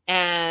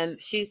 And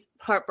she's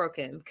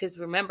heartbroken because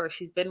remember,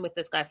 she's been with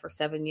this guy for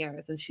 7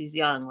 years and she's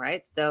young,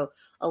 right? So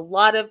a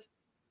lot of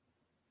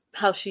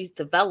how she's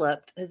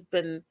developed has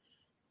been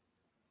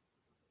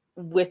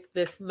with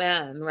this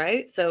man,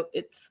 right? So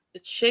it's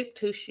shaped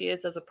who she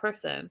is as a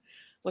person,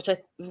 which I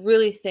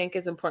really think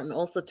is important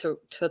also to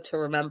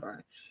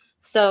remember.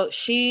 So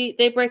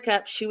they break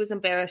up. She was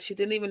embarrassed. She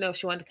didn't even know if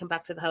she wanted to come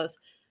back to the house.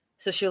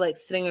 So she was like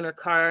sitting in her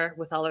car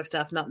with all her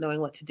stuff, not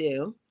knowing what to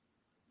do.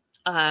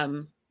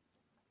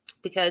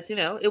 Because,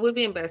 it would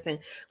be embarrassing.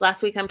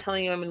 Last week, I'm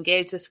telling you, I'm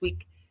engaged. This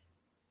week,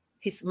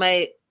 he's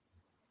my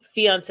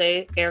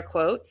fiance, air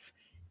quotes,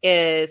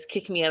 is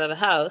kicking me out of the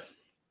house.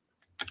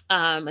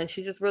 And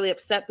she's just really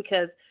upset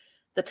because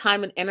the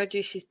time and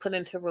energy she's put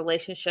into a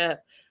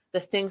relationship,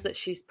 the things that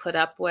she's put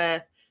up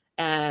with,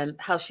 and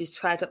how she's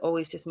tried to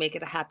always just make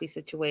it a happy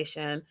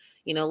situation.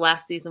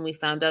 Last season, we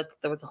found out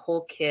that there was a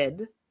whole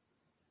kid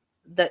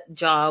that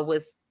Ja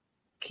was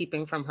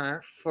keeping from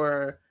her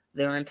for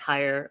their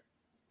entire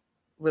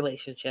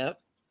relationship.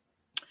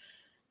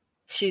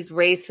 She's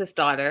raised his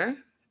daughter,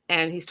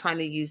 and he's trying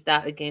to use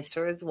that against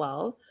her as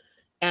well.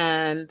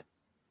 And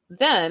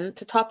then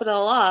to top it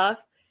all off,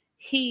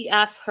 he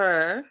asked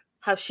her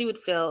how she would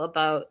feel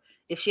about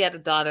if she had a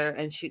daughter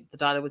and the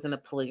daughter was in a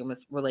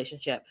polygamous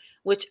relationship,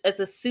 which is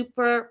a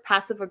super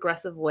passive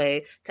aggressive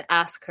way to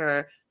ask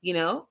her,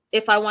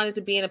 if I wanted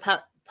to be in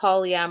a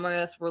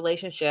polyamorous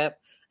relationship,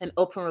 an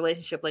open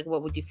relationship, like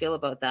what would you feel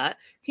about that?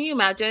 Can you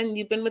imagine?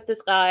 You've been with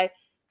this guy,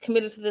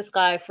 committed to this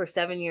guy for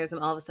 7 years, and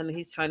all of a sudden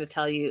he's trying to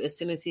tell you as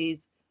soon as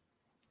he's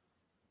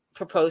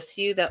proposed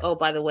to you that, oh,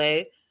 by the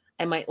way,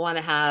 I might want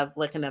to have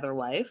like another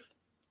wife.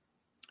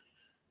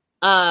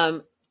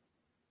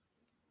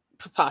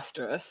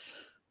 Preposterous.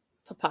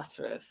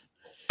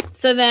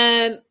 So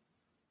then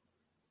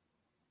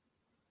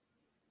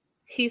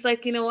he's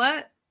like, you know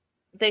what?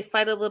 They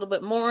fight a little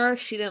bit more.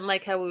 She didn't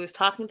like how we was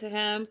talking to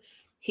him.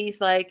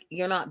 He's like,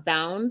 you're not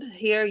bound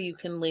here. You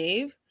can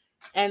leave.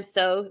 And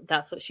so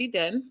that's what she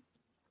did.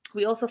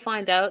 We also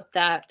find out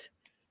that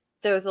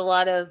there's a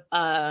lot of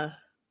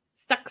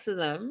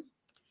sexism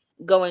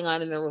going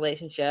on in the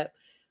relationship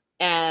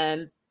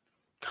and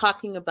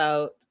talking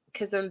about,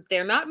 because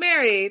they're not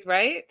married,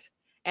 right?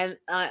 And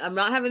I'm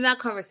not having that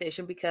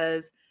conversation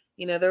because,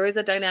 there is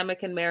a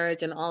dynamic in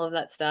marriage and all of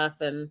that stuff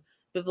and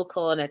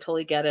biblical, and I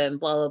totally get it and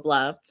blah, blah,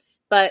 blah.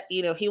 But,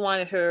 he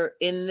wanted her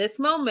in this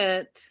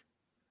moment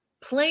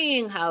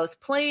playing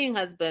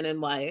husband and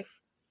wife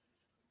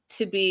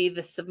to be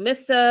the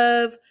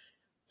submissive.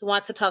 He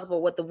wants to talk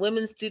about what the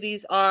women's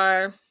duties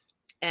are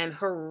and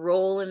her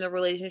role in the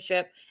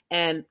relationship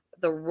and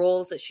the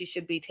roles that she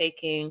should be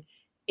taking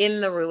in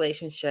the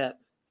relationship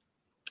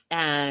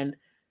and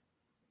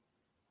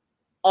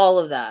all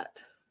of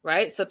that,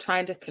 right? So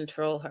trying to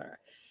control her.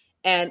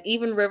 And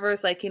even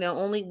River's like,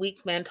 only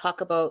weak men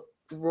talk about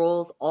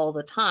roles all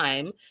the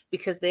time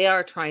because they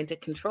are trying to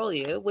control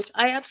you, which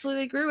I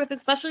absolutely agree with,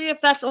 especially if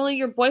that's only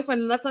your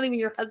boyfriend and that's not even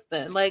your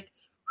husband. Like,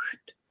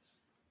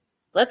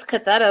 let's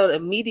cut that out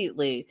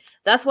immediately.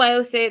 That's why I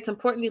always say it's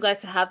important, you guys,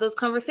 to have those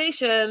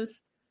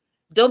conversations.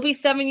 Don't be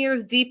 7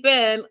 years deep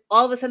in,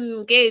 all of a sudden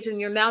engaged, and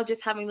you're now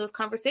just having those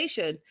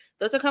conversations.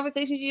 Those are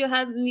conversations you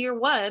had in year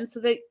one so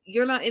that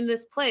you're not in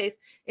this place,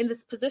 in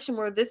this position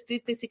where this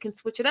dude thinks he can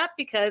switch it up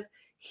because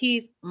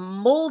he's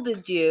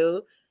molded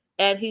you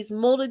and he's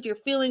molded your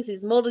feelings,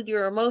 he's molded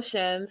your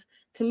emotions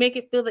to make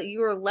it feel that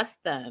you are less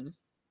than.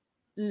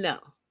 No.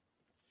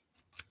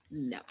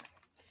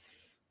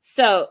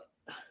 So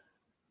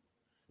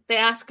they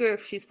ask her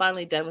if she's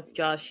finally done with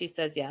Josh. She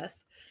says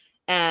yes.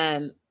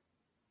 And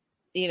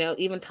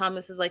even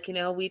Thomas is like,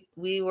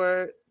 we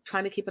were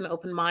trying to keep an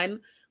open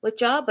mind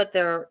with Ja, but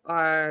there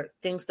are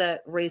things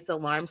that raise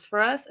alarms for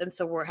us. And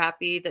so we're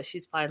happy that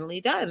she's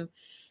finally done.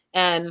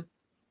 And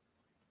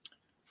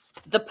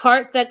the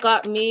part that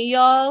got me,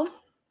 y'all,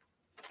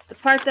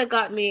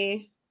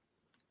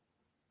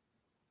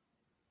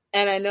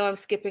 and I know I'm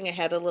skipping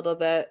ahead a little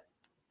bit,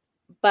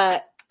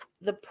 but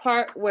the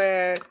part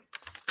where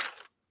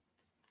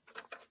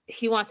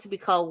he wants to be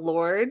called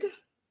Lord,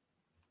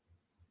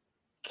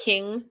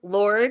 King,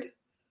 Lord.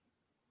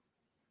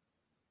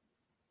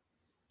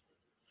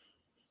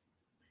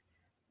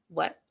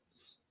 What?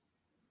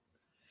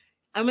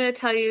 I'm going to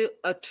tell you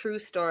a true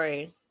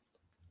story.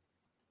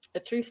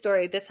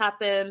 This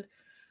happened,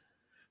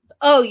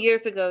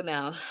 years ago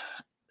now.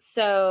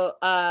 So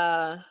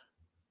I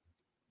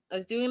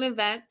was doing an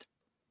event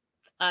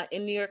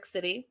in New York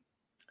City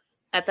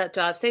at that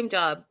job. Same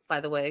job, by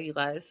the way, you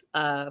guys.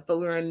 But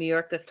we were in New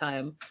York this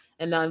time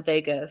and not in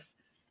Vegas.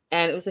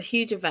 And it was a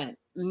huge event,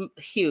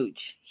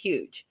 huge,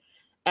 huge.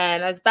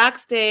 And I was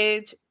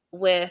backstage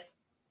with,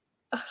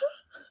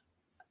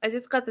 I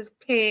just got this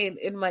pain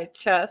in my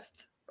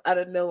chest out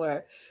of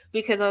nowhere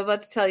because I'm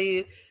about to tell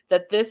you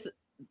that this,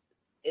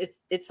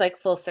 it's like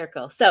full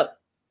circle. So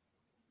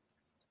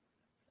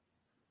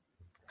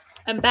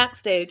I'm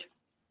backstage.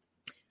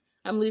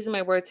 I'm losing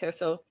my words here,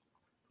 so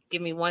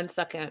give me 1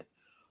 second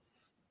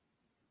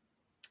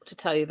to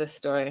tell you this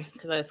story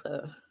because I just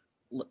gotta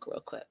look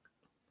real quick.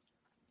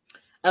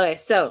 Okay,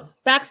 so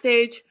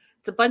backstage,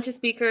 it's a bunch of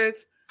speakers,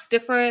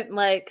 different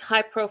like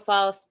high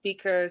profile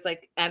speakers,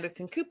 like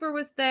Anderson Cooper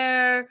was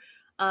there,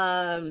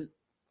 a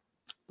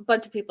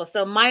bunch of people.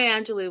 So Maya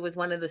Angelou was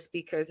one of the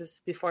speakers. This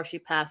is before she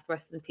passed.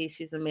 Rest in peace.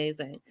 She's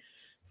amazing.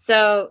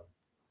 So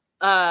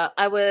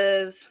I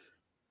was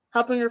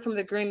helping her from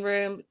the green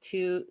room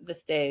to the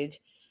stage,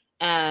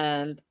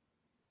 and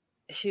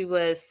she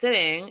was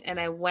sitting, and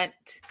I went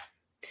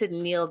to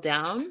kneel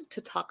down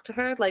to talk to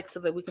her, like so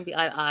that we can be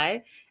eye to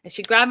eye. And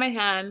she grabbed my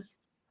hand,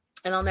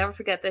 and I'll never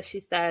forget this. She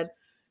said,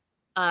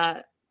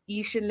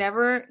 you should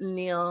never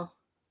kneel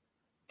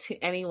to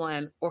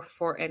anyone or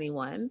for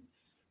anyone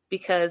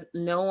because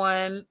no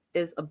one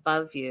is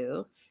above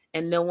you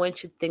and no one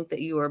should think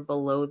that you are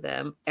below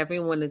them.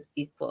 Everyone is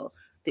equal.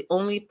 The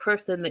only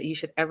person that you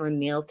should ever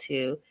kneel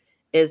to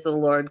is the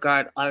Lord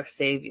God, our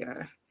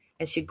Savior.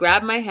 And she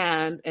grabbed my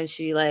hand and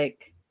she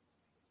like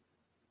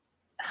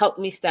helped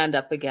me stand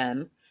up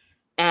again.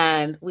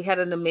 And we had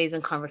an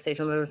amazing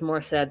conversation. There was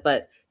more said,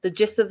 but the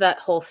gist of that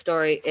whole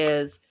story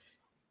is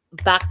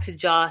back to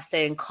Jah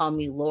saying, call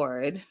me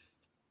Lord.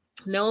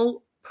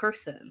 No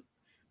person,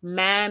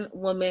 man,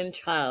 woman,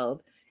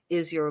 child,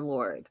 is your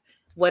Lord.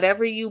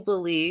 Whatever you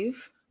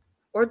believe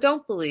or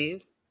don't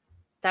believe,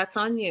 that's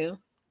on you.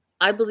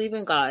 I believe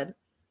in God,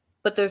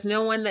 but there's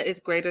no one that is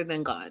greater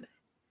than God.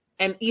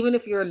 And even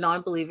if you're a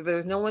non-believer,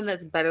 there's no one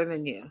that's better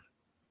than you.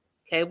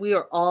 Okay, we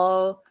are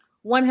all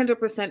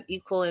 100%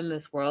 equal in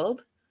this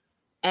world.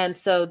 And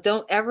so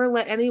don't ever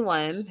let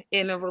anyone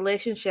in a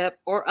relationship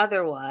or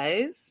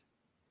otherwise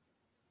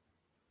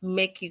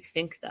make you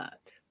think that,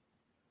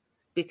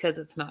 because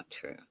it's not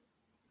true.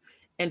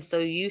 And so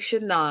you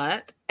should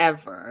not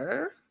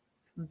ever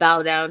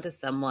bow down to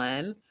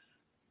someone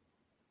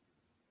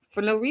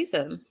for no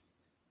reason.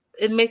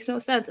 It makes no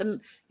sense.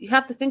 And you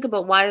have to think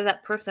about why did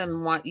that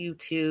person want you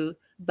to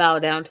bow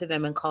down to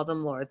them and call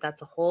them Lord.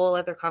 That's a whole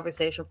other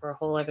conversation for a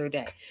whole other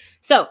day.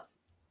 So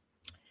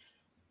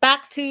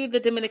back to the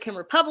Dominican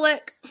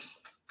Republic.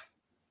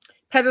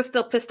 Pedro's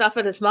still pissed off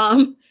at his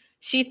mom.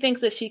 She thinks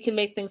that she can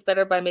make things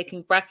better by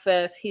making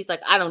breakfast. He's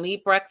like, I don't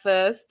eat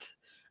breakfast.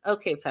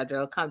 Okay,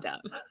 Pedro, calm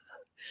down.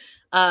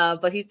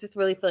 But he's just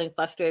really feeling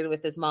frustrated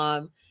with his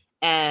mom.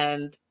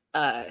 And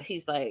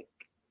he's like,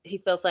 he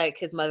feels like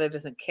his mother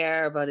doesn't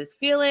care about his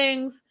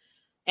feelings.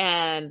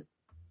 And,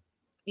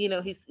 you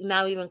know, he's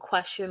now even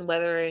questioned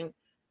whether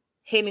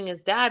hating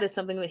his dad is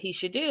something that he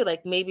should do.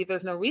 Like maybe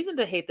there's no reason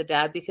to hate the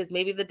dad because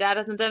maybe the dad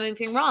hasn't done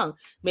anything wrong.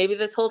 Maybe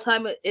this whole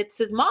time it's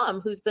his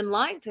mom who's been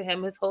lying to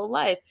him his whole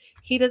life.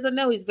 He doesn't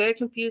know. He's very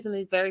confused and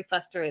he's very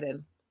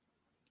frustrated.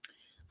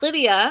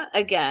 Lydia,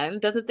 again,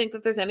 doesn't think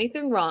that there's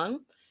anything wrong.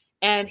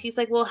 And he's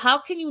like, well, how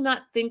can you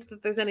not think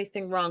that there's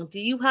anything wrong? Do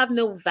you have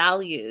no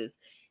values?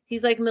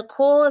 He's like,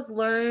 Nicole has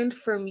learned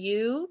from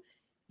you.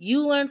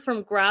 You learned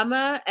from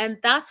grandma. And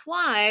that's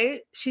why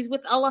she's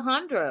with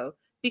Alejandro,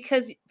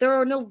 because there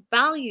are no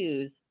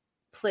values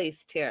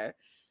placed here.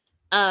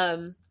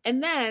 And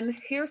then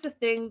here's the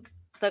thing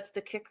that's the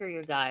kicker,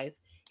 you guys.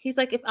 He's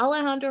like, if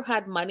Alejandro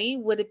had money,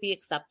 would it be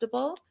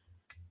acceptable?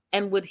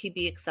 And would he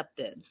be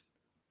accepted?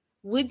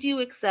 Would you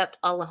accept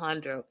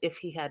Alejandro if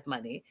he had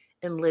money?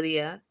 And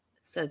Lydia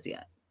says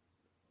yes.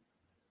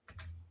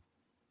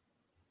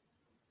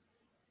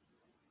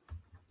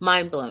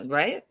 Mind blown,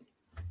 right?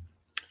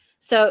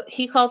 So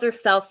he calls her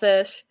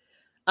selfish.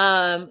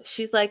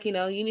 She's like, you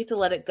know, you need to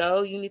let it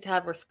go. You need to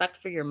have respect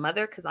for your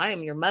mother because I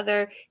am your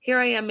mother. Here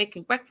I am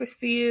making breakfast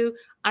for you.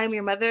 I'm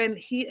your mother. And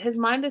his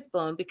mind is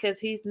blown because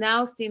he's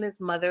now seen his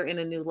mother in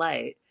a new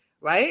light,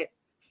 right?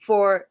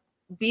 For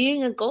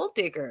being a gold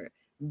digger,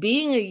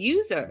 being a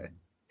user.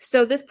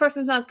 So this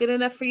person's not good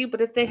enough for you,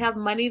 but if they have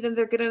money, then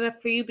they're good enough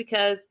for you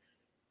because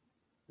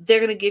they're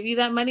going to give you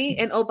that money.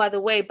 And oh, by the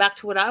way, back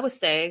to what I was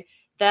saying,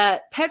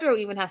 that Pedro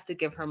even has to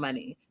give her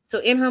money. So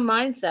in her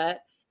mindset,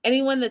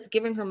 anyone that's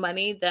giving her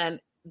money, then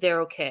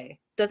they're okay.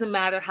 Doesn't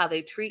matter how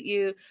they treat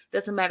you.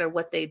 Doesn't matter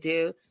what they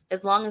do.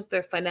 As long as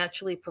they're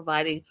financially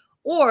providing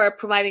or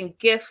providing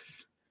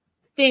gifts,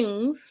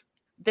 things,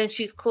 then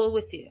she's cool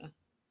with you.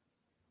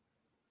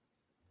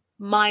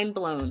 Mind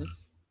blown.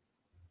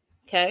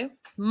 Okay?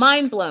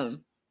 Mind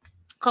blown.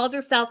 Calls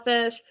her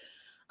selfish.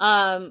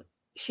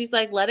 She's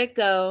like, let it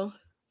go.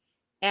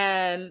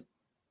 And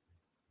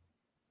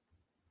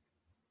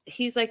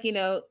he's like, you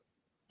know,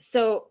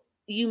 so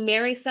you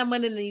marry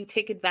someone and then you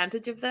take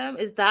advantage of them.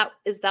 Is that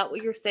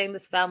what you're saying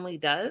this family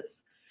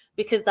does?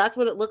 Because that's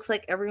what it looks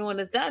like everyone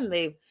has done.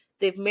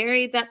 They've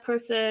married that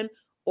person,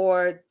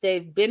 or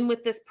they've been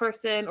with this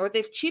person, or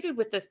they've cheated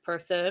with this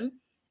person,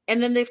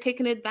 And then they've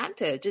taken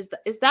advantage. Is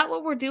that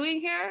what we're doing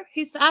here?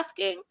 He's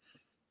asking.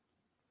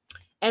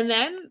 And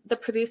then the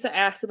producer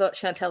asks about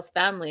Chantel's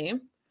family.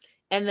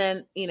 And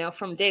then,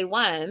 from day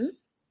one,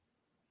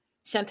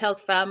 Chantel's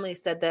family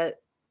said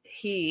that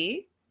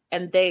he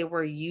and they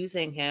were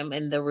using him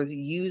and there was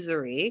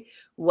usury.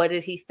 What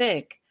did he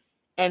think?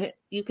 And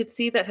you could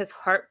see that his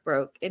heart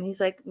broke. And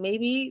he's like,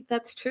 maybe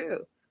that's true.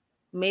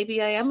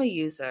 Maybe I am a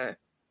user.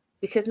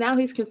 Because now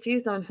he's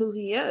confused on who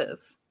he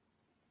is.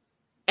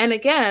 And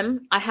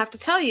again, I have to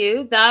tell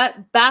you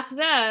that back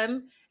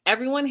then,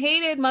 everyone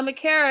hated Mama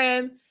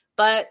Karen,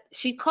 but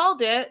she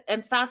called it.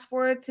 And fast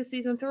forward to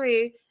season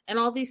 3, and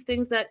all these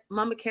things that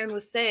Mama Karen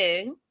was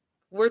saying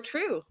were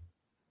true.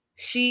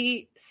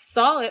 She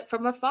saw it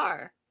from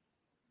afar.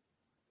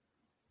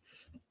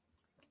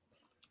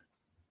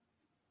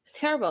 It's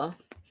terrible.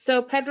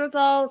 So Pedro's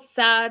all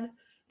sad.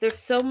 There's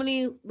so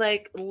many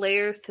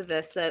layers to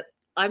this that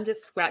I'm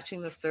just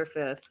scratching the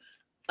surface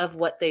of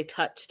what they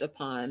touched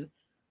upon.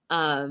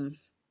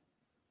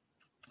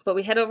 But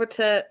we head over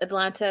to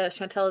Atlanta.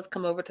 Chantel has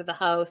come over to the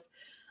house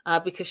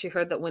because she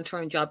heard that Winter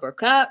and Ja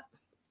broke up.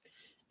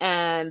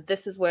 And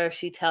this is where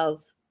she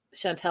tells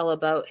Chantel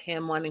about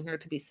him wanting her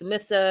to be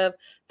submissive,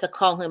 to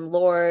call him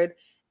Lord,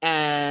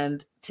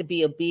 and to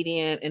be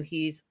obedient. And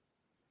he's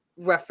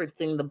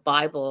referencing the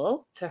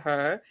Bible to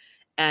her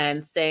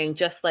and saying,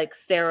 just like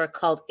Sarah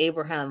called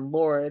Abraham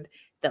Lord,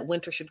 that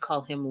Winter should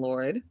call him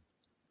Lord.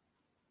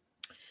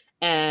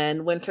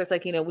 And Winter's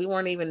like, we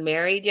weren't even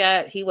married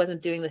yet. He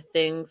wasn't doing the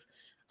things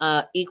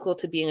equal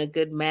to being a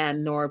good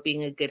man nor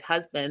being a good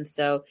husband.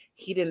 So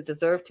he didn't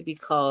deserve to be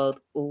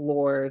called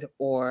Lord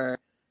or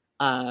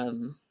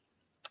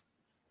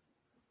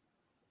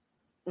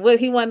what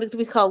he wanted to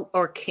be called,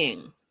 or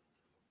king.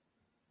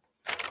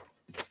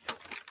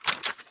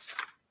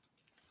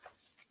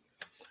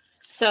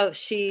 So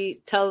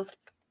she tells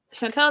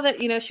Chantel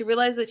that, she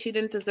realized that she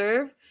didn't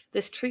deserve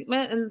this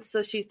treatment. And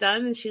so she's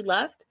done and she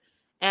left.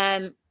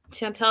 And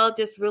Chantel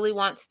just really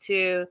wants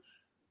to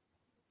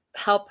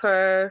help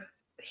her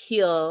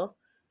heal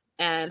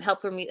and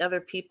help her meet other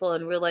people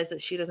and realize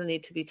that she doesn't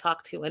need to be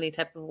talked to any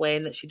type of way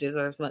and that she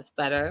deserves much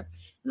better.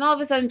 And all of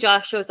a sudden,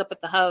 Josh shows up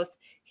at the house.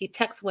 He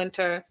texts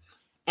Winter,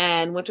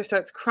 and Winter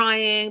starts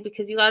crying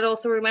because you got to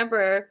also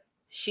remember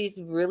she's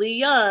really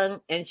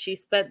young and she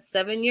spent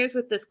 7 years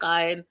with this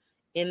guy. And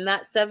in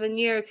that 7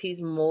 years,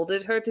 he's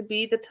molded her to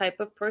be the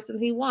type of person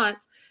he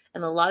wants.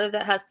 And a lot of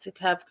that has to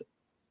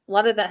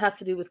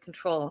do with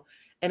control.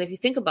 And if you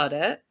think about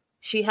it,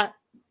 she had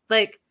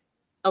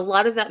a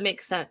lot of that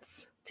makes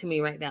sense to me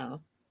right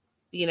now,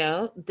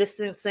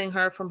 distancing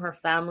her from her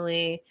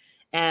family,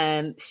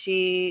 and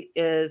she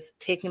is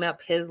taking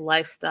up his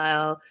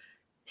lifestyle.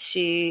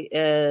 She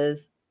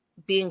is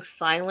being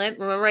silent.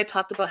 Remember, I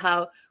talked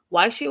about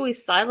why is she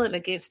always silent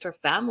against her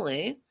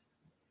family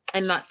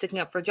and not sticking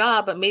up for a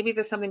job, but maybe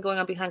there's something going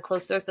on behind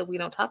closed doors that we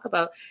don't talk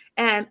about.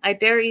 And I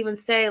dare even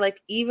say,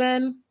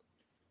 even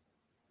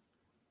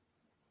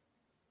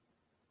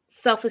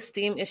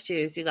self-esteem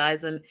issues, you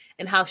guys, and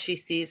how she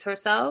sees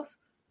herself,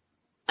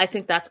 I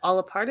think that's all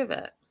a part of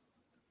it.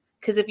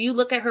 Because if you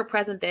look at her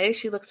present day,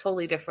 she looks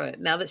totally different.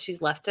 Now that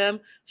she's left him,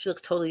 she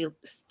looks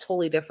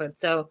totally different.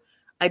 So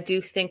I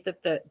do think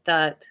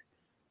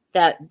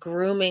that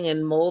grooming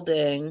and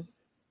molding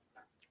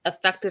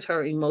affected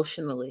her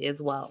emotionally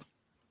as well.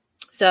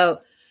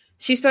 So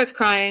she starts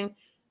crying.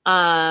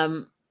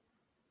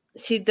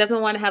 She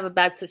doesn't want to have a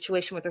bad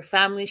situation with her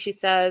family, she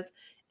says.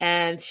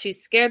 And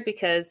she's scared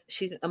because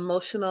she's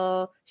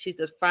emotional. She's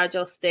a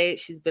fragile state.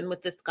 She's been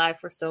with this guy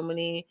for so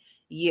many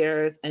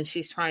years and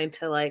she's trying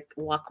to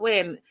walk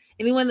away. And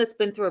anyone that's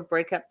been through a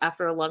breakup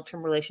after a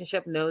long-term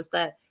relationship knows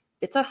that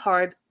it's a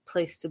hard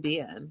place to be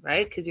in,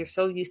 right? Because you're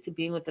so used to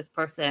being with this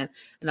person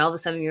and all of a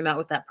sudden you're not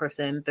with that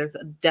person. There's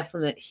a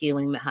definite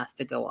healing that has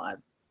to go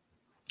on.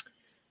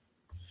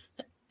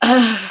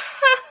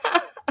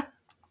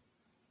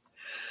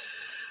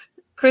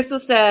 Crystal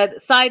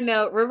said, side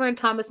note, River and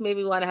Thomas made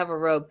me want to have a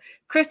robe.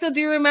 Crystal, do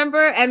you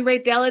remember? And Ray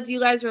Della, do you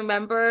guys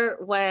remember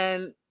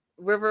when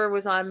River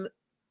was on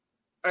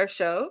our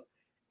show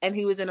and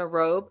he was in a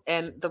robe,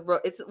 and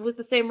it was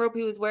the same robe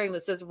he was wearing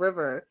that says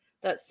River.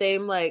 That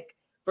same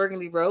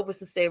burgundy robe was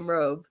the same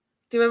robe.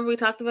 Do you remember we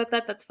talked about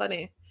that? That's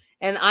funny.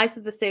 And I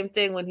said the same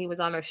thing when he was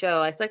on our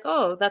show. I was like,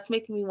 oh, that's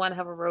making me want to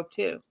have a robe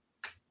too.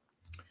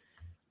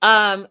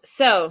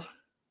 So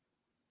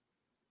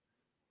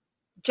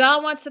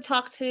John wants to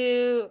talk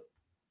to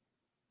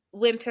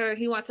Winter.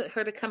 He wants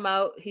her to come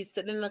out. He's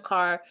sitting in the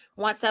car,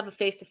 wants to have a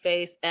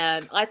face-to-face.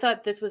 And I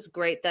thought this was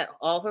great that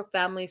all her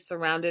family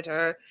surrounded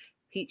her.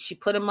 She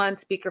put him on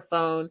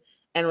speakerphone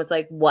and was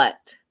like,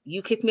 what?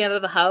 You kicked me out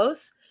of the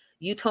house?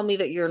 You told me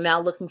that you're now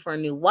looking for a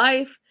new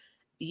wife.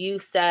 You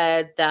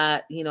said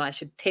that, I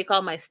should take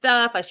all my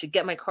stuff. I should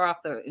get my car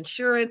off the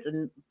insurance,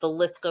 and the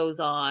list goes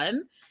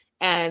on.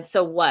 And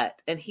so what?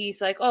 And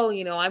he's like, oh,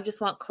 I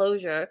just want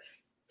closure.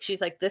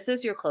 She's like, this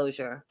is your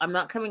closure. I'm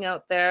not coming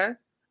out there.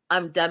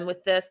 I'm done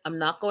with this. I'm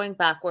not going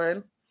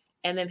backward.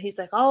 And then he's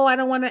like, oh, I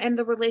don't want to end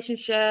the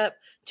relationship.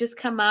 Just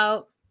come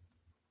out.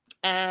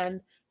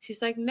 And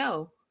She's like,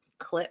 no.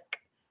 Click.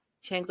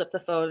 She hangs up the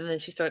phone and then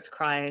she starts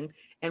crying.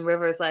 And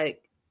River's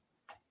like,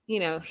 you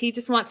know, he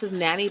just wants his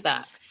nanny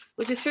back,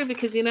 which is true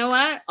because you know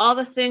what? All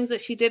the things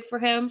that she did for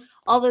him,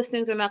 all those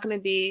things are not going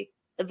to be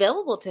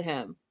available to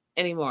him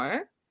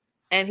anymore.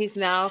 And he's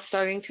now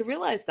starting to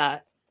realize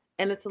that.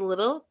 And it's a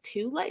little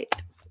too late.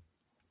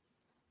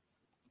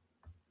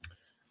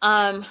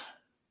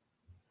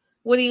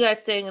 What are you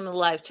guys saying in the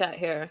live chat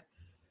here?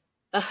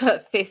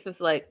 Faith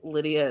is like,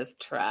 Lydia is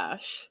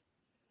trash.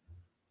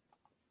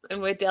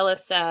 And Waydella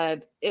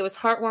said, it was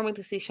heartwarming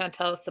to see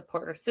Chantel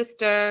support her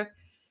sister.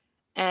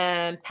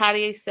 And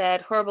Patty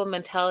said, horrible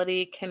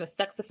mentality. Can a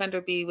sex offender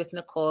be with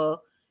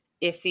Nicole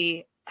if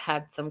he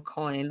had some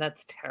coin?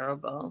 That's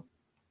terrible.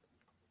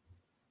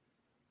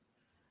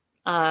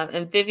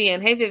 And Vivian,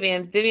 hey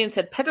Vivian. Vivian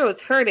said, Pedro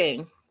is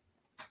hurting.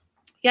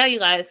 Yeah, you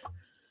guys.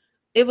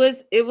 There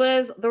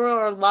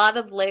were a lot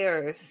of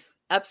layers.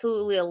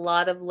 Absolutely a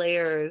lot of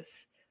layers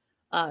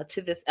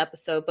to this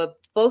episode. But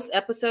both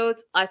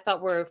episodes I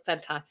thought were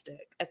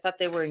fantastic. I thought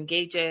they were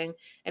engaging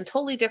and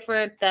totally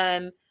different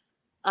than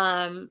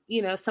some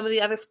of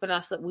the other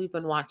spinoffs that we've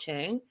been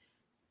watching.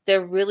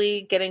 They're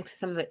really getting to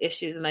some of the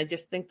issues, and I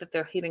just think that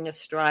they're hitting a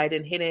stride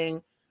and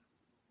hitting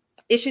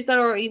issues that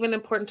are even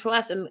important to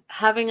us and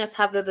having us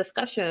have the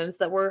discussions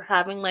that we're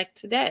having like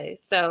today.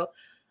 So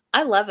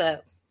I love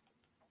it.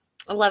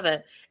 I love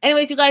it.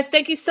 Anyways, you guys,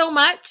 thank you so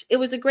much. It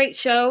was a great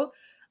show.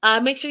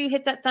 Make sure you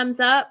hit that thumbs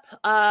up.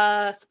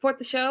 Support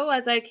the show,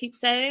 as I keep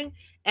saying.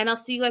 And I'll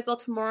see you guys all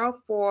tomorrow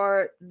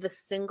for The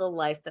Single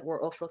Life that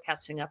we're also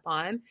catching up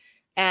on.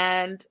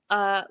 And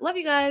love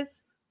you guys.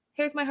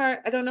 Here's my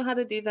heart. I don't know how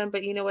to do them,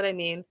 but you know what I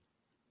mean.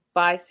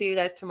 Bye. See you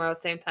guys tomorrow.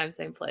 Same time,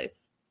 same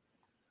place.